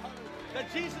man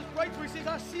that Jesus prayed for. He says,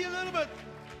 I see a little bit.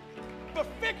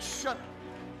 Perfection.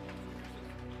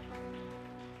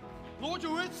 Lord,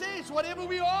 your word says, whatever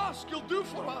we ask, you'll do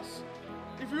for us.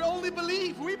 If we only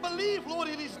believe, we believe, Lord,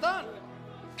 it is done.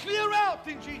 Clear out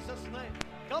in Jesus' name.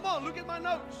 Come on, look at my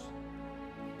nose.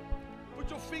 Put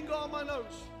your finger on my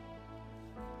nose.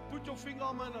 Put your finger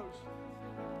on my nose.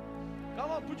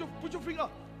 Come on, put your finger.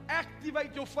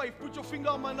 Activate your faith. Put your finger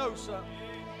on my nose, sir.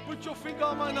 Put your finger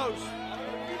on my nose.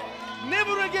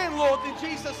 Never again, Lord, in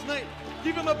Jesus' name.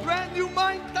 Give him a brand new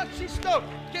mind. Touch his toe.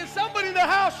 Can somebody in the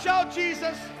house shout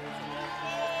Jesus?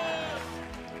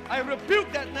 I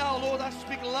rebuke that now, Lord. I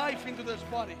speak life into this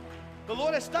body. The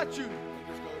Lord has touched you.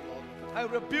 I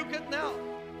rebuke it now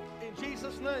in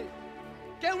Jesus' name.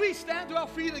 Can we stand to our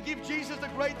feet and give Jesus the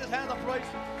greatest hand of praise?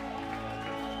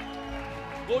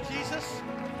 Lord Jesus,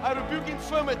 I rebuke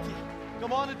infirmity.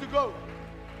 Command it to go.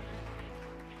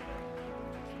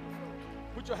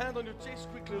 Put your hand on your chest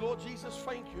quickly. Lord Jesus,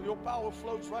 thank you. Your power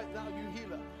flows right now, you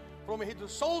healer. From her head to the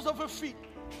soles of her feet.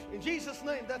 In Jesus'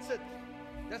 name, that's it.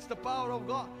 That's the power of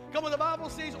God. Come on, the Bible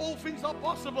says all things are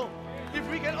possible if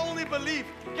we can only believe.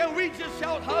 Can we just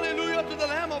shout hallelujah to the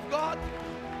Lamb of God?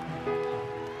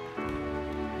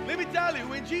 Let me tell you,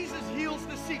 when Jesus heals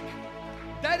the sick,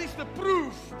 that is the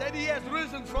proof that he has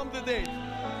risen from the dead.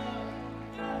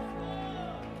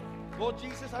 Lord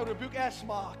Jesus, I rebuke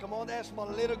asthma. Come on, asthma,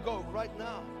 let it go right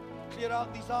now. Clear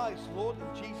out these eyes, Lord,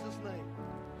 in Jesus' name.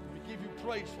 We give you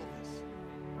praise for this.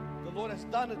 The Lord has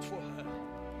done it for her.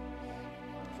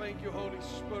 Thank you, Holy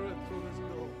Spirit, through this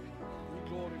girl. We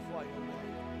glorify your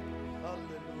name.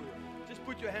 Hallelujah. Just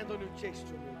put your hand on your chest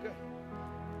for me, okay?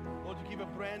 Lord, you give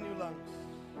her brand new lungs.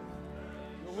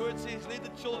 Your word says, let the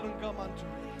children come unto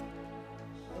me.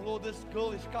 And Lord, this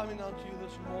girl is coming unto you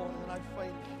this morning, and I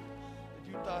thank you that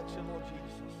you touch her, Lord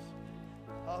Jesus.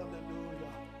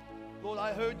 Hallelujah. Lord,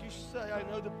 I heard you say, I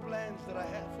know the plans that I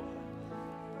have for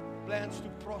her. Plans to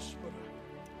prosper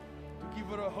her, to give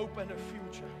her a hope and a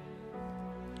future.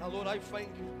 Now, Lord, I thank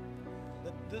you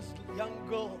that this young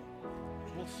girl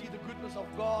will see the goodness of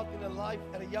God in her life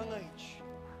at a young age.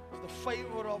 It's the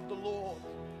favor of the Lord.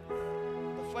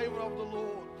 The favor of the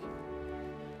Lord.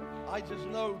 I just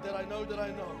know that I know that I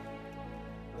know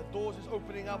that doors is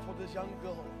opening up for this young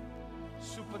girl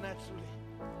supernaturally.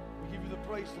 We give you the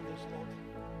praise for this, Lord.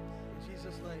 In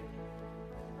Jesus' name.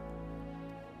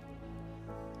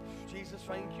 Jesus,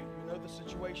 thank you. You know the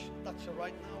situation. Touch her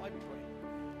right now, I pray.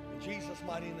 In Jesus'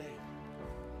 mighty name.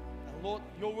 And Lord,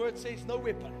 your word says no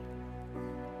weapon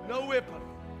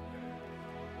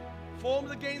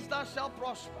formed against us shall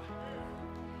prosper.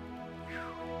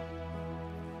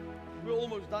 We're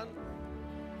almost done.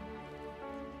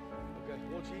 Okay,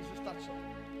 Lord Jesus, touch her.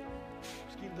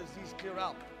 Skin disease clear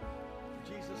out.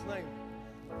 In Jesus' name.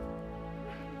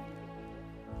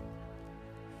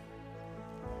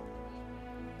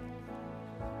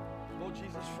 Lord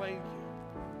Jesus, thank you.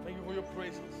 Thank you for your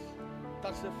presence.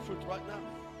 Touch their foot right now.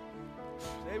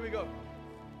 There we go.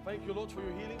 Thank you, Lord, for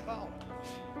your healing power.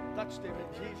 Touch them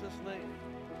in Jesus' name.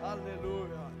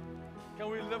 Hallelujah. Can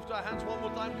we lift our hands one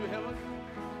more time to heaven?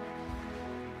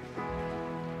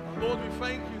 And Lord, we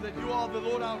thank you that you are the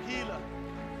Lord, our healer,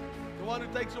 the one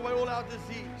who takes away all our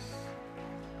disease.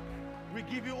 We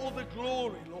give you all the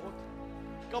glory, Lord.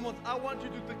 Come on, I want you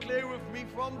to declare with me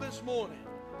from this morning,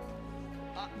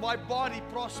 my body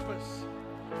prospers,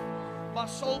 my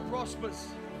soul prospers,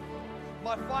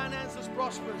 my finances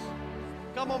prospers.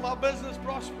 Come on, my business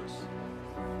prospers.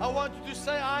 I want you to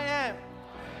say, I am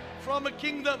from a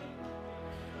kingdom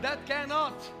that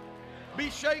cannot be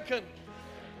shaken.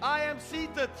 I am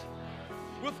seated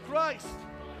with Christ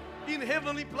in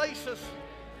heavenly places.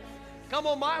 Come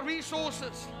on, my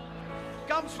resources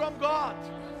comes from God.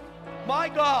 My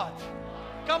God,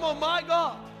 come on, my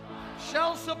God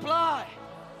shall supply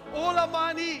all of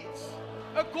my needs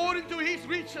according to His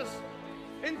riches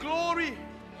in glory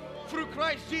through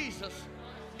Christ Jesus.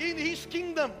 In His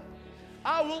kingdom,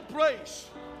 I will praise.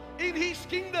 In His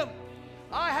kingdom,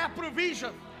 I have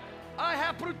provision. I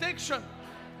have protection.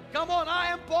 Come on, I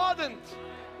am pardoned.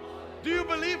 Do you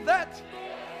believe that?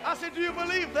 I said, do you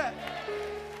believe that?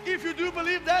 If you do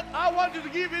believe that, I want you to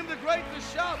give Him the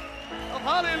greatest shout of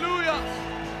hallelujah.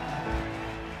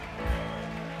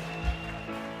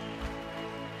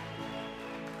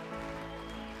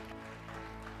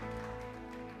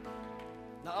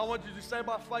 Now I want you to say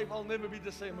by faith, I'll never be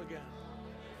the same again.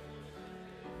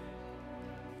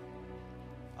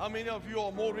 How many of you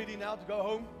are more ready now to go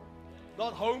home?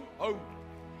 Not home, home.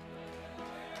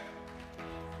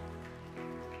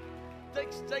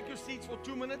 Take your seats for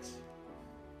 2 minutes.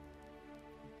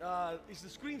 Is the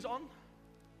screens on?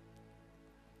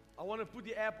 I want to put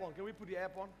the app on. Can we put the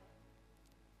app on?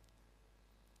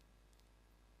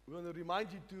 We're going to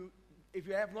remind you to, if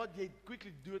you have not yet,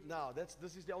 quickly do it now.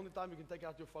 This is the only time you can take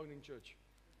out your phone in church.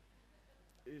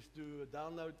 Is to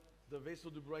download the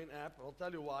Wessel de Bruin app. I'll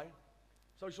tell you why.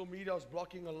 Social media is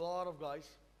blocking a lot of guys,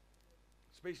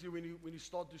 especially when you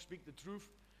start to speak the truth.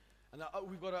 And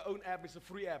we've got our own app. It's a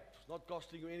free app. It's not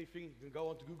costing you anything. You can go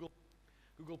onto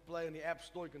Google Play and the App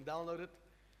Store. You can download it.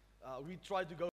 We try to go